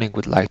the warning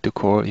would like to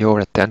call your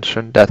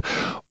attention that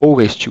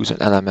always choose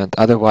an element,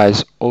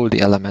 otherwise all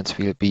the elements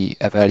will be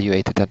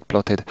evaluated and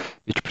plotted,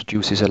 which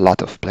produces a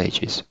lot of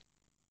pages.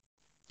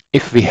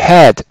 If we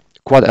had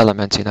quad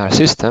elements in our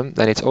system,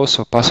 then it's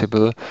also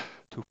possible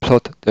to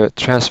plot the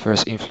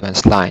transverse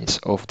influence lines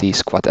of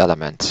these quad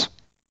elements.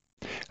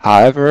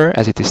 However,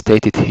 as it is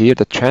stated here,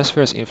 the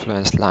transverse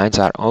influence lines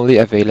are only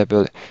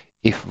available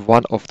if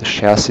one of the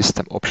shell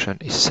system option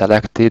is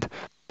selected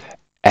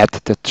at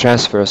the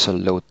transversal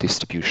load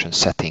distribution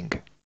setting.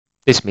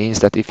 This means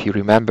that if you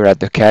remember at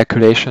the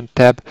calculation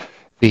tab,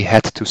 we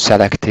had to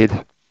select it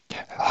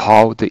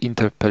how the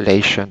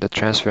interpolation, the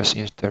transverse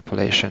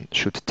interpolation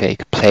should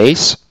take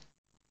place.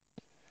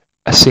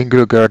 A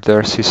single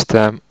girder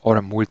system or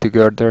a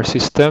multi-girder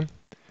system,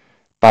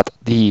 but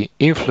the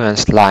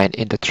influence line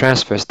in the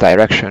transverse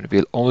direction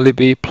will only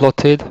be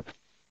plotted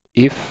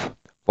if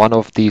one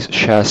of these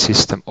shell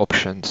system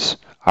options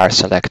are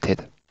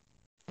selected.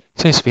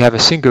 Since we have a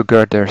single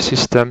girder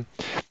system,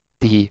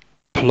 the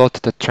plot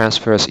the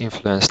transverse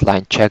influence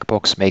line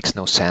checkbox makes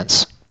no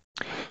sense.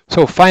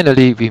 So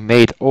finally, we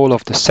made all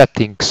of the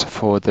settings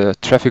for the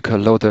traffic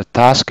loader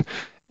task,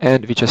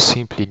 and we just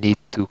simply need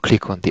to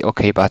click on the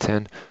OK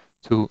button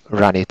to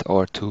run it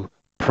or to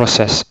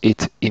process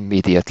it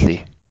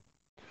immediately.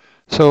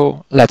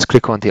 So let's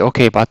click on the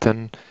OK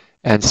button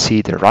and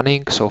see the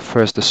running. So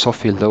first the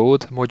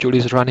SOFiLoad module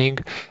is running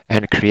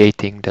and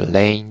creating the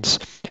lanes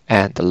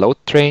and the load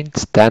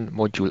trains. Then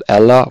module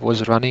Ella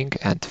was running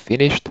and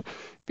finished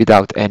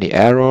without any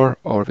error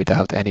or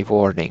without any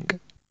warning.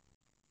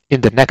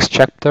 In the next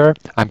chapter,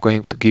 I'm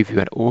going to give you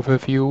an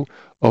overview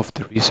of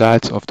the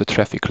results of the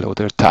traffic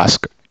loader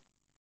task.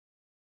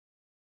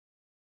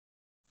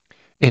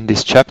 In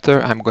this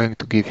chapter, I'm going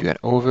to give you an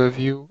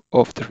overview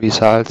of the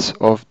results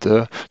of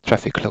the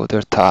traffic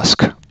loader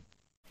task.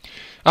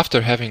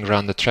 After having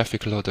run the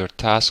traffic loader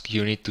task,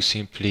 you need to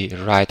simply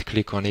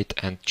right-click on it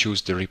and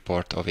choose the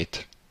report of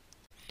it.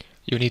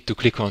 You need to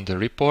click on the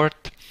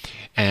report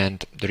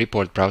and the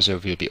report browser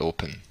will be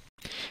open.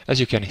 As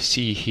you can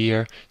see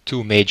here,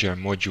 two major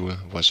modules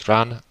was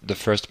run. The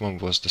first one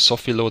was the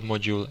SOFiLoad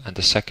module and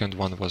the second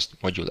one was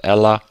module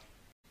Ella.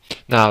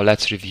 Now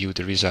let's review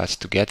the results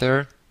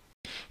together.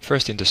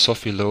 First, in the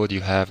SOFI load,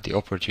 you have the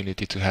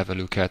opportunity to have a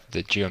look at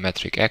the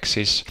geometric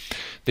axis. In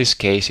this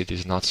case, it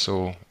is not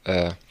so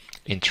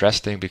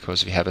interesting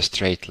because we have a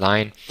straight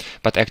line,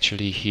 but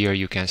actually here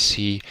you can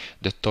see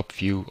the top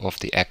view of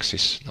the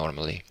axis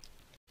normally.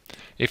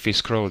 If we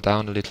scroll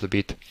down a little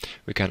bit,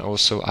 we can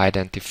also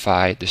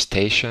identify the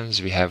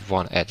stations. We have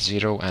one at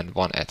 0 and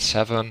one at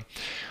 7.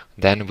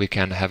 Then we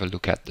can have a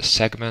look at the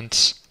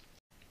segments.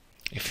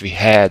 If we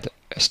had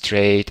a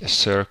straight, a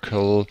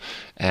circle,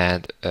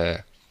 and a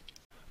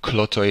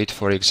clotoid,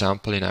 for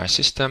example, in our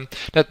system,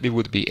 that we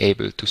would be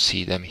able to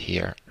see them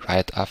here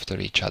right after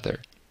each other.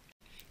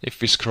 If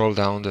we scroll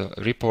down the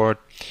report,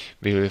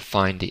 we will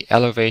find the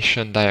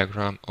elevation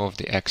diagram of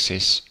the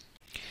axis,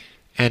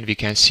 and we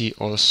can see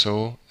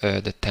also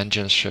the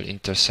tangential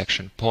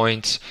intersection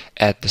points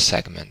at the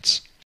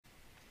segments.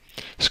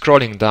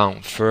 Scrolling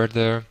down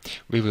further,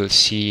 we will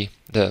see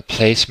the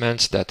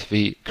placements that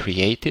we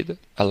created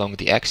along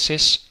the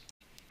axis,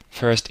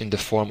 first in the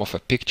form of a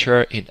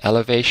picture in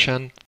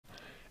elevation,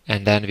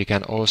 and then we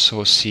can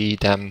also see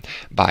them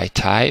by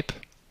type.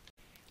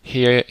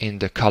 Here in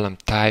the column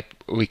type,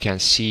 we can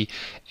see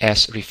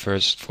S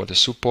refers for the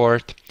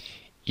support,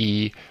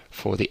 E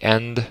for the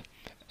end,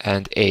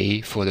 and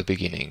A for the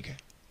beginning.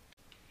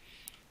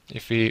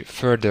 If we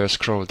further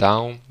scroll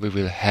down, we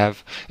will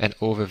have an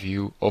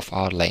overview of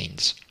our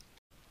lanes.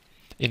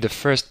 In the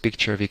first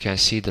picture, we can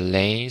see the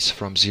lanes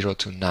from 0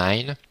 to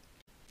 9.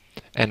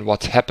 And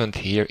what happened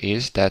here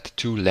is that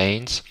two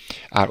lanes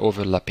are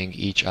overlapping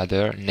each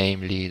other,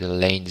 namely the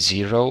lane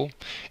 0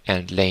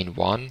 and lane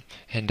 1,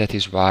 and that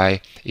is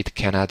why it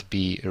cannot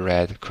be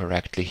read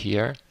correctly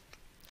here.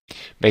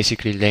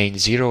 Basically, lane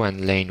 0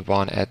 and lane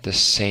 1 at the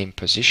same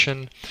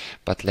position,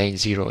 but lane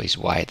 0 is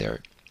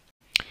wider.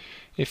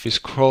 If we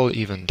scroll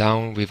even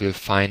down, we will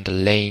find the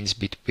lanes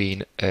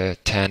between 10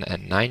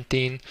 and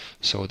 19,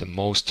 so the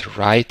most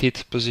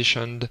righted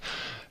positioned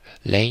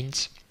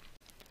lanes.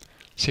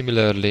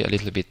 Similarly, a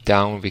little bit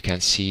down, we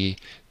can see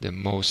the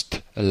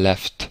most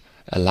left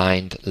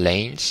aligned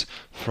lanes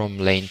from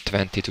lane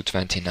 20 to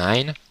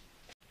 29.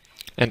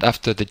 And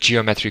after the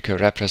geometrical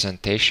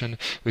representation,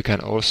 we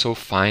can also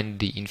find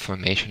the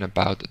information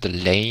about the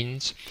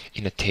lanes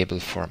in a table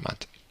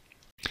format.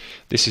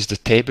 This is the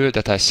table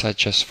that I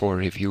suggest for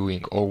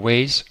reviewing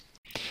always,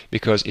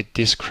 because it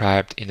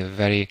described in a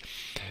very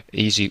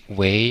easy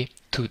way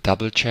to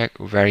double check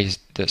where is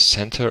the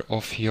center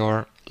of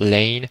your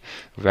lane,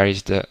 where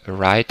is the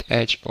right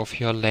edge of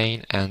your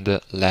lane and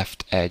the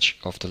left edge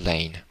of the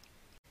lane.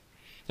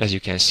 As you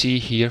can see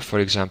here, for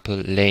example,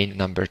 lane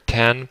number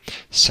 10,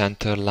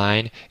 center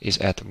line is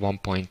at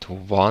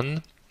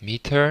 1.1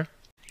 meter,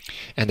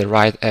 and the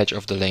right edge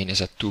of the lane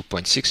is at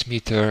 2.6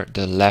 meter,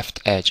 the left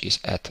edge is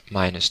at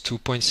minus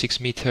 2.6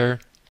 meter.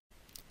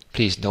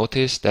 Please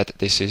notice that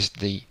this is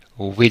the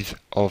width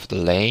of the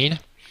lane.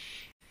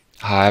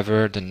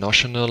 However, the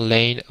notional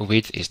lane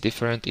width is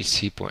different, it's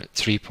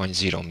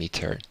 3.0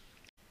 meter.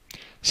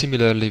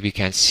 Similarly, we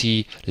can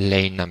see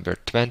lane number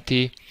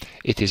 20.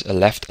 It is a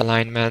left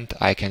alignment.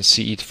 I can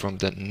see it from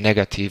the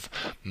negative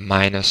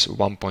minus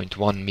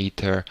 1.1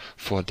 meter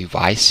for the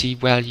YC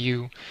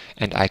value,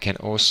 and I can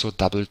also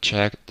double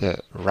check the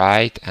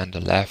right and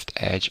the left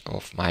edge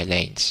of my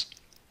lanes.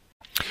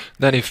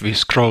 Then if we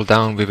scroll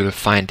down, we will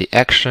find the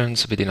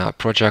actions within our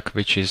project,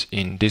 which is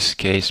in this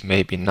case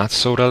maybe not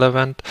so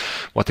relevant.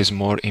 What is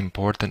more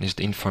important is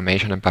the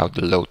information about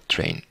the load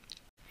train.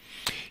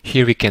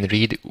 Here we can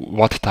read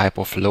what type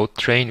of load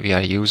train we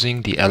are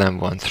using, the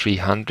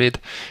LM1300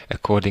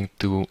 according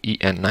to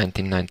EN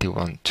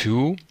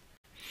 1991-2,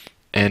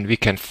 and we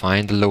can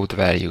find the load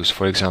values.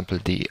 For example,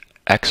 the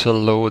axle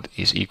load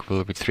is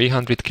equal with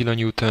 300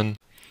 kN.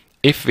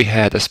 If we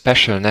had a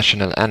special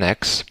national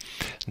annex,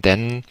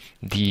 then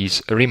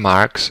these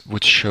remarks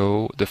would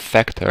show the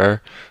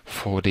factor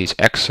for this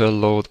axle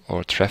load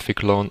or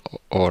traffic load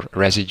or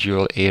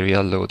residual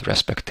area load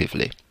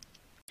respectively.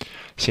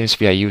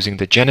 Since we are using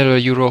the general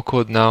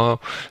Eurocode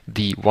now,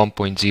 the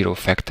 1.0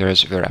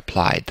 factors were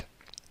applied.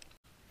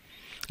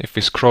 If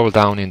we scroll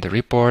down in the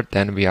report,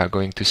 then we are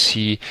going to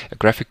see a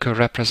graphical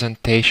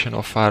representation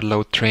of our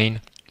load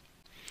train.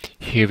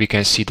 Here we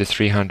can see the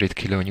 300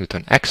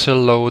 kN axle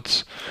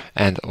loads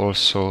and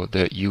also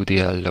the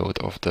UDL load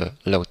of the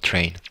load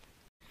train.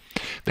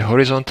 The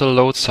horizontal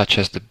load, such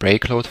as the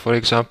brake load for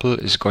example,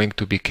 is going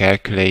to be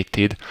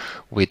calculated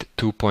with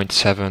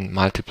 2.7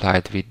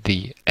 multiplied with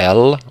the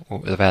L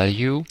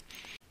value,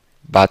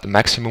 but the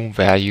maximum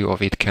value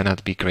of it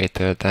cannot be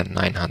greater than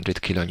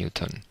 900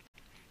 kN.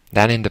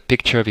 Then in the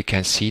picture we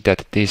can see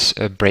that this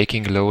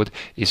braking load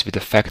is with a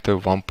factor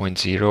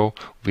 1.0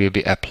 will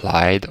be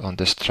applied on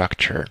the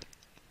structure.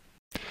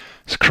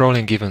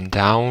 Scrolling even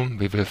down,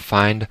 we will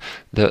find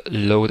the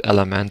load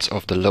elements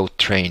of the load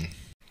train.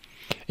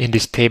 In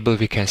this table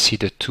we can see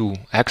the two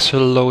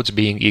axle loads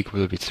being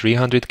equal with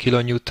 300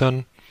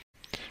 kN,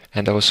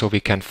 and also we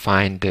can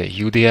find the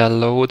UDL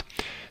load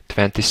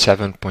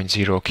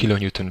 27.0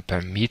 kN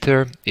per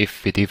meter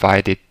if we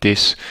divided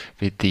this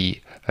with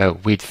the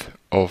width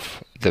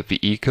of the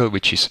vehicle,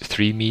 which is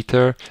 3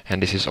 meters,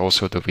 and this is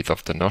also the width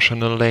of the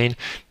notional lane.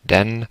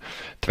 Then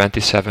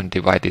 27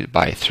 divided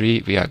by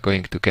 3, we are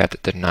going to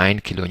get the 9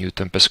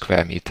 kilonewton per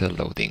square meter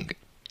loading.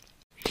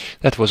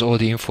 That was all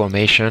the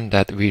information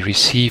that we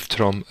received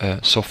from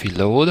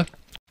SOFiLoad.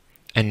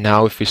 And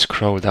now if we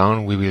scroll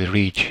down, we will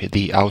reach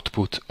the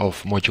output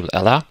of module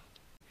Ella.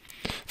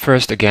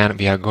 First, again,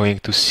 we are going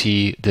to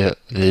see the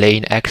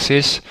lane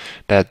axis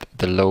that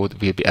the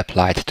load will be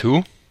applied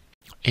to.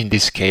 In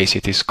this case,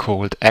 it is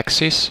called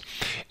axis,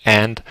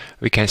 and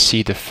we can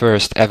see the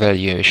first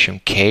evaluation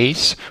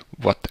case,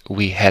 what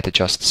we had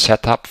just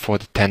set up for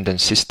the tendon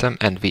system,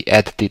 and we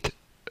added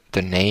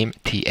the name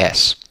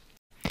TS.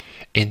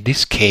 In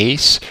this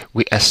case,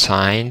 we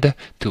assigned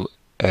to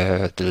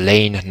the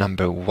lane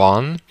number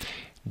 1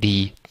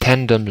 the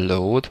tandem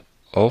load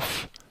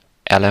of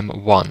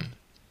LM1.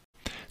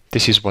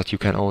 This is what you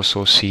can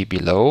also see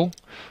below.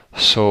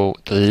 So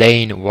the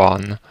lane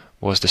 1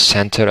 was the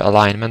center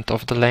alignment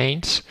of the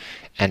lanes,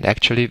 and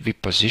actually we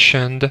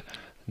positioned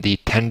the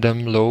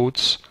tandem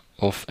loads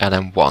of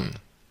LM1.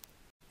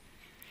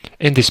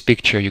 In this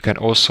picture you can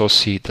also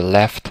see the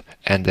left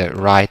and the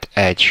right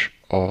edge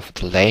of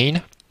the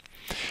lane,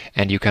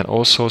 and you can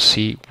also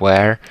see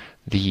where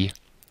the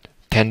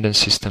tendon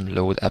system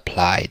load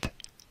applied.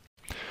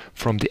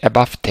 From the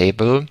above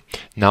table,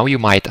 now you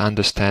might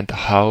understand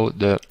how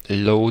the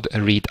load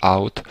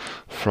readout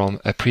from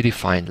a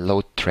predefined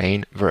load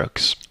train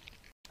works.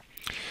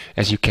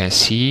 As you can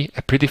see,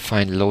 a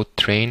predefined load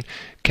train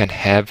can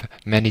have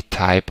many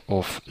types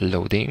of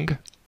loading.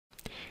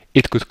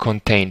 It could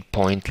contain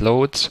point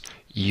loads,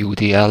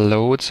 UDL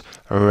loads,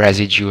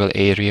 residual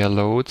area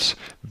loads,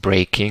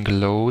 braking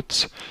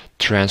loads,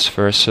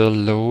 transversal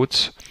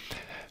loads.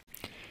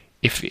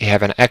 If we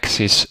have an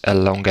axis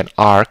along an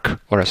arc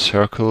or a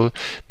circle,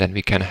 then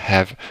we can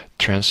have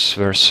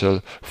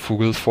transversal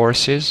fugal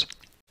forces,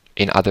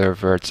 in other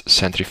words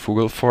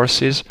centrifugal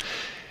forces,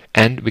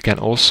 and we can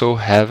also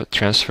have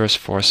transverse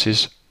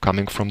forces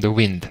coming from the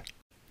wind.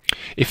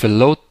 If a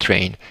load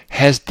train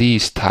has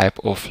these type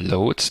of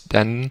loads,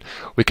 then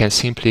we can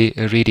simply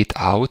read it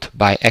out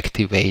by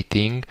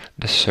activating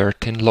the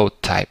certain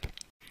load type.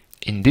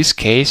 In this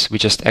case, we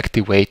just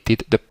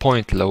activated the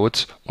point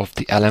loads of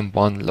the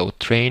LM1 load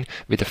train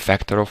with a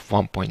factor of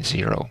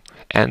 1.0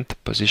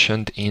 and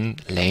positioned in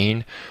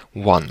lane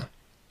 1.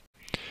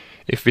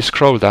 If we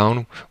scroll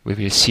down, we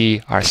will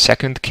see our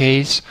second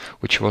case,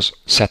 which was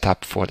set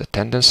up for the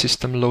tendon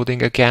system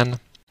loading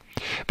again.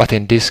 But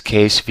in this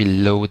case, we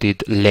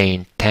loaded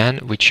lane 10,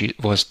 which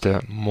was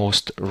the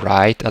most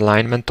right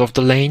alignment of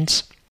the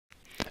lanes.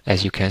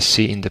 As you can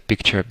see in the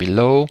picture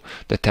below,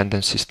 the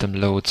tendon system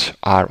loads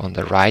are on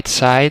the right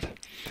side,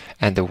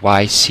 and the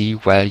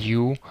YC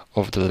value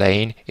of the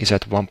lane is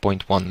at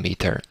 1.1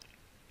 meter.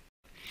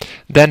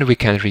 Then we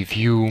can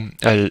review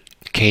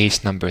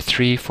case number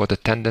 3 for the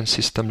tendon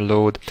system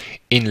load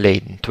in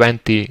lane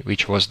 20,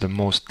 which was the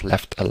most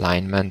left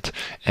alignment,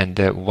 and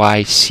the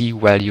YC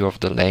value of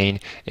the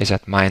lane is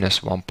at minus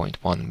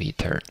 1.1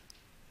 meter.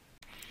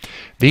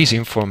 These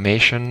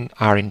information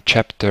are in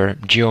chapter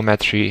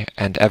Geometry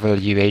and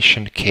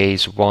Evaluation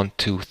case 1,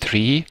 2,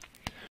 3,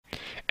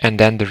 and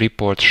then the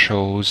report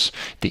shows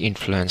the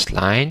influenced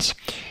lines.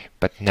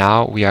 But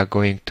now we are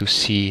going to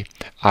see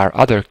our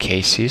other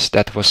cases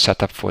that was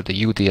set up for the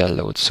UDL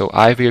load. So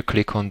I will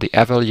click on the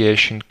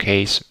evaluation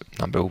case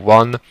number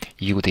 1,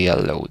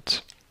 UDL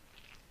loads.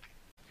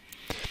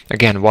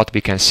 Again, what we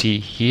can see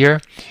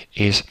here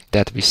is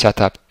that we set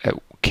up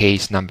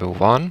case number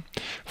 1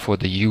 for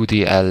the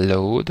UDL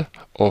load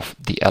of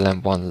the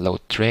LM1 load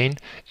train,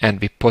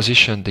 and we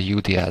position the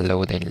UDL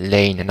load in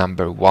lane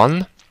number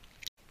 1.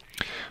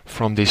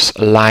 From this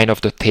line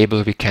of the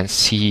table we can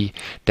see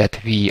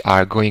that we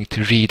are going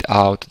to read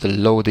out the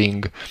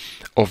loading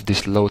of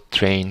this load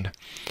train.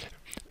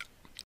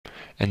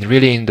 And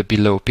really in the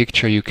below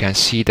picture you can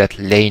see that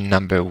lane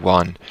number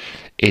 1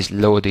 is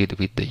loaded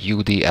with the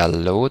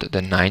UDL load,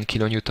 the 9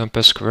 kilonewton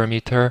per square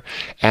meter,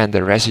 and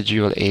the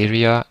residual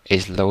area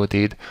is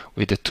loaded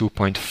with the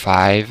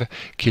 2.5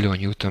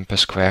 kilonewton per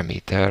square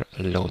meter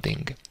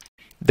loading.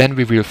 Then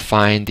we will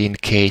find in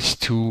case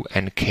 2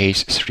 and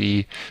case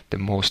 3 the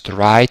most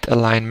right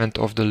alignment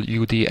of the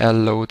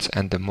UDL loads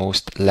and the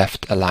most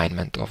left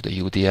alignment of the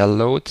UDL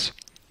loads.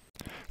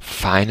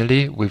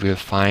 Finally, we will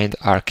find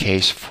our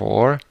case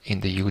 4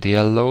 in the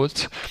UDL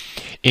loads,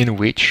 in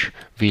which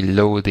we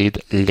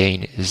loaded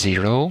lane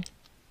 0.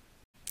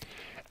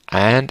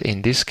 And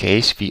in this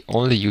case, we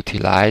only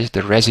utilized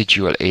the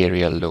residual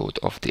area load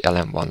of the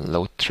LM1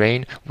 load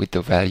train with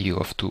the value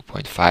of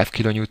 2.5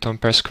 kilonewton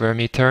per square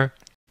meter.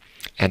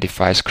 And if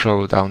I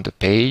scroll down the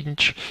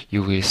page,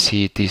 you will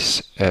see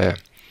this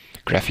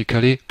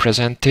graphically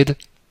presented.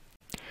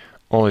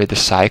 Only the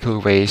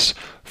cycleways,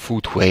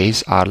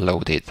 footways are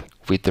loaded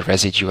with the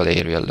residual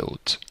area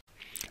loads.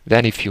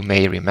 Then, if you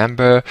may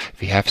remember,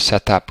 we have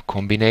set up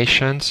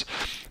combinations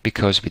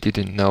because we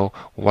didn't know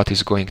what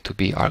is going to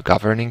be our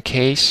governing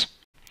case.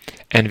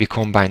 And we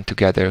combined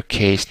together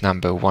case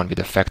number 1 with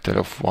a factor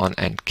of 1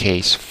 and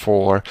case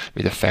 4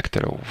 with a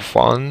factor of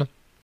 1.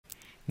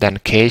 then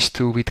case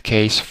 2 with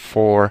case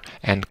 4,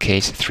 and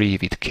case 3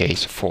 with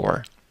case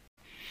 4.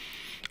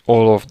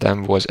 All of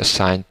them was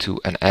assigned to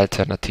an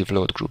alternative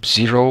load group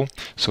 0,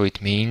 so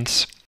it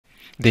means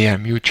they are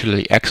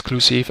mutually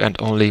exclusive and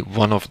only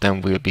one of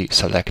them will be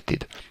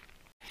selected.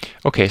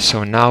 Okay,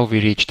 so now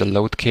we reach the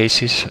load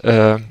cases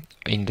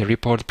in the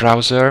report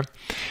browser,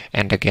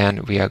 and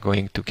again we are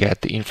going to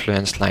get the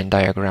influence line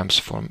diagrams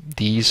from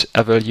these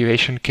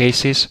evaluation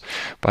cases,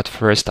 but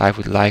first I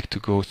would like to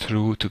go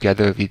through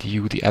together with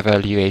you the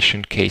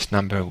evaluation case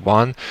number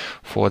 1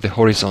 for the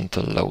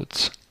horizontal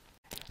loads.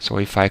 So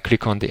if I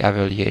click on the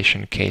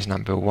evaluation case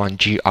number 1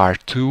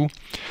 GR2,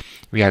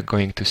 we are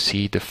going to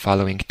see the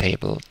following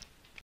table.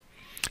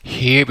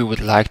 Here we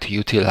would like to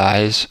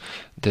utilize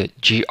the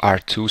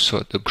GR2, so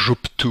the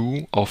group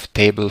 2 of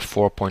table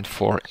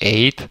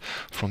 4.48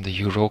 from the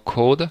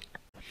Eurocode.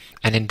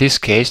 And in this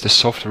case, the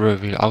software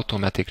will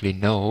automatically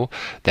know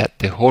that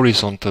the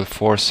horizontal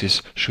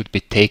forces should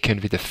be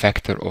taken with a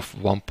factor of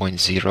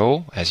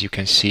 1.0, as you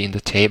can see in the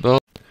table.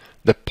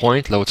 The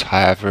point loads,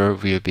 however,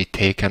 will be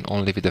taken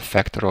only with a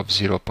factor of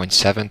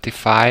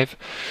 0.75,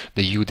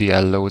 the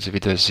UDL loads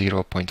with a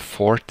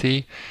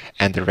 0.40,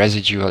 and the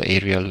residual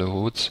area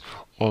loads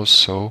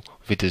also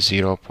with a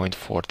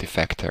 0.40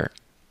 factor.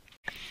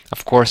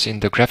 Of course,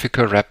 in the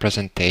graphical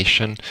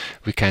representation,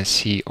 we can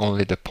see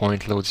only the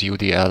point loads,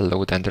 UDL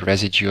load, and the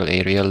residual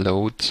area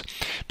loads.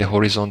 The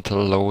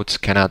horizontal loads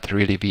cannot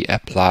really be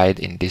applied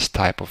in this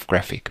type of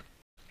graphic.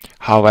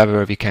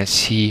 However, we can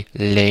see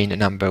lane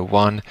number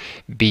 1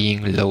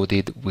 being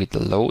loaded with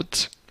the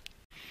loads.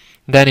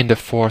 Then in the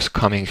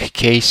forthcoming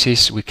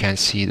cases, we can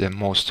see the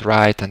most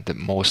right and the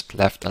most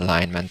left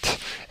alignment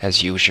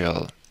as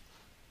usual.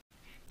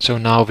 So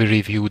now we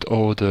reviewed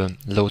all the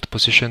load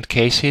positioned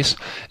cases,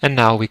 and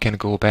now we can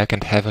go back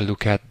and have a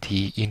look at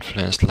the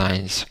influence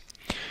lines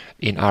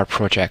in our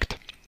project.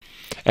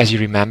 As you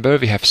remember,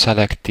 we have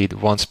selected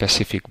one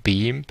specific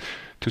beam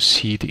to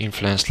see the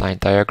influence line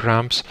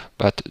diagrams,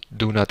 but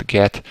do not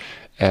get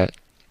a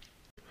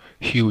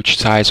huge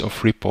size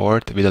of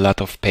report with a lot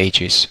of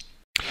pages.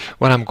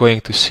 What I'm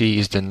going to see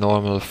is the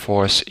normal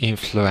force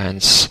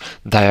influence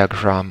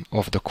diagram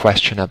of the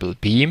questionable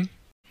beam.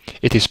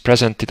 It is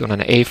presented on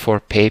an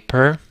A4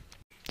 paper,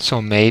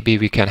 so maybe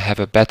we can have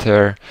a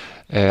better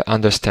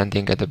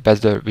understanding and a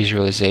better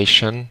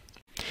visualization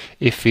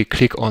if we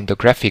click on the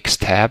graphics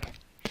tab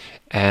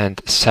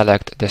and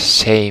select the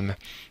same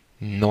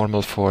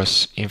normal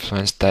force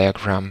influence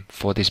diagram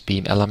for this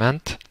beam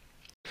element.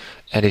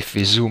 And if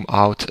we zoom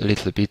out a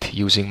little bit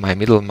using my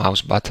middle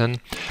mouse button,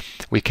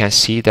 we can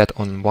see that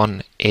on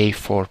one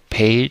A4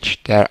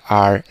 page there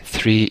are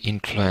 3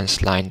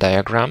 influence line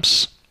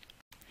diagrams.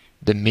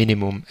 The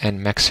minimum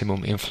and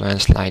maximum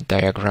influence line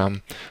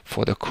diagram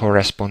for the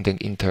corresponding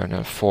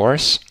internal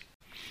force.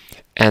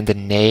 And the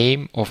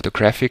name of the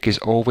graphic is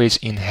always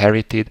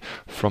inherited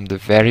from the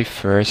very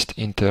first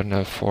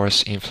internal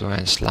force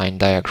influence line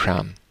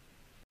diagram.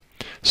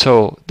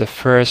 So the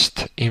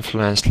first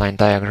influence line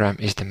diagram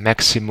is the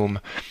maximum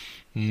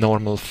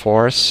normal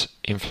force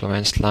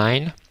influence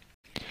line.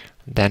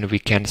 Then we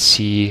can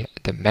see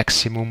the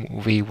maximum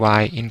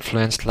Vy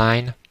influence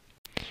line.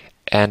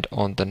 And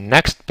on the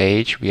next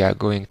page we are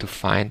going to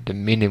find the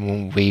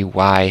minimum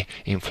Vy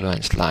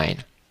influence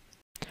line.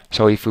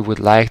 So if we would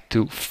like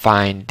to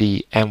find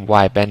the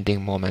My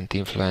bending moment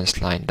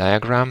influence line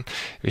diagram,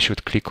 we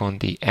should click on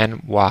the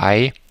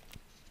My.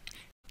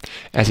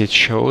 As it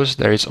shows,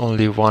 there is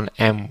only one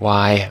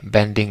My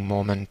bending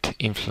moment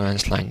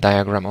influence line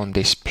diagram on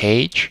this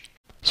page.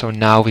 So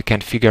now we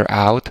can figure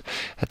out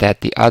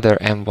that the other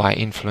My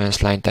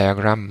influence line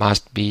diagram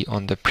must be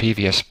on the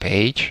previous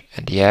page.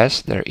 And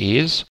yes, there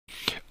is,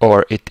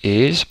 or it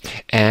is.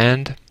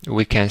 And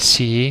we can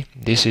see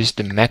this is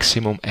the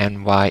maximum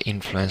My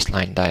influence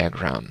line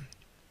diagram.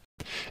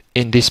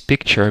 In this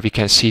picture, we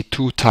can see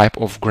 2 types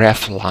of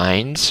graph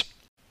lines.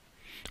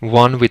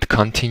 One with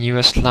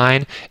continuous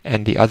line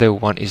and the other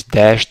one is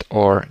dashed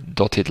or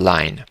dotted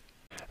line.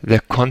 The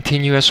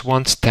continuous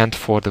one stands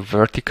for the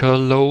vertical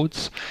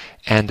loads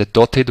and the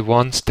dotted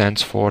one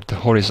stands for the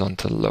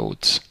horizontal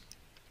loads.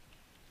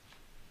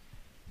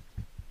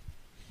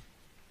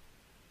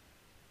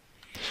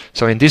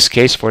 So in this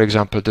case, for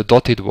example, the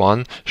dotted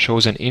one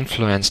shows an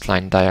influence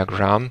line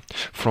diagram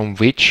from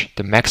which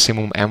the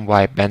maximum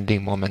My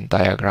bending moment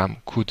diagram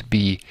could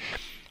be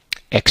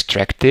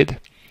extracted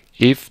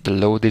if the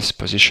load is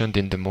positioned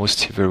in the most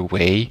severe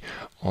way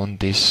on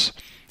this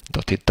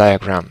dotted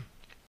diagram.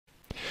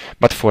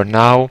 But for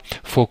now,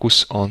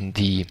 focus on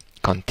the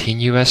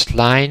continuous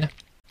line,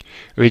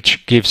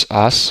 which gives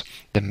us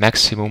the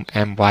maximum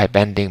My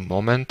bending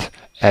moment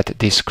at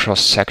this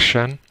cross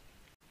section.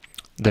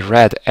 The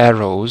red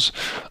arrows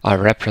are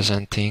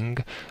representing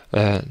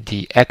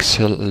the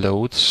axial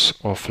loads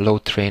of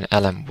load train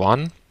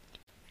LM1.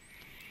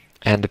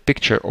 And the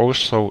picture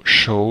also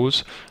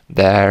shows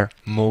their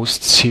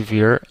most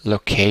severe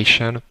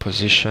location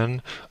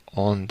position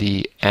on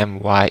the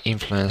My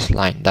influence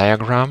line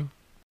diagram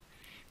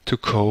to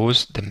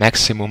cause the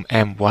maximum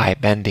My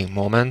bending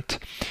moment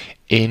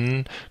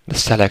in the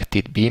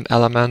selected beam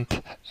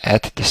element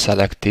at the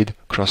selected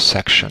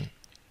cross-section.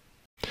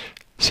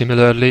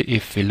 Similarly,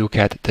 if we look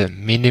at the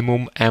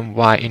minimum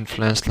MY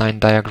influence line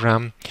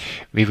diagram,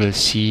 we will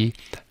see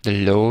the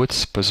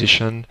loads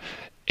positioned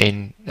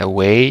in a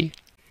way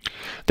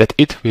that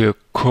it will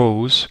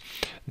cause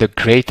the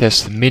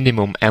greatest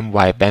minimum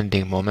MY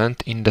bending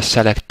moment in the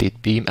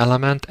selected beam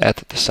element at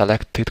the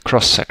selected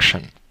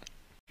cross-section.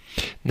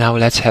 Now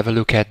let's have a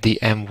look at the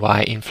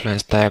MY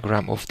influence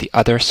diagram of the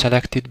other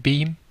selected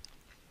beam.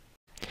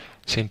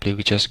 Simply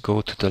we just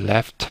go to the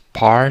left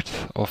part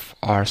of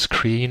our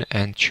screen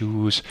and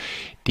choose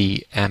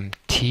the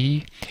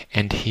MT,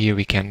 and here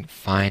we can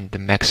find the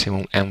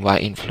maximum MY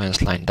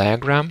influence line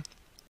diagram.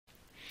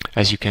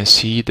 As you can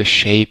see, the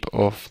shape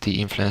of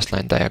the influence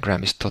line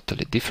diagram is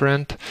totally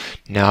different.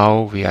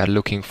 Now we are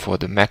looking for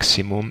the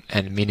maximum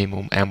and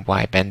minimum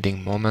MY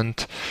bending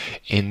moment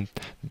in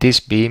this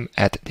beam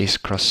at this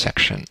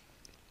cross-section.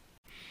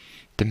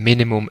 The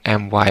minimum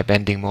MY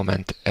bending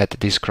moment at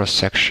this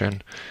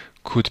cross-section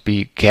could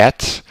be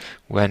get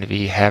when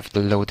we have the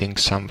loading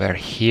somewhere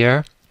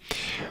here.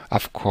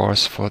 Of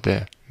course, for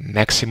the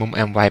maximum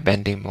MY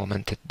bending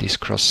moment at this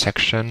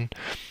cross-section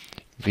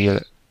will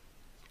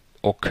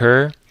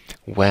occur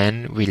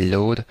when we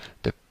load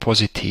the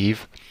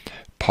positive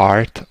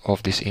part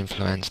of this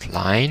influence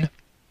line.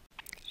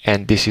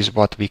 And this is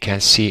what we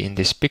can see in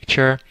this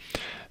picture.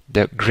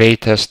 The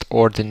greatest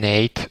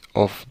ordinate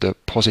of the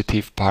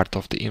positive part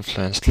of the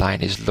influence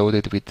line is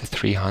loaded with the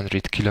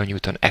 300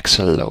 kN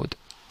axle load.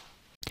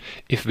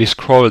 If we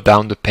scroll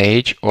down the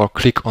page or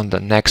click on the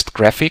next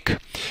graphic,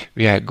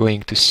 we are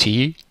going to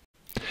see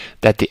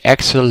that the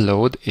axle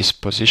load is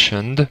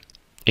positioned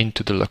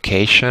into the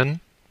location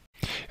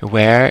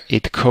where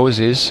it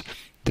causes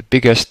the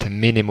biggest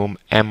minimum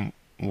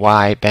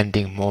MY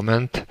bending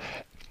moment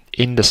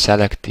in the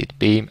selected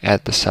beam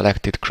at the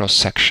selected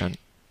cross-section.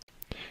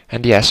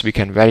 And yes, we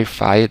can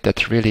verify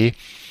that really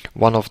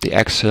one of the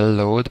axle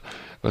load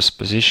was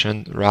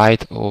positioned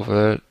right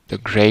over the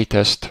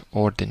greatest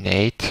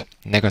ordinate,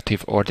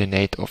 negative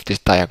ordinate of this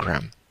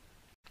diagram.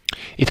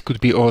 It could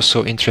be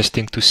also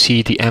interesting to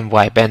see the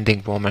MY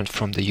bending moment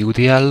from the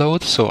UDL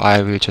load, so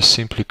I will just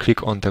simply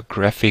click on the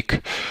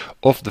graphic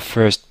of the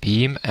first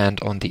beam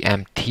and on the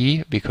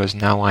MT, because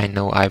now I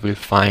know I will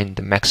find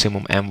the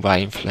maximum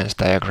MY influence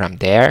diagram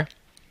there.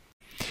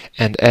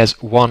 And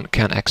as one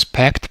can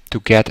expect, to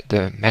get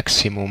the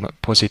maximum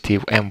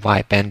positive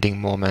MY bending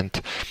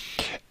moment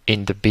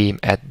in the beam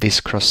at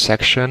this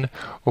cross-section,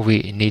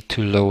 we need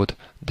to load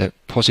the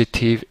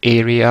positive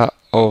area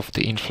of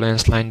the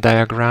influence line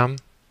diagram.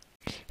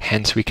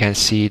 Hence we can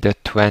see the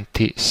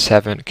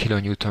 27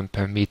 kN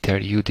per meter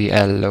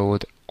UDL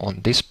load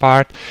on this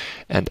part,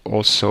 and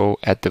also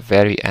at the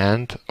very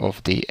end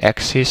of the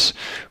axis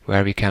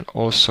where we can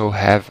also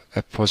have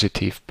a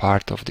positive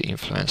part of the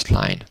influence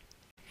line.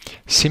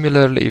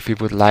 Similarly, if we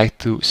would like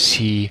to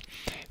see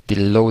the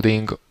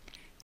loading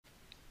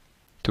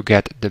to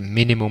get the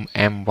minimum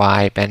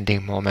MY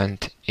bending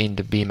moment in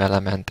the beam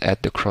element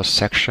at the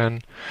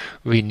cross-section,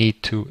 we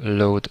need to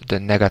load the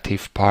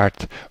negative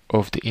part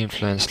of the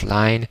influence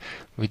line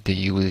with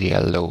the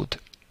UDL load.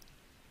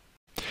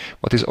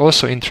 What is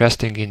also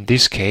interesting in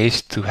this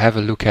case to have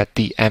a look at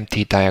the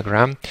MT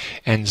diagram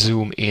and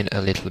zoom in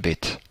a little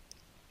bit.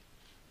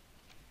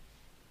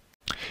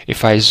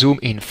 If I zoom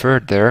in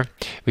further,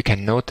 we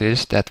can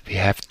notice that we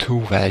have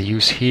two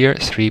values here,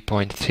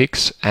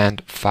 3.6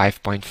 and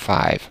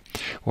 5.5.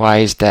 Why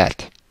is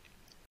that?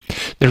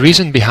 The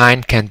reason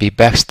behind can be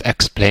best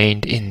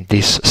explained in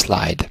this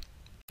slide.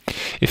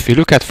 If we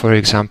look at, for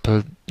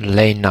example,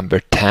 lane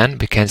number 10,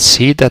 we can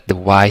see that the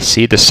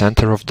YC, the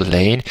center of the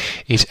lane,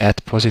 is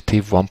at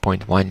positive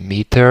 1.1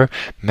 meter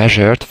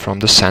measured from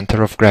the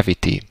center of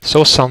gravity,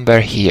 so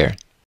somewhere here.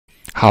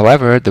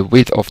 However, the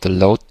width of the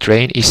load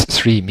train is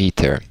 3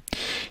 meter.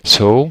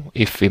 So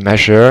if we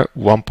measure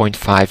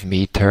 1.5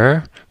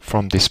 meter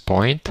from this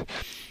point,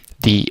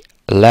 the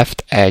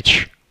left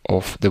edge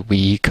of the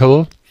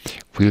vehicle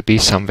will be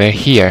somewhere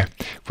here,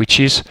 which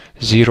is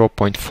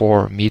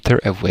 0.4 meter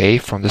away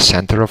from the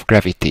center of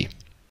gravity.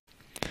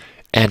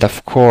 And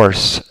of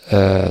course,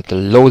 the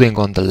loading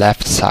on the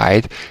left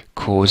side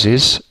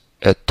causes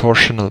a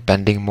torsional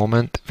bending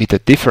moment with a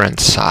different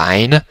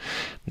sign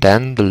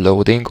than the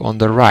loading on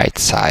the right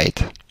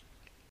side.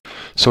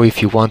 So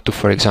if you want to,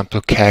 for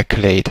example,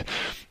 calculate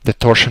the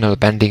torsional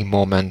bending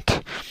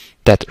moment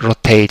that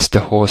rotates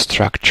the whole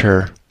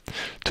structure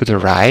to the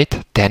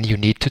right, then you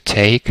need to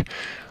take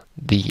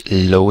the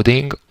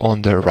loading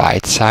on the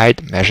right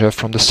side measured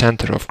from the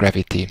center of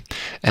gravity.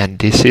 And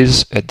this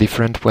is a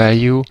different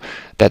value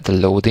than the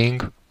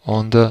loading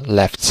on the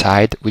left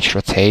side, which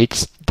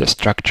rotates the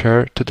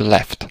structure to the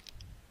left.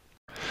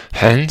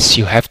 Hence,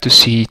 you have to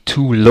see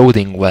two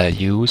loading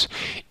values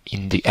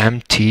in the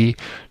MT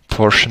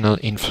torsional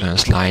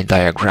influence line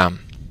diagram.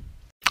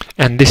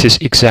 And this is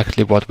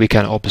exactly what we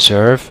can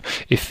observe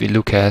if we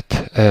look at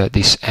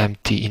this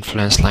MT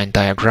influence line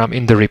diagram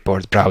in the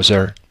report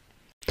browser.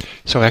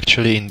 So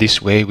actually in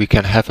this way we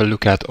can have a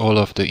look at all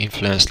of the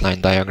influence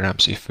line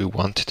diagrams if we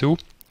want to.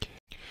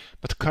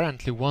 But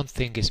currently one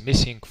thing is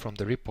missing from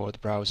the report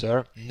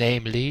browser,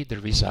 namely the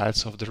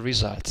results of the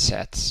result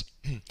sets.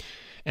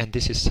 And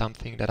this is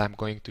something that I'm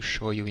going to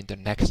show you in the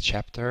next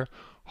chapter,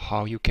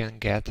 how you can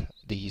get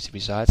these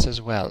results as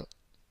well.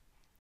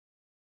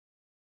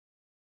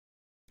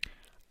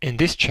 In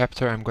this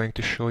chapter I'm going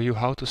to show you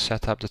how to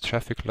set up the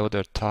traffic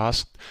loader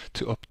task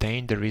to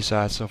obtain the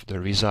results of the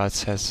result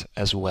sets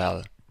as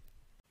well.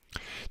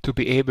 To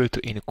be able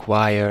to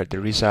inquire the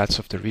results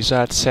of the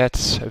result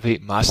sets, we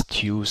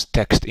must use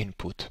text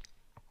input.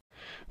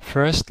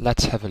 First,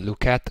 let's have a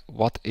look at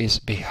what is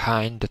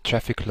behind the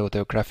traffic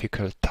loader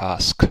graphical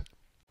task.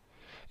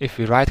 If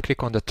we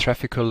right-click on the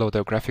traffic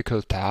loader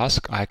graphical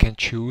task, I can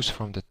choose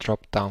from the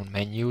drop-down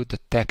menu the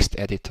text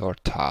editor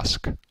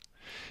task.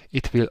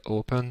 It will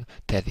open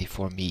TADI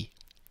for me.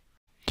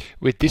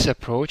 With this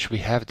approach, we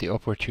have the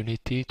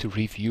opportunity to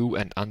review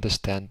and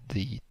understand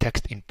the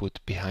text input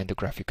behind the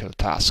graphical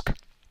task.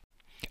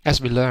 As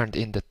we learned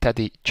in the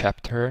TADI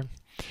chapter,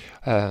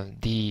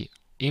 the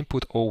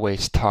input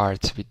always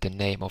starts with the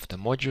name of the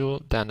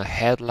module, then a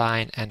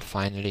headline, and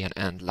finally an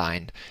end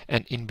line.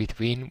 And in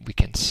between we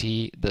can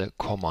see the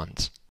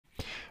commands.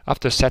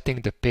 After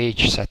setting the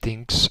page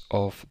settings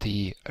of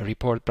the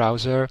report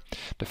browser,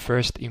 the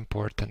first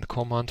important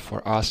command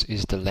for us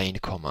is the lane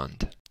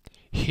command.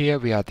 Here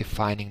we are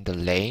defining the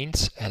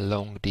lanes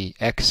along the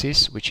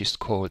axis, which is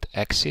called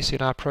axis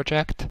in our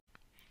project.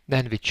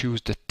 Then we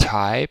choose the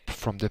type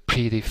from the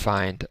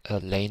predefined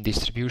lane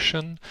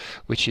distribution,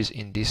 which is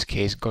in this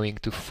case going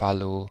to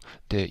follow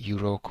the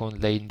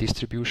Eurocon lane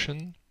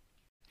distribution.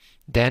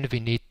 Then we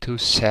need to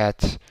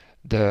set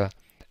the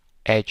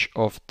edge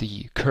of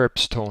the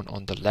curbstone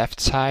on the left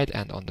side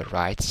and on the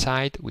right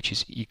side, which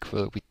is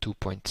equal with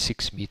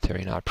 2.6 meter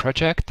in our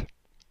project.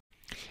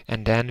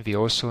 And then we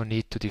also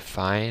need to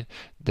define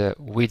the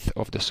width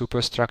of the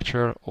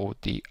superstructure, or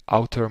the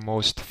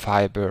outermost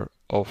fiber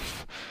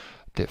of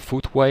the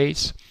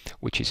footways,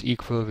 which is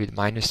equal with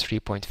minus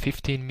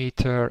 3.15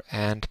 meter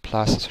and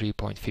plus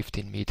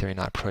 3.15 meter in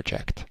our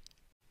project.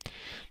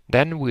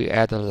 Then we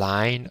add a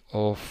line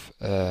of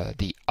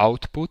the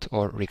output,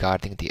 or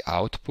regarding the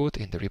output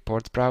in the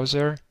report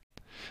browser.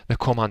 The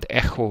command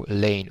echo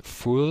lane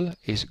full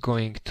is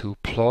going to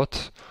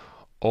plot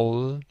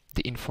all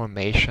the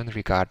information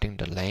regarding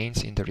the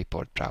lanes in the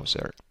report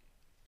browser.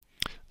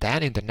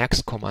 Then in the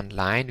next command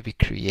line we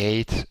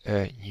create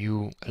a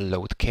new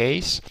load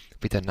case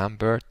with the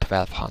number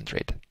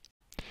 1200.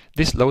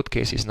 This load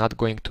case is not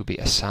going to be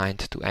assigned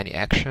to any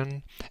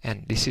action,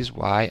 and this is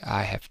why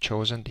I have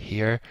chosen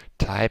here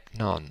type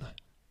none.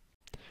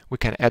 We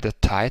can add a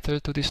title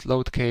to this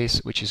load case,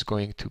 which is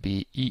going to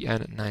be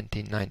EN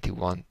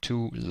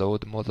 1991-2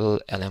 load model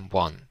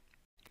LM1.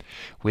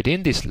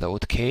 Within this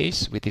load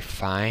case we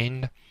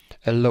define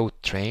a load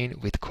train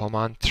with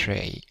command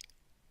tray.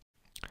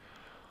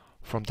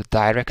 From the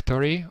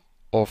directory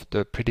of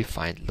the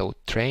predefined load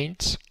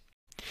trains,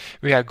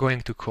 we are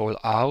going to call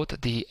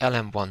out the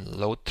LM1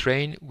 load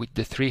train with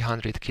the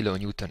 300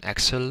 kN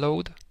axle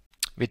load,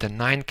 with the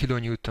 9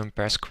 kN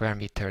per square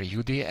meter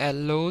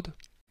UDL load,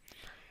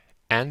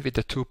 and with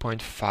the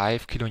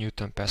 2.5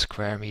 kN per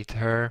square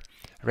meter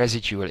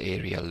residual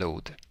area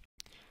load.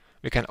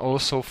 We can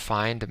also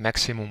find the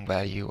maximum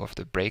value of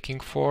the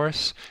braking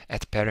force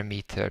at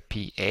parameter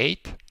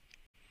P8.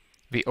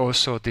 We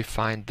also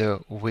define the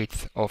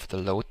width of the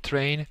load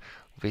train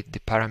with the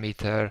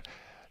parameter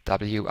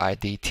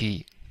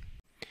WIDT.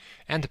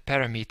 And the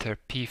parameter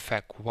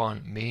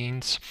PFAC1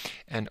 means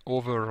an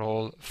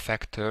overall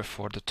factor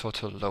for the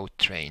total load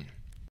train.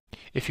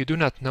 If you do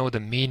not know the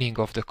meaning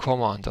of the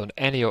command on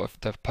any of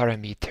the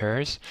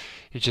parameters,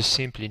 you just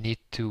simply need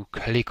to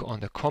click on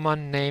the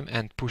command name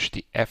and push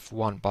the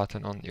F1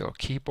 button on your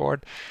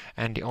keyboard,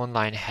 and the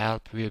online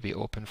help will be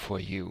open for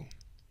you.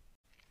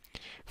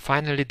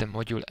 Finally, the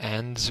module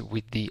ends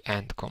with the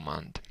end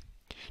command.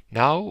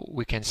 Now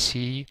we can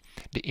see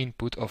the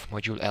input of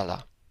module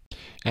ELA.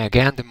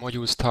 Again, the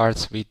module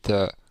starts with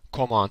the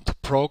command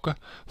prog,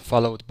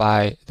 followed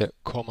by the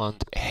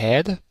command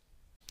head.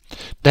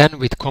 Then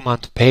with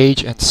command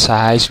page and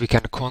size we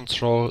can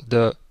control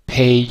the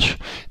page,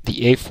 the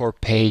A4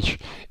 page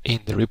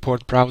in the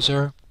report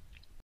browser.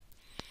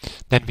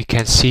 Then we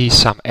can see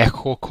some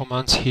echo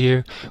commands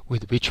here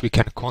with which we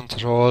can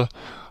control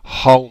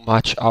how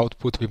much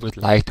output we would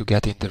like to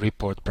get in the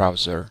report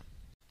browser.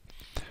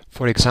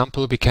 For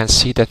example, we can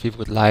see that we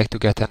would like to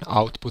get an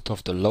output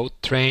of the load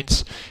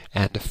trains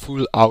and the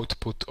full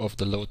output of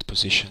the load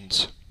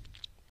positions.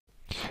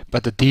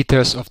 But the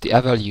details of the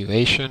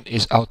evaluation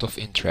is out of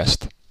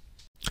interest.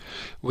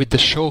 With the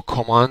show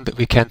command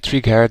we can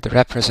trigger the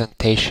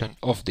representation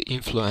of the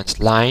influenced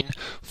line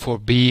for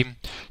beam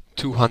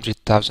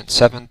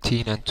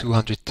 200,017 and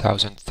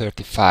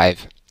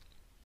 200,035.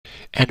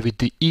 And with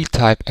the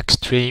E-type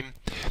extreme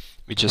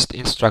we just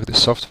instruct the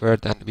software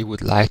that we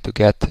would like to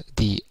get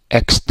the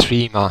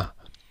extrema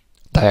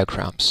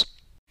diagrams.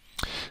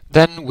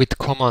 Then with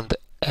command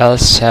L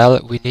cell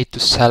we need to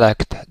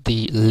select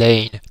the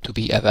lane to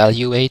be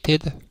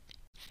evaluated,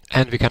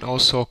 And we can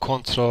also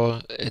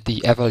control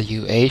the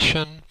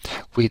evaluation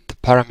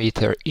with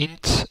parameter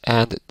int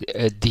and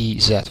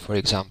dz, for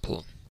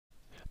example.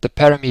 The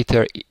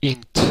parameter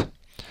int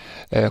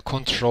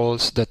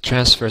controls the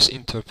transverse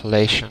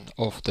interpolation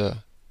of the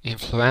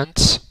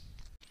influence.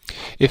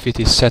 If it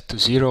is set to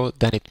 0,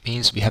 then it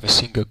means we have a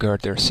single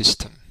girder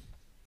system.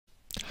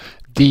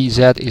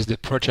 dz is the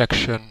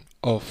projection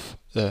of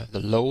the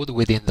load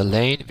within the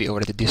lane. We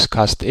already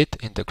discussed it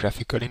in the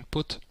graphical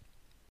input.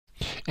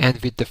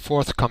 And with the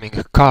forthcoming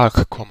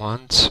calc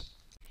commands,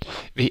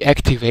 we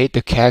activate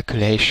the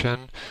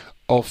calculation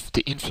of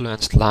the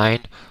influenced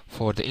line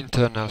for the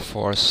internal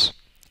force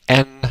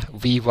N,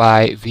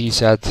 Vy,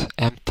 Vz,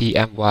 Mt,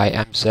 My,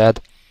 Mz,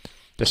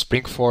 the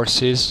spring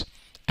forces,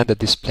 and the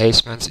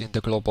displacements in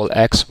the global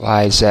x,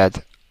 y, z.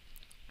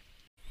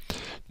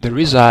 The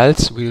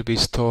results will be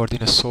stored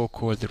in a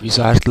so-called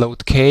result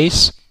load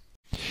case,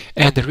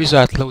 and the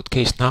result load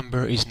case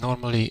number is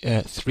normally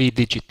a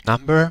 3-digit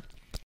number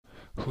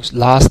whose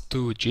last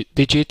 2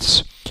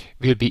 digits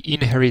will be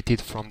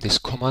inherited from this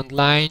command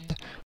line.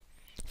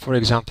 For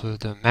example,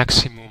 the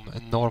maximum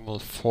normal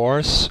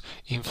force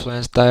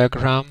influence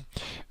diagram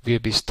will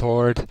be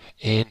stored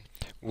in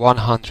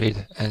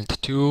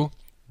 102,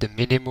 the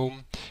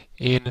minimum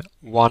in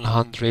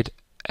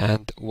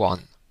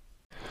 101.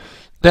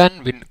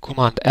 Then with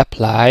command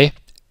apply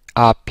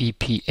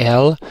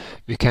APPL,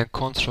 we can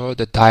control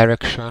the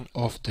direction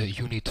of the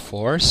unit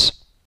force.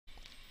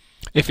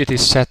 If it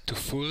is set to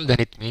full, then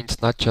it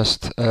means not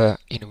just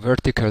in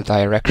vertical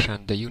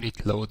direction the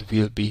unit load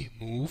will be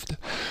moved,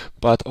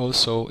 but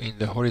also in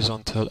the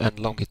horizontal and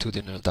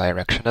longitudinal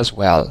direction as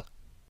well.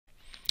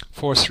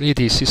 For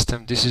 3D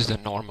system, this is the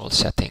normal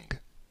setting.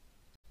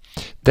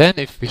 Then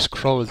if we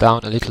scroll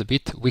down a little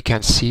bit, we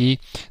can see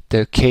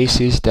the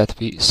cases that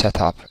we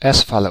set up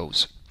as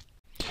follows.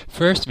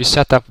 First, we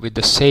set up with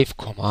the save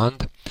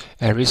command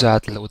a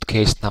result load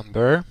case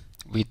number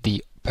with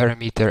the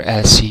parameter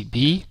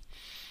LCB.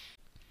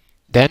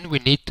 Then we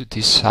need to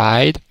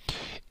decide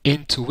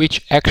into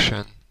which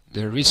action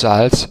the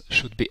results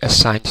should be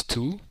assigned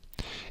to.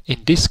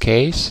 In this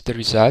case, the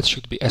results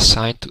should be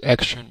assigned to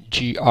action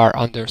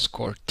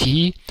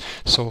gr_t,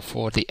 so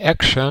for the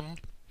action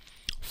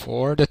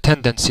for the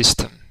tendon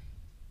system.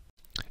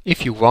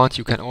 If you want,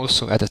 you can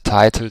also add a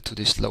title to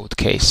this load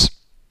case.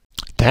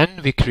 Then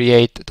we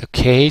create the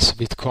case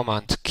with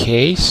command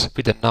case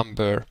with the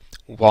number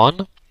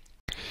 1.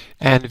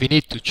 And we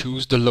need to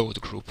choose the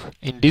load group.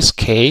 In this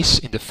case,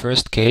 in the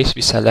first case,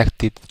 we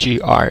selected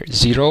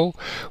GR0,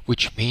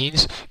 which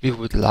means we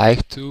would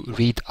like to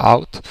read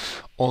out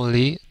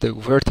only the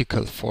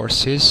vertical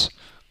forces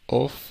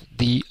of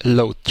the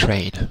load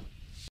train.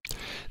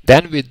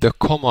 Then with the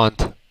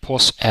command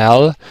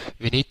POSL,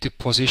 we need to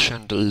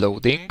position the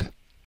loading.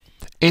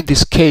 In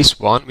this case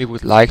 1, we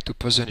would like to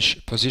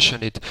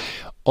position it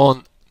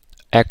on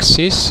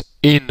axis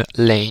in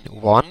lane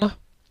 1.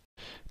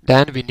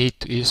 Then we need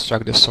to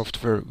instruct the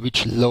software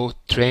which load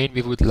train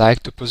we would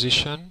like to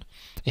position.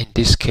 In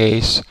this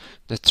case,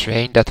 the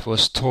train that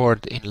was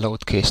stored in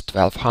load case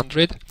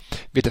 1200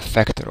 with a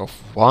factor of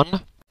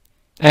 1.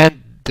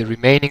 And the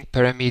remaining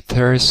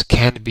parameters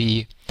can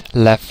be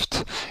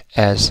left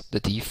as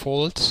the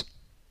defaults.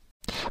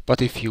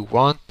 But if you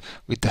want,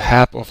 with the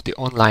help of the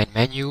online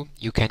menu,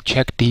 you can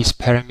check these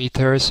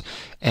parameters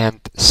and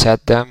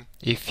set them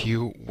if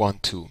you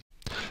want to,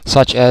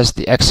 such as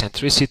the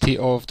eccentricity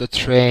of the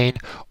train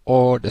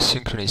or the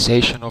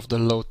synchronization of the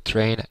load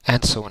train,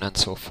 and so on and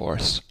so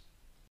forth.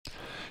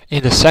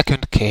 In the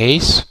second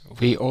case,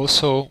 we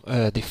also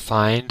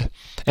defined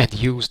and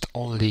used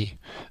only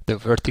the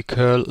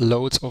vertical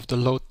loads of the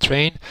load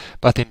train,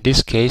 but in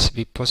this case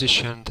we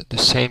positioned the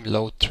same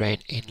load train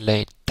in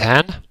lane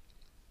 10.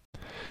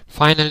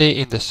 Finally,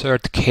 in the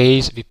third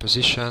case, we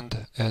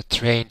positioned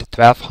train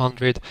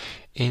 1200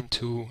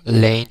 into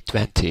lane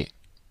 20.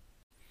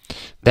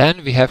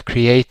 Then we have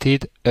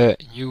created a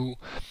new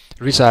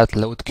result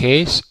load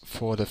case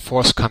for the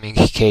forthcoming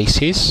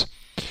cases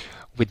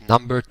with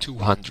number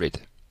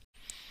 200.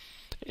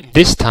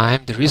 This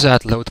time the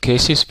result load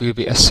cases will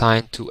be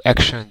assigned to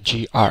action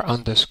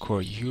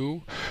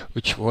gr_u,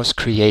 which was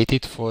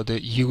created for the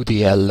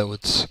UDL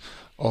loads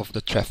of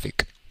the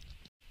traffic.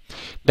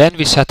 Then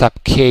we set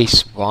up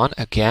case 1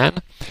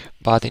 again,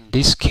 but in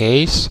this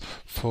case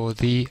for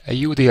the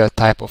UDL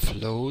type of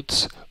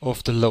loads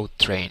of the load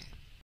train.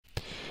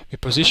 We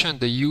position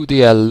the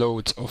UDL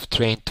loads of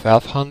train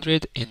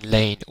 1200 in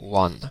lane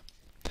 1.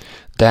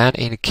 Then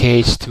in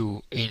case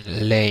 2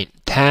 in lane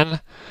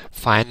 10.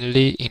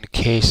 Finally in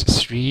case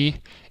 3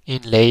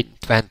 in lane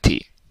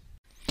 20.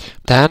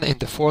 Then in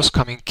the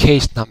forthcoming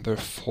case number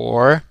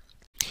 4,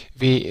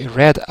 we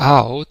read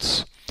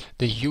out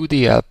the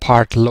UDL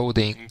part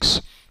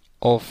loadings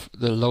of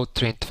the load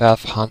train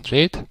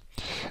 1200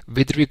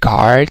 with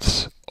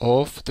regards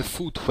of the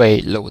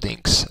footway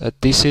loadings.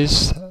 This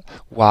is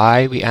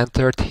why we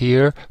entered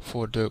here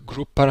for the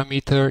group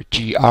parameter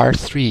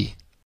GR3.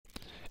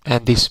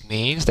 And this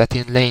means that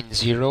in lane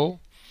 0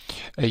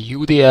 A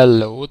UDL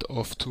load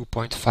of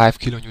 2.5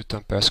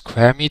 kN per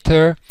square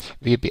meter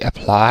will be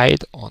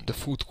applied on the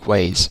foot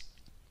quays.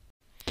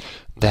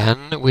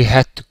 Then we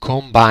had to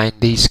combine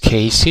these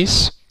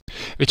cases,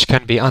 which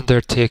can be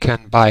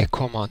undertaken by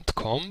command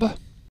comb.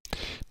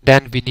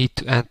 Then we need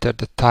to enter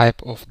the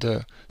type of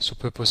the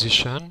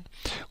superposition,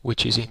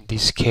 which is in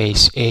this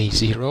case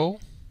A0.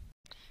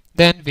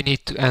 Then we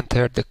need to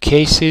enter the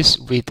cases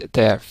with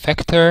their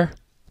factor,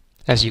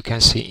 as you can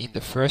see in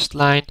the first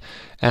line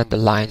and the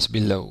lines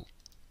below.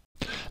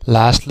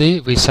 Lastly,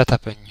 we set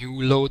up a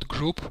new load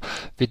group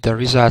with the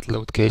result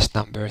load case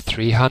number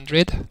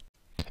 300.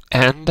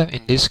 And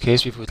in this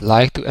case, we would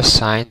like to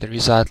assign the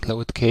result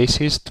load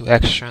cases to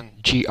action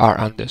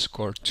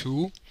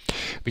gr_2,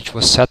 which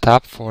was set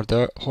up for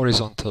the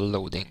horizontal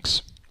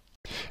loadings.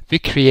 We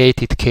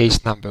created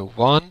case number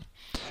 1.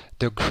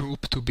 The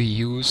group to be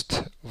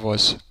used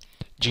was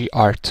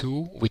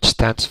gr2, which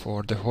stands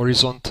for the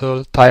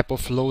horizontal type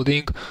of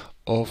loading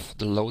of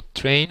the load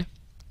train.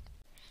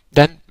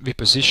 Then we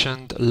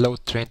positioned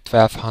load train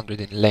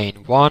 1200 in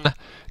lane 1,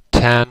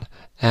 10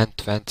 and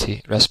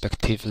 20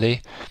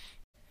 respectively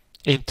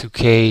into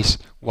case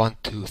 1,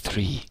 2,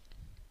 3.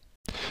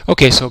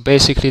 Okay, so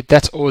basically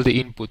that's all the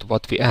input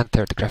what we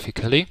entered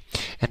graphically,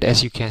 and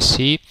as you can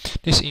see,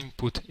 this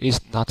input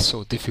is not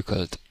so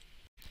difficult.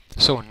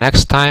 So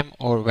next time,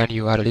 or when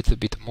you are a little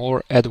bit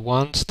more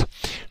advanced,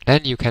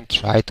 then you can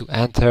try to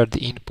enter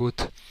the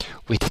input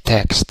with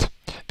text,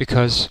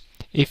 because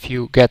if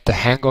you get the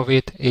hang of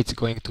it, it's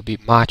going to be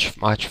much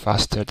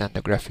faster than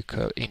the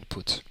graphical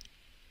input.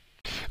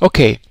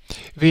 Okay,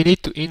 we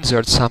need to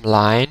insert some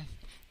line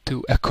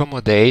to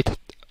accommodate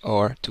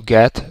or to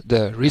get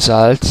the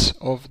results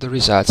of the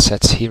result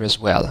sets here as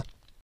well.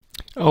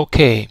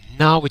 Okay,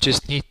 now we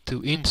just need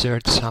to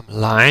insert some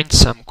lines,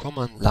 some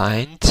command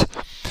lines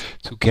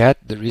to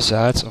get the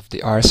results of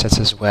the R sets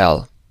as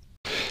well.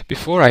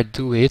 Before I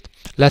do it,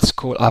 let's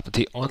call up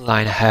the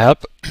online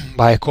help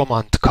by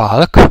command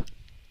calc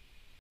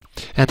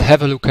and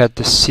have a look at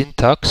the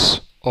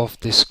syntax of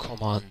this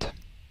command.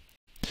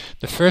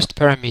 The first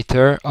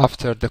parameter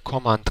after the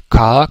command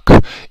calc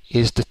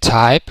is the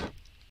type,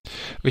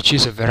 which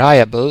is a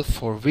variable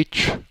for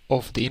which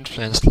of the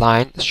influence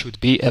lines should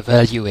be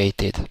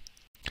evaluated.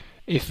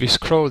 If we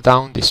scroll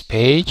down this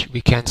page,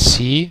 we can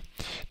see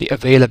the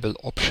available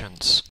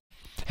options,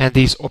 and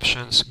these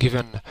options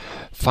given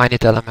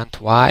finite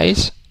element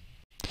wise.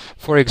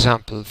 For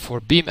example, for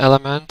beam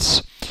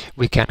elements,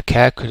 we can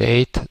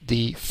calculate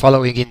the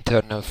following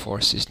internal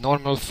forces: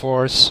 normal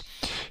force,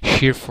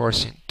 shear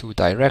force in two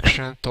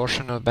directions,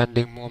 torsional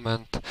bending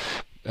moment,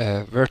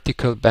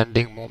 vertical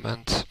bending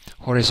moment,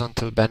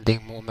 horizontal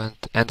bending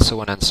moment, and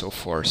so on and so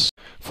forth.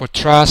 For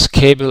truss,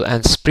 cable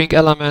and spring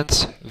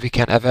elements, we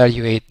can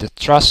evaluate the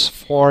truss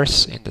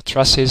force in the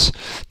trusses,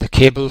 the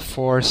cable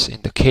force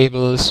in the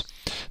cables,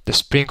 the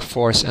spring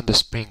force and the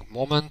spring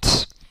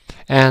moments,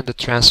 and the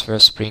transfer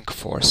spring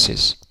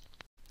forces.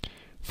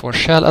 For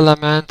shell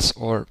elements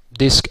or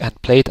disc and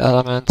plate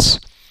elements,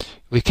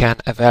 we can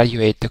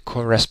evaluate the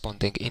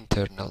corresponding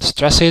internal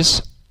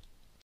stresses.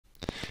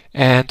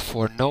 And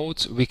for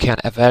nodes, we can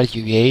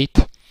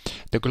evaluate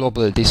the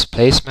global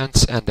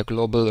displacements and the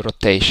global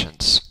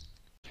rotations.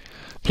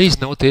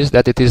 Please notice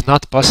that it is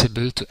not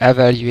possible to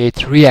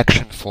evaluate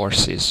reaction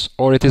forces,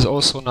 or it is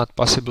also not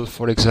possible,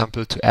 for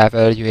example, to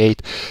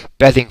evaluate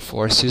bedding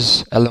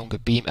forces along a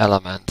beam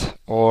element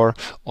or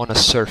on a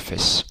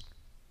surface.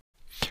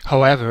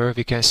 However,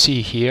 we can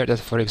see here that,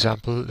 for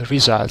example, the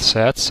result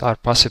sets are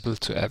possible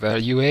to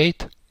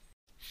evaluate,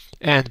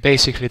 and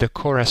basically the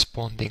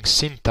corresponding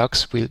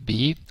syntax will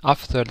be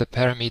after the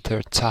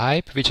parameter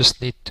type, we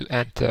just need to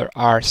enter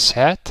R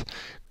set,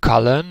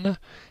 colon,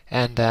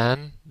 and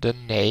then the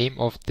name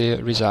of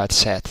the result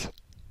set.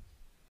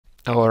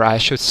 Or I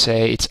should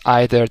say it's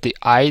either the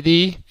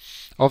ID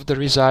of the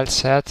result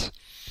set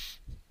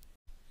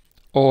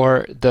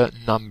or the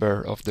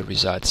number of the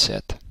result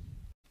set.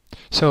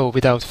 So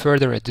without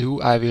further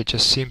ado, I will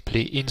just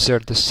simply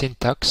insert the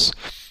syntax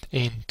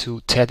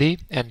into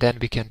TEDI and then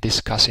we can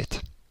discuss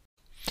it.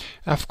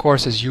 Of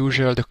course, as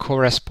usual, the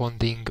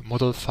corresponding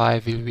model file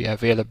will be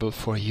available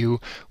for you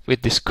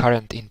with this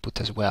current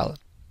input as well.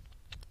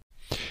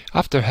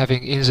 After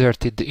having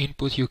inserted the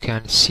input, you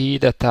can see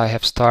that I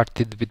have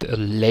started with a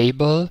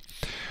label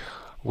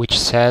which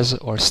says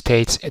or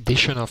states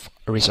addition of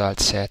result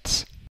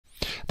sets.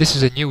 This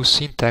is a new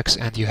syntax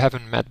and you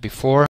haven't met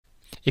before.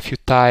 If you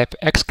type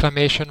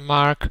exclamation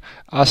mark,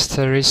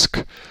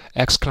 asterisk,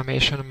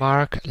 exclamation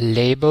mark,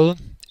 label,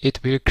 it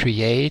will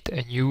create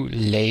a new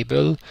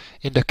label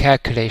in the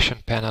calculation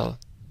panel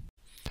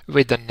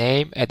with the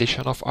name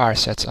addition of R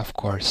sets, of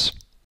course.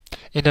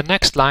 In the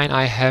next line,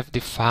 I have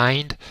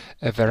defined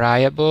a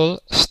variable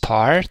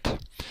start,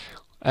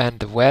 and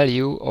the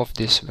value of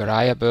this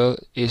variable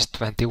is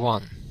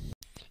 21.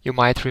 You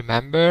might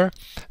remember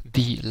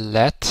the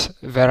let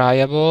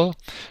variable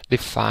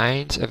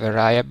defines a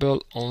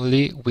variable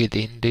only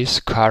within this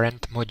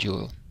current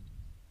module.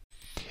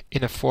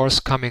 In a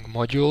forthcoming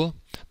module,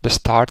 the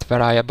start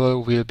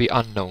variable will be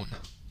unknown.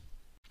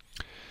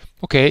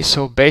 Okay,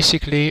 so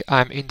basically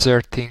I'm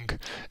inserting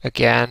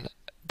again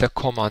the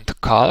command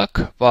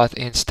calc, but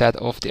instead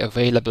of the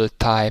available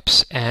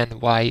types n,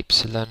 y,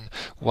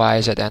 y,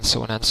 yz, and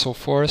so on and so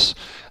forth,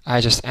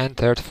 I just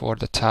entered for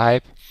the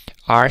type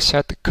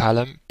rset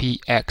column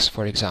px,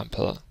 for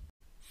example.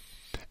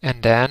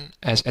 And then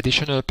as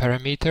additional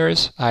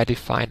parameters, I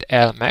defined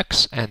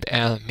lmax and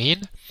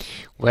lmin,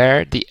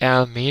 where the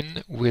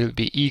lmin will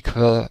be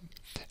equal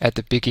at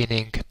the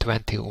beginning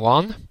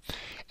 21,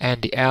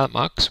 and the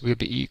lmax will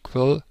be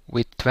equal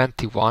with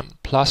 21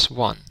 plus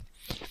 1,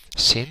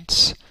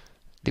 since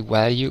the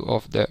value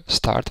of the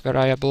start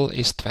variable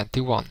is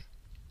 21.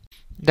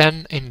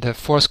 Then in the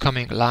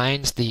forthcoming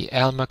lines, the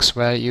lmax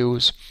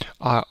values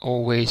are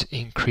always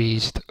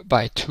increased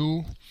by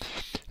 2,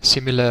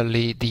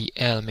 similarly the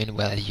lmin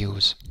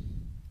values.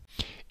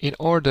 In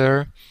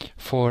order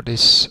for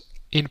this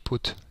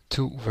input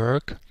to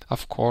work,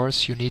 of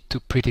course, you need to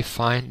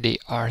predefine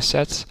the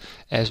rsets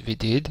as we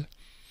did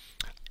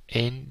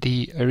in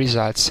the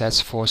result sets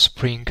for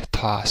Spring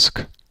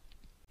task.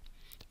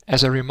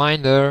 As a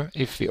reminder,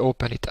 if we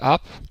open it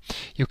up,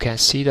 you can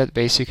see that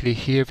basically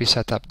here we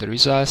set up the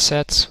result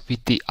sets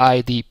with the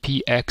ID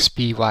px,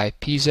 py,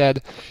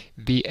 pz,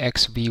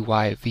 bx,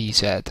 by,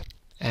 vz,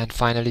 and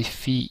finally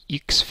phi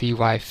x, phi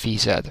y,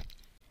 pz.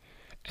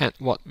 And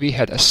what we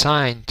had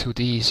assigned to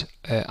these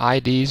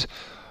IDs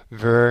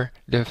were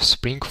the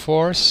spring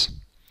force,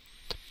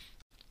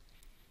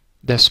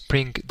 the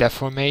spring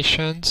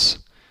deformations,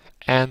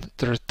 and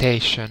the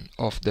rotation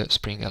of the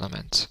spring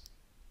elements.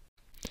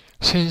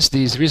 Since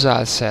these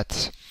result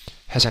sets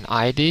has an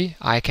ID,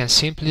 I can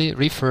simply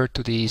refer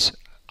to these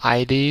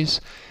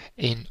IDs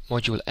in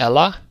module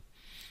Ella,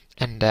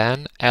 and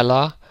then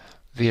Ella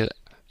will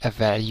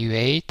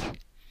evaluate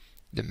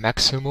the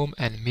maximum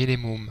and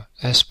minimum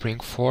spring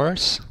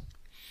force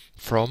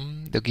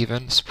from the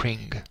given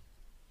spring.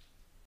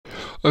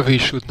 We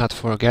should not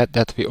forget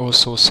that we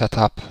also set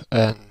up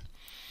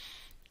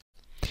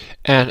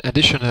an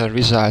additional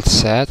result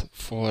set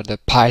for the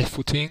pile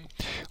footing,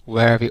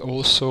 where we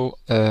also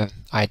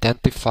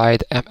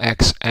identified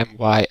mx,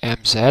 my,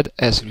 mz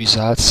as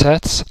result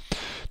sets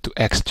to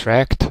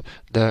extract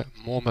the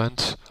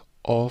moment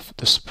of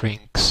the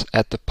springs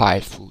at the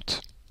pile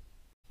foot.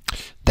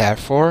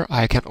 Therefore,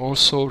 I can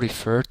also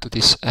refer to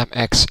this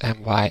mx,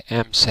 my,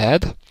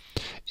 mz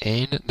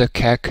in the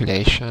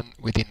calculation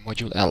within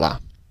module Ella.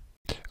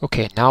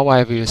 Okay, now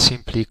I will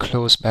simply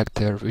close back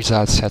the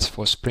result sets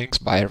for springs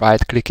by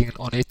right-clicking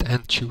on it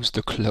and choose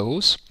the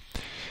close.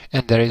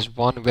 And there is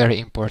one very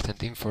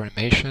important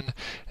information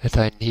that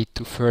I need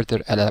to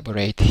further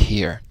elaborate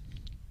here.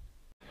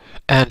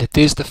 And it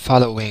is the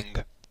following.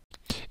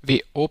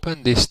 We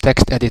open this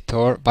text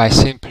editor by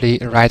simply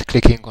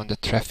right-clicking on the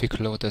traffic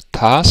loader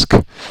task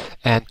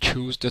and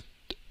choose the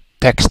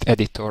text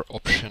editor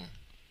option.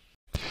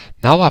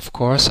 Now, of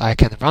course, I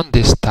can run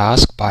this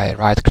task by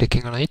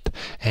right-clicking on it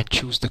and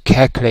choose the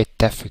Calculate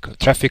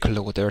Traffic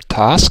Loader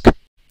task.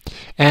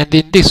 And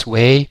in this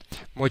way,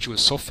 module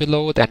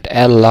SOFiLoad and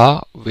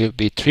Ella will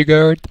be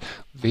triggered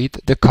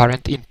with the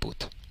current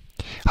input.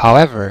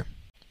 However,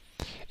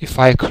 if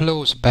I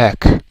close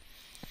back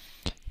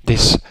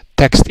this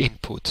text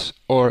input,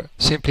 or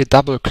simply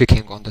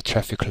double-clicking on the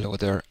traffic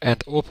loader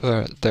and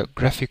open the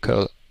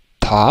graphical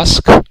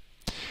task,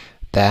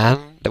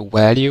 then the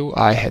value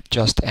I had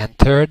just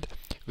entered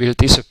will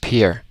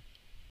disappear.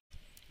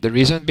 The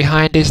reason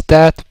behind is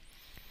that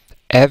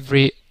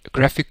every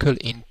graphical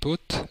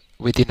input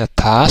within a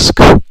task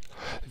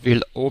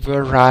will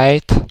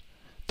override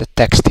the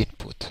text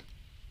input.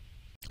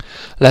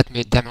 Let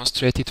me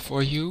demonstrate it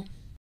for you.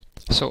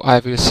 So I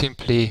will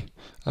simply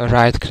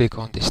right-click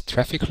on this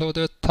traffic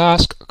loader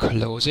task,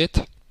 close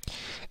it,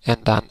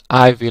 and then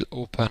I will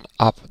open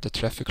up the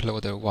traffic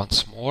loader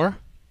once more.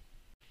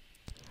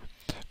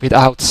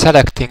 Without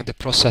selecting the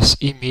Process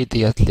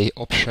Immediately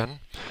option,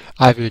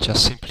 I will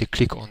just simply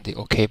click on the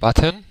OK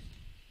button.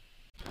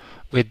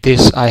 With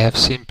this, I have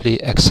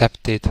simply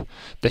accepted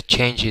the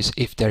changes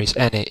if there is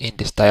any in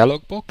this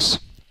dialog box.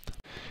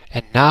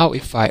 And now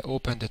if I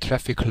open the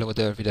traffic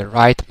loader with a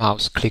right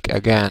mouse click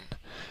again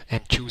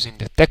and choosing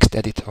the text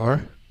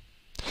editor,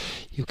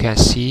 you can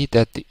see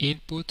that the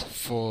input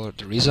for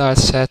the result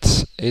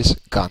sets is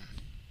gone.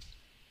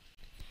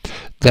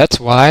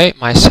 That's why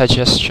my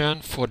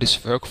suggestion for this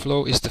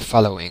workflow is the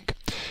following.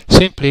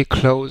 Simply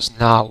close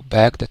now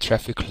back the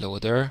traffic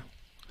loader,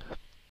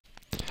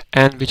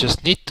 and we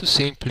just need to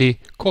simply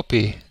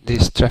copy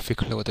this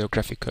traffic loader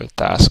graphical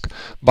task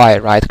by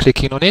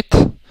right-clicking on it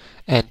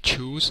and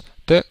choose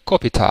the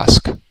copy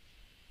task.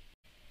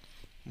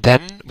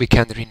 Then we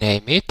can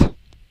rename it.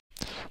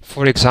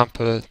 For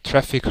example,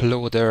 traffic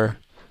loader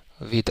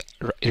with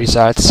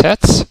result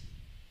sets.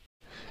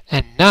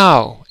 And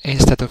now,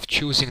 instead of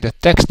choosing the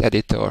text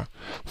editor,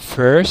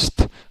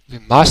 first we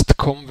must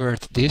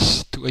convert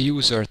this to a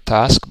user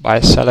task by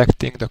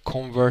selecting the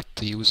Convert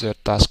to User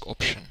Task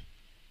option.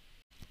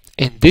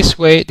 In this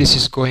way, this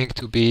is going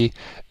to be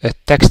a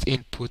text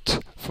input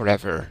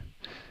forever.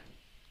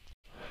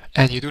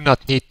 And you do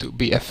not need to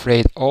be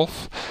afraid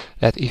of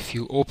that if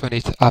you open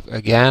it up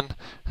again,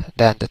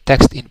 then the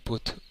text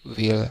input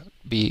will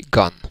be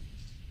gone.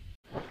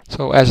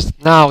 So as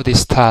now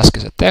this task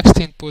is a text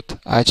input,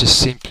 I just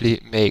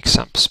simply make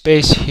some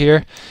space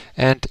here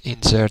and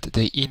insert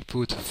the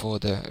input for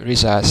the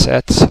result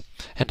sets,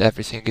 and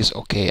everything is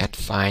okay and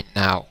fine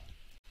now.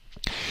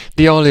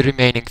 The only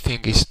remaining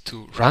thing is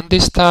to run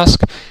this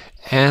task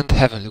and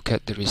have a look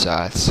at the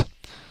results.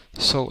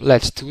 So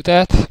let's do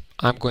that.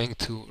 I'm going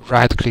to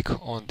right click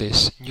on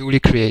this newly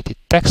created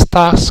text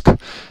task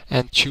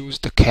and choose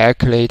the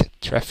calculate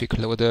traffic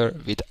loader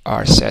with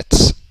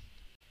rsets.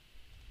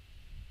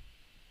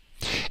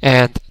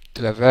 And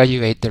to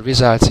evaluate the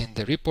results in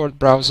the report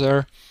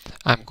browser,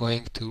 I'm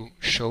going to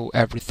show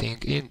everything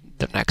in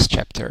the next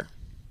chapter.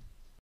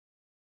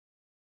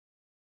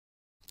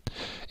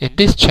 In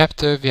this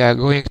chapter, we are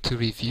going to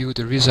review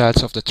the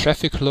results of the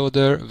traffic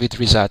loader with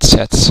result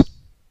sets.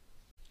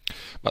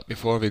 But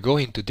before we go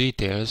into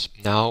details,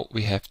 now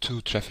we have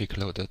two traffic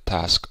loader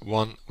tasks,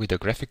 one with a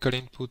graphical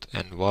input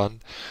and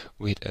one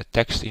with a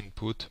text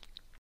input,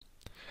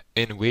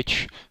 in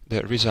which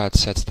the result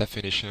sets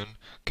definition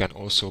can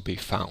also be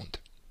found.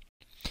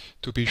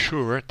 To be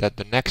sure that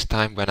the next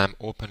time when I'm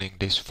opening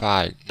this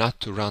file not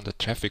to run the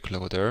traffic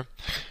loader,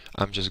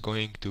 I'm just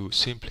going to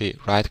simply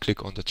right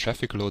click on the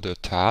traffic loader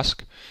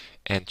task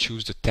and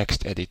choose the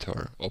text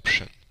editor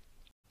option.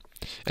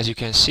 As you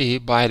can see,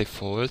 by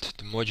default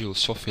the module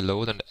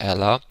SOFiLoad and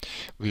Ella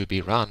will be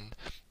run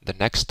the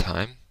next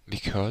time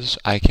because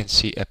I can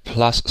see a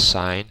plus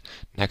sign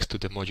next to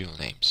the module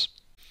names.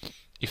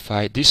 If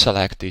I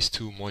deselect these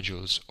two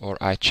modules or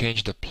I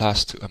change the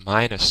plus to a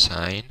minus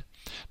sign,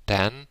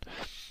 then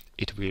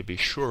it will be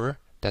sure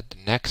that the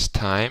next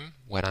time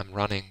when I'm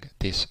running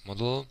this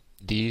model,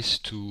 these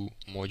two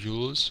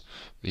modules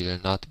will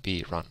not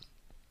be run.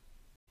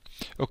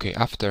 Okay,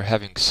 after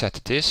having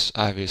set this,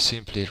 I will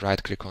simply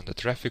right click on the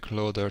traffic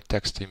loader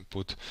text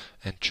input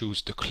and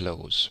choose the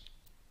close.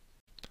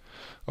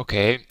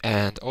 Okay,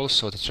 and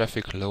also the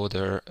traffic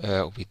loader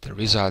with the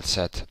result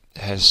set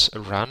has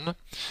run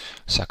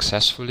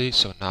successfully,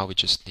 so now we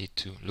just need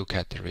to look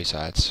at the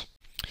results.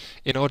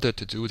 In order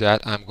to do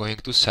that, I'm going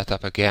to set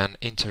up again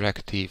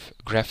interactive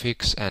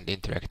graphics and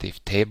interactive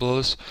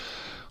tables.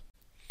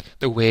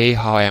 The way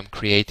how I am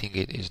creating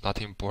it is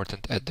not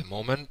important at the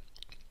moment.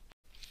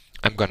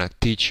 I'm gonna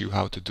teach you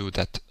how to do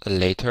that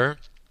later.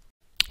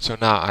 So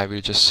now I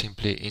will just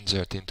simply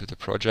insert into the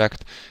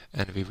project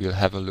and we will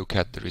have a look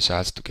at the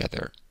results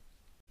together.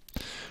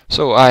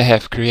 So I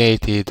have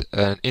created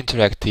an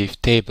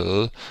interactive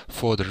table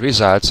for the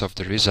results of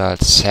the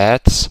result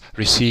sets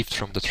received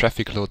from the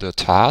traffic loader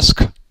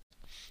task.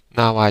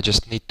 Now I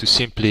just need to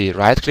simply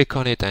right click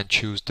on it and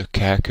choose the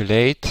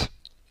calculate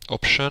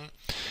option,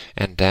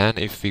 and then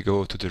if we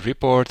go to the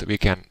report we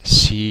can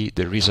see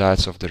the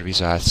results of the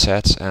result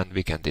sets and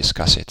we can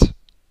discuss it.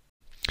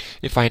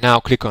 If I now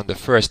click on the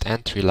first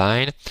entry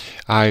line,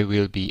 I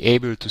will be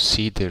able to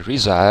see the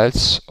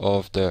results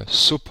of the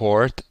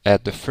support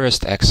at the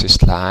first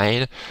axis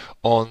line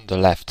on the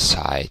left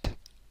side.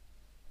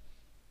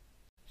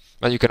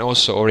 But you can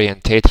also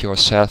orientate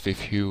yourself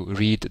if you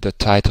read the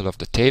title of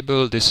the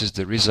table. This is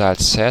the result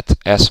set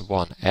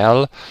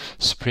S1L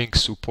Spring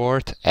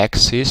Support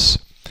Axis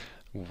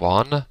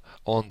 1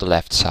 on the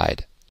left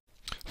side.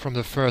 From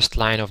the first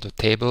line of the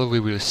table we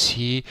will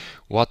see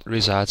what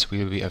results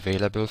will be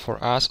available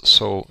for us.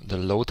 So the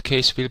load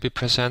case will be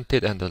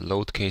presented and the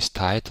load case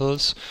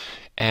titles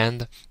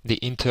and the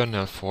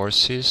internal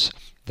forces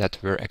that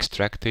were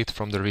extracted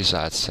from the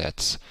result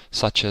sets,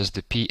 such as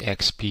the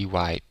Px, Py,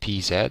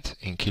 Pz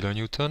in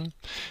kilonewton,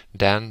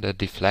 then the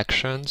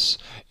deflections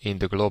in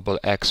the global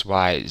x,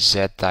 y,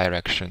 z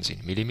directions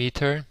in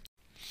millimeter,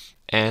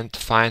 and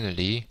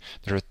finally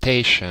the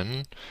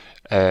rotation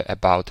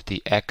about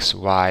the x,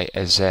 y,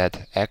 z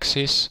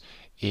axis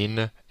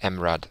in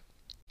mrad.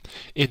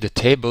 In the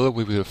table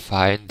we will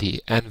find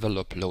the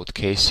envelope load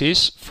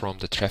cases from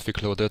the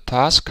traffic loader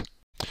task.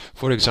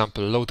 For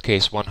example, load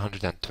case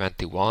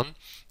 121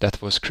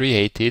 that was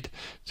created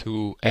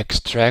to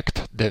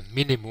extract the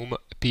minimum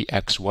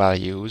px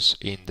values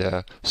in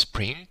the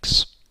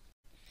springs,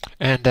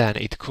 and then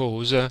it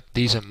goes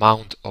this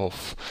amount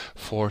of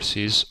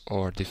forces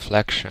or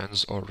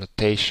deflections or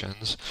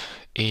rotations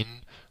in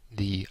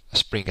the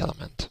spring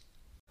element.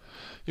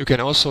 You can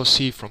also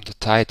see from the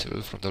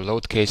title, from the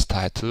load case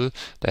title,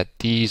 that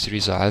these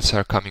results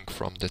are coming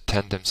from the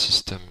tandem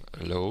system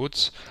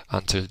loads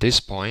until this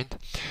point,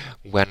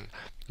 when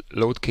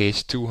load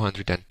case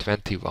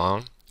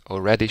 221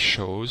 already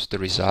shows the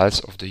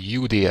results of the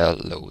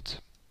UDL load.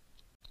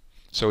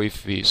 So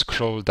if we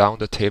scroll down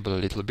the table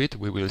a little bit,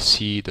 we will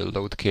see the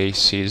load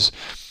cases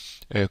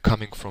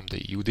coming from the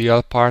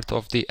UDL part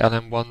of the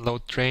LM1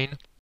 load train.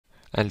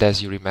 And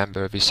as you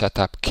remember, we set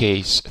up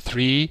case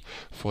 3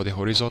 for the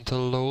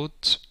horizontal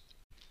loads,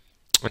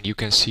 and you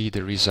can see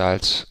the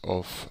results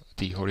of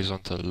the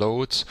horizontal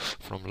loads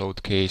from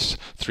load case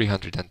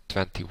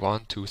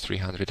 321 to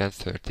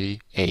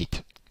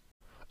 338.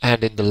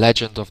 And in the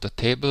legend of the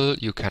table,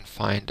 you can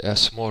find a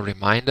small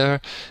reminder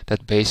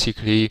that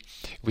basically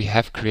we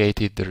have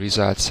created the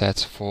result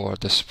sets for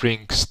the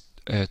springs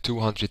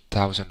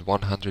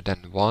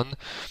 200,101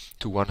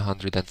 to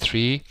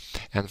 103,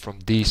 and from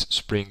these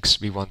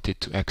springs we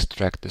wanted to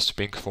extract the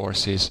spring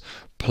forces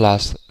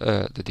plus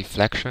the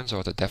deflections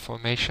or the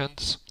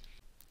deformations.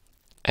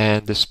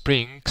 And the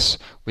springs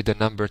with the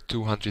number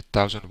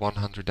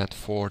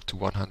 200,104 to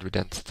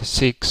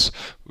 106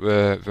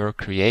 were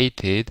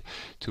created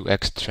to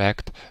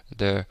extract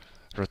the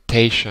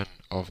rotation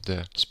of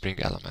the spring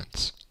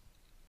elements.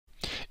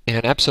 In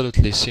an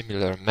absolutely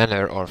similar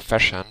manner or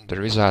fashion,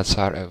 the results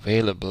are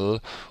available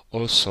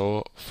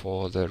also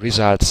for the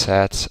result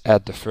sets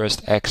at the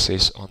first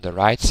axis on the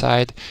right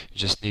side. You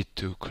just need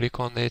to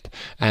click on it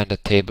and the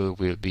table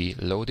will be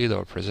loaded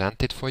or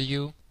presented for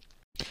you.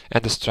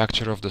 And the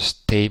structure of this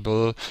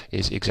table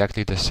is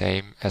exactly the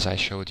same as I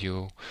showed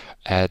you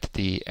at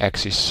the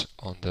axis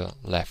on the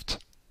left.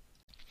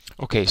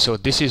 Okay, so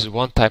this is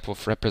one type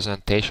of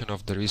representation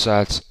of the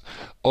results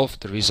of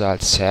the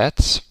result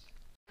sets.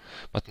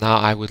 But now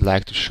I would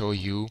like to show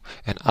you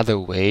another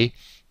way,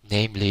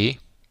 namely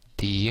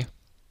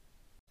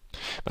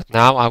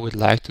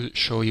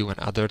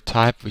another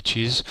type, which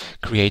is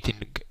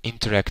creating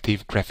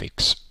interactive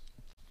graphics.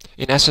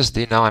 In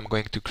SSD now I'm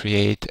going to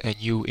create a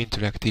new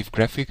interactive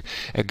graphic.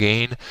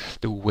 Again,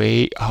 the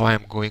way how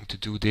I'm going to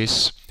do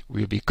this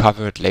will be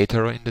covered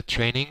later in the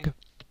training.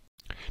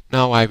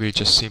 Now I will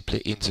just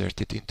simply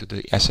insert it into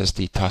the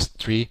SSD task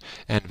tree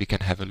and we can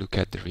have a look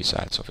at the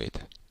results of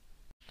it.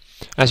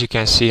 As you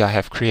can see, I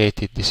have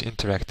created this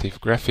interactive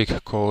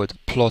graphic called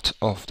Plot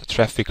of the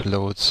Traffic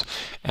Loads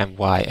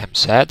MY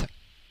MZ.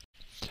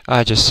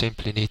 I just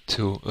simply need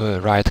to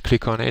right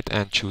click on it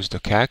and choose the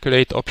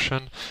calculate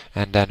option,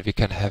 and then we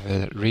can have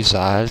a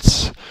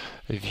results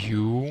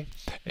view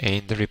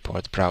in the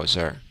report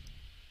browser.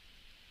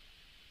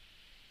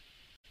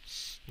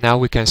 Now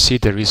we can see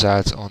the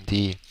results on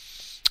the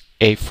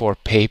A4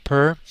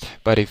 paper,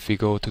 but if we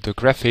go to the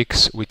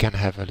graphics we can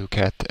have a look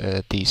at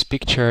these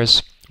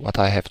pictures, what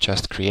I have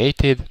just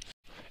created.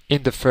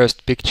 In the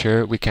first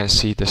picture we can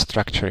see the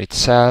structure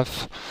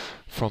itself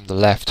from the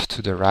left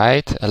to the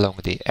right along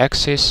the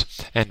axis,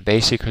 and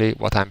basically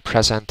what I'm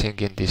presenting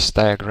in this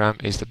diagram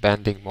is the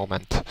bending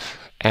moment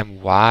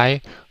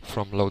My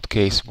from load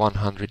case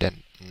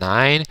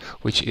 109,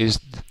 which is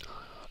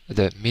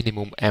the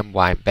minimum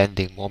My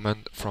bending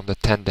moment from the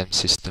tandem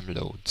system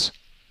loads.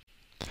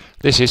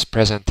 This is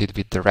presented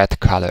with the red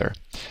color,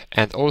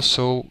 and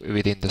also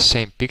within the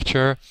same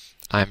picture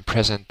I'm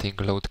presenting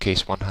load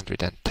case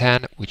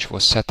 110, which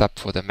was set up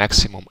for the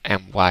maximum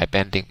My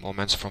bending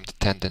moments from the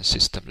tandem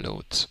system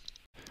loads.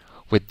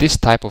 With this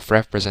type of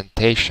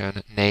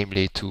representation,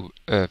 namely to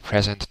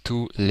present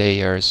two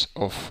layers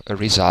of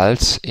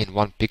results in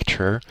one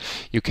picture,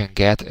 you can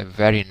get a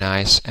very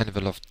nice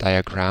envelope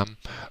diagram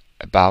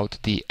about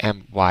the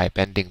My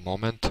bending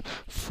moment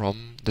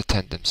from the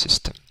tandem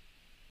system.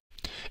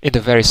 In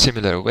a very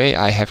similar way,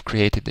 I have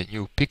created a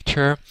new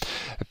picture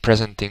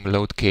presenting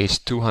load case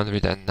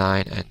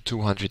 209 and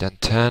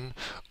 210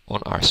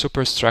 on our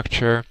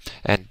superstructure,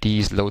 and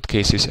these load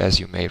cases,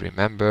 as you may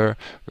remember,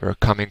 were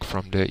coming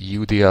from the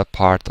UDL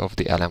part of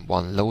the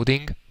LM1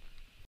 loading.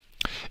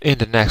 In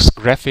the next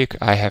graphic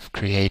I have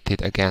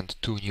created again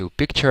two new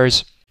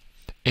pictures.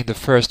 In the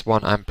first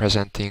one I'm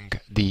presenting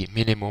the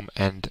minimum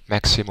and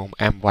maximum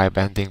My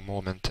bending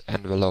moment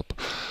envelope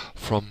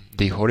from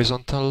the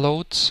horizontal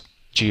loads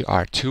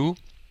GR2,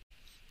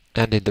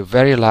 and in the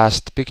very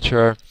last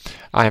picture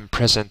I am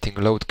presenting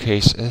load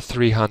case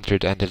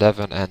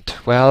 311 and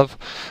 12,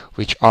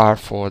 which are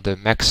for the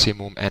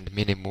maximum and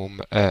minimum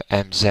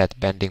MZ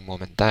bending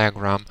moment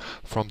diagram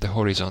from the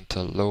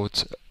horizontal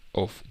loads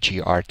of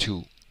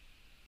GR2.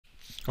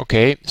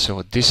 Okay,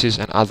 so this is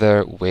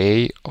another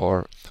way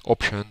or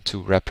option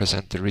to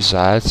represent the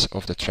results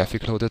of the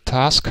traffic loaded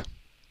task.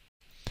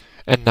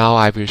 And now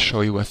I will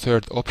show you a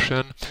third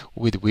option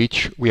with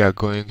which we are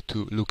going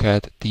to look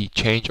at the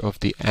change of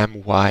the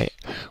My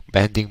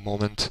bending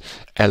moment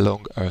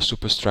along a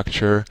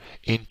superstructure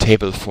in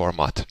table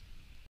format.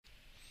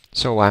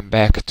 So I'm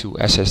back to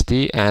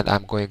SSD and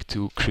I'm going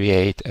to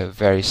create a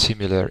very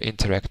similar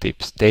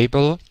interactive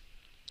table.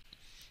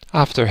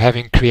 After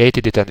having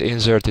created it and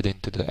inserted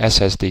into the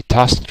SSD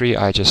task tree,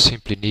 I just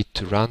simply need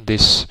to run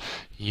this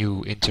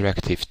new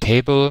interactive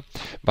table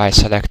by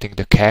selecting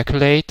the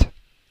calculate.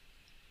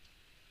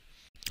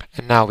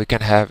 And now we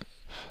can have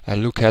a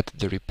look at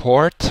the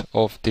report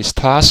of this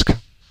task.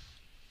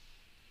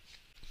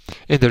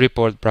 In the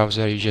report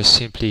browser you just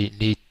simply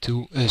need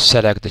to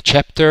select the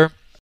chapter,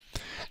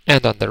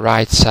 and on the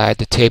right side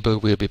the table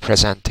will be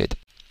presented.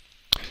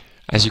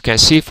 As you can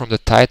see from the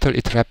title,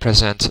 it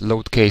represents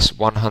load case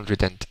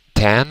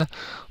 110,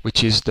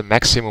 which is the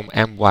maximum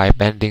My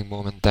bending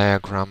moment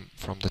diagram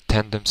from the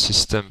tandem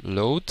system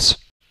loads.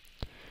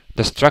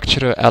 The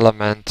structural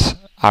elements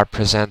are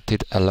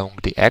presented along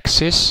the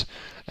axis,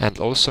 and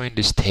also in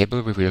this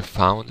table we will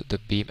find the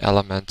beam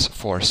elements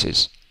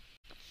forces.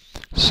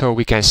 So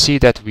we can see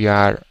that we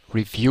are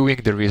reviewing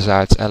the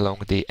results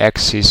along the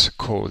axis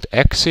called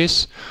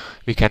axis.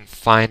 We can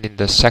find in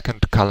the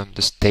second column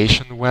the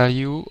station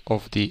value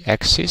of the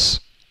axis,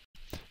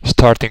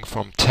 starting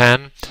from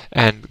 10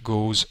 and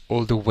goes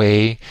all the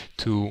way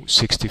to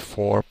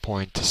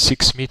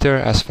 64.6 meter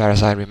as far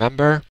as I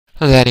remember.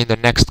 And then in the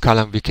next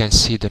column we can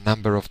see the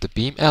number of the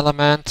beam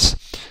elements,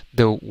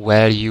 the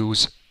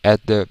values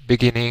at the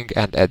beginning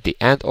and at the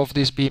end of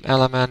this beam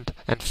element,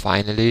 and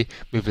finally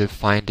we will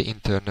find the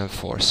internal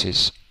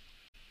forces.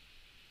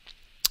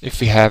 If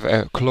we have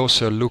a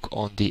closer look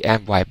on the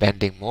my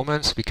bending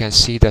moments, we can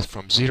see that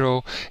from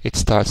 0 it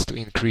starts to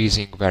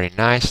increasing very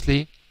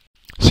nicely,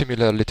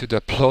 similarly to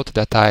the plot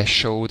that I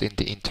showed in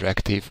the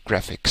interactive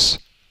graphics.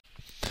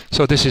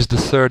 So this is the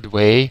third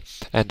way,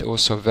 and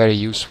also a very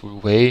useful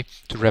way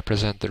to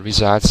represent the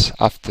results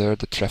after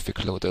the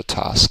traffic loader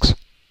tasks.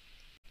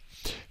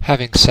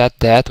 Having said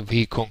that,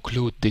 we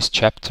conclude this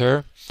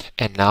chapter,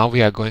 and now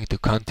we are going to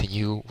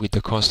continue with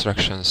the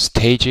construction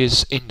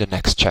stages in the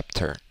next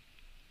chapter.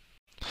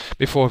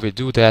 Before we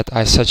do that,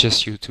 I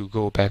suggest you to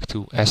go back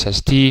to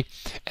SSD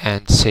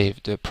and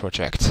save the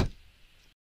project.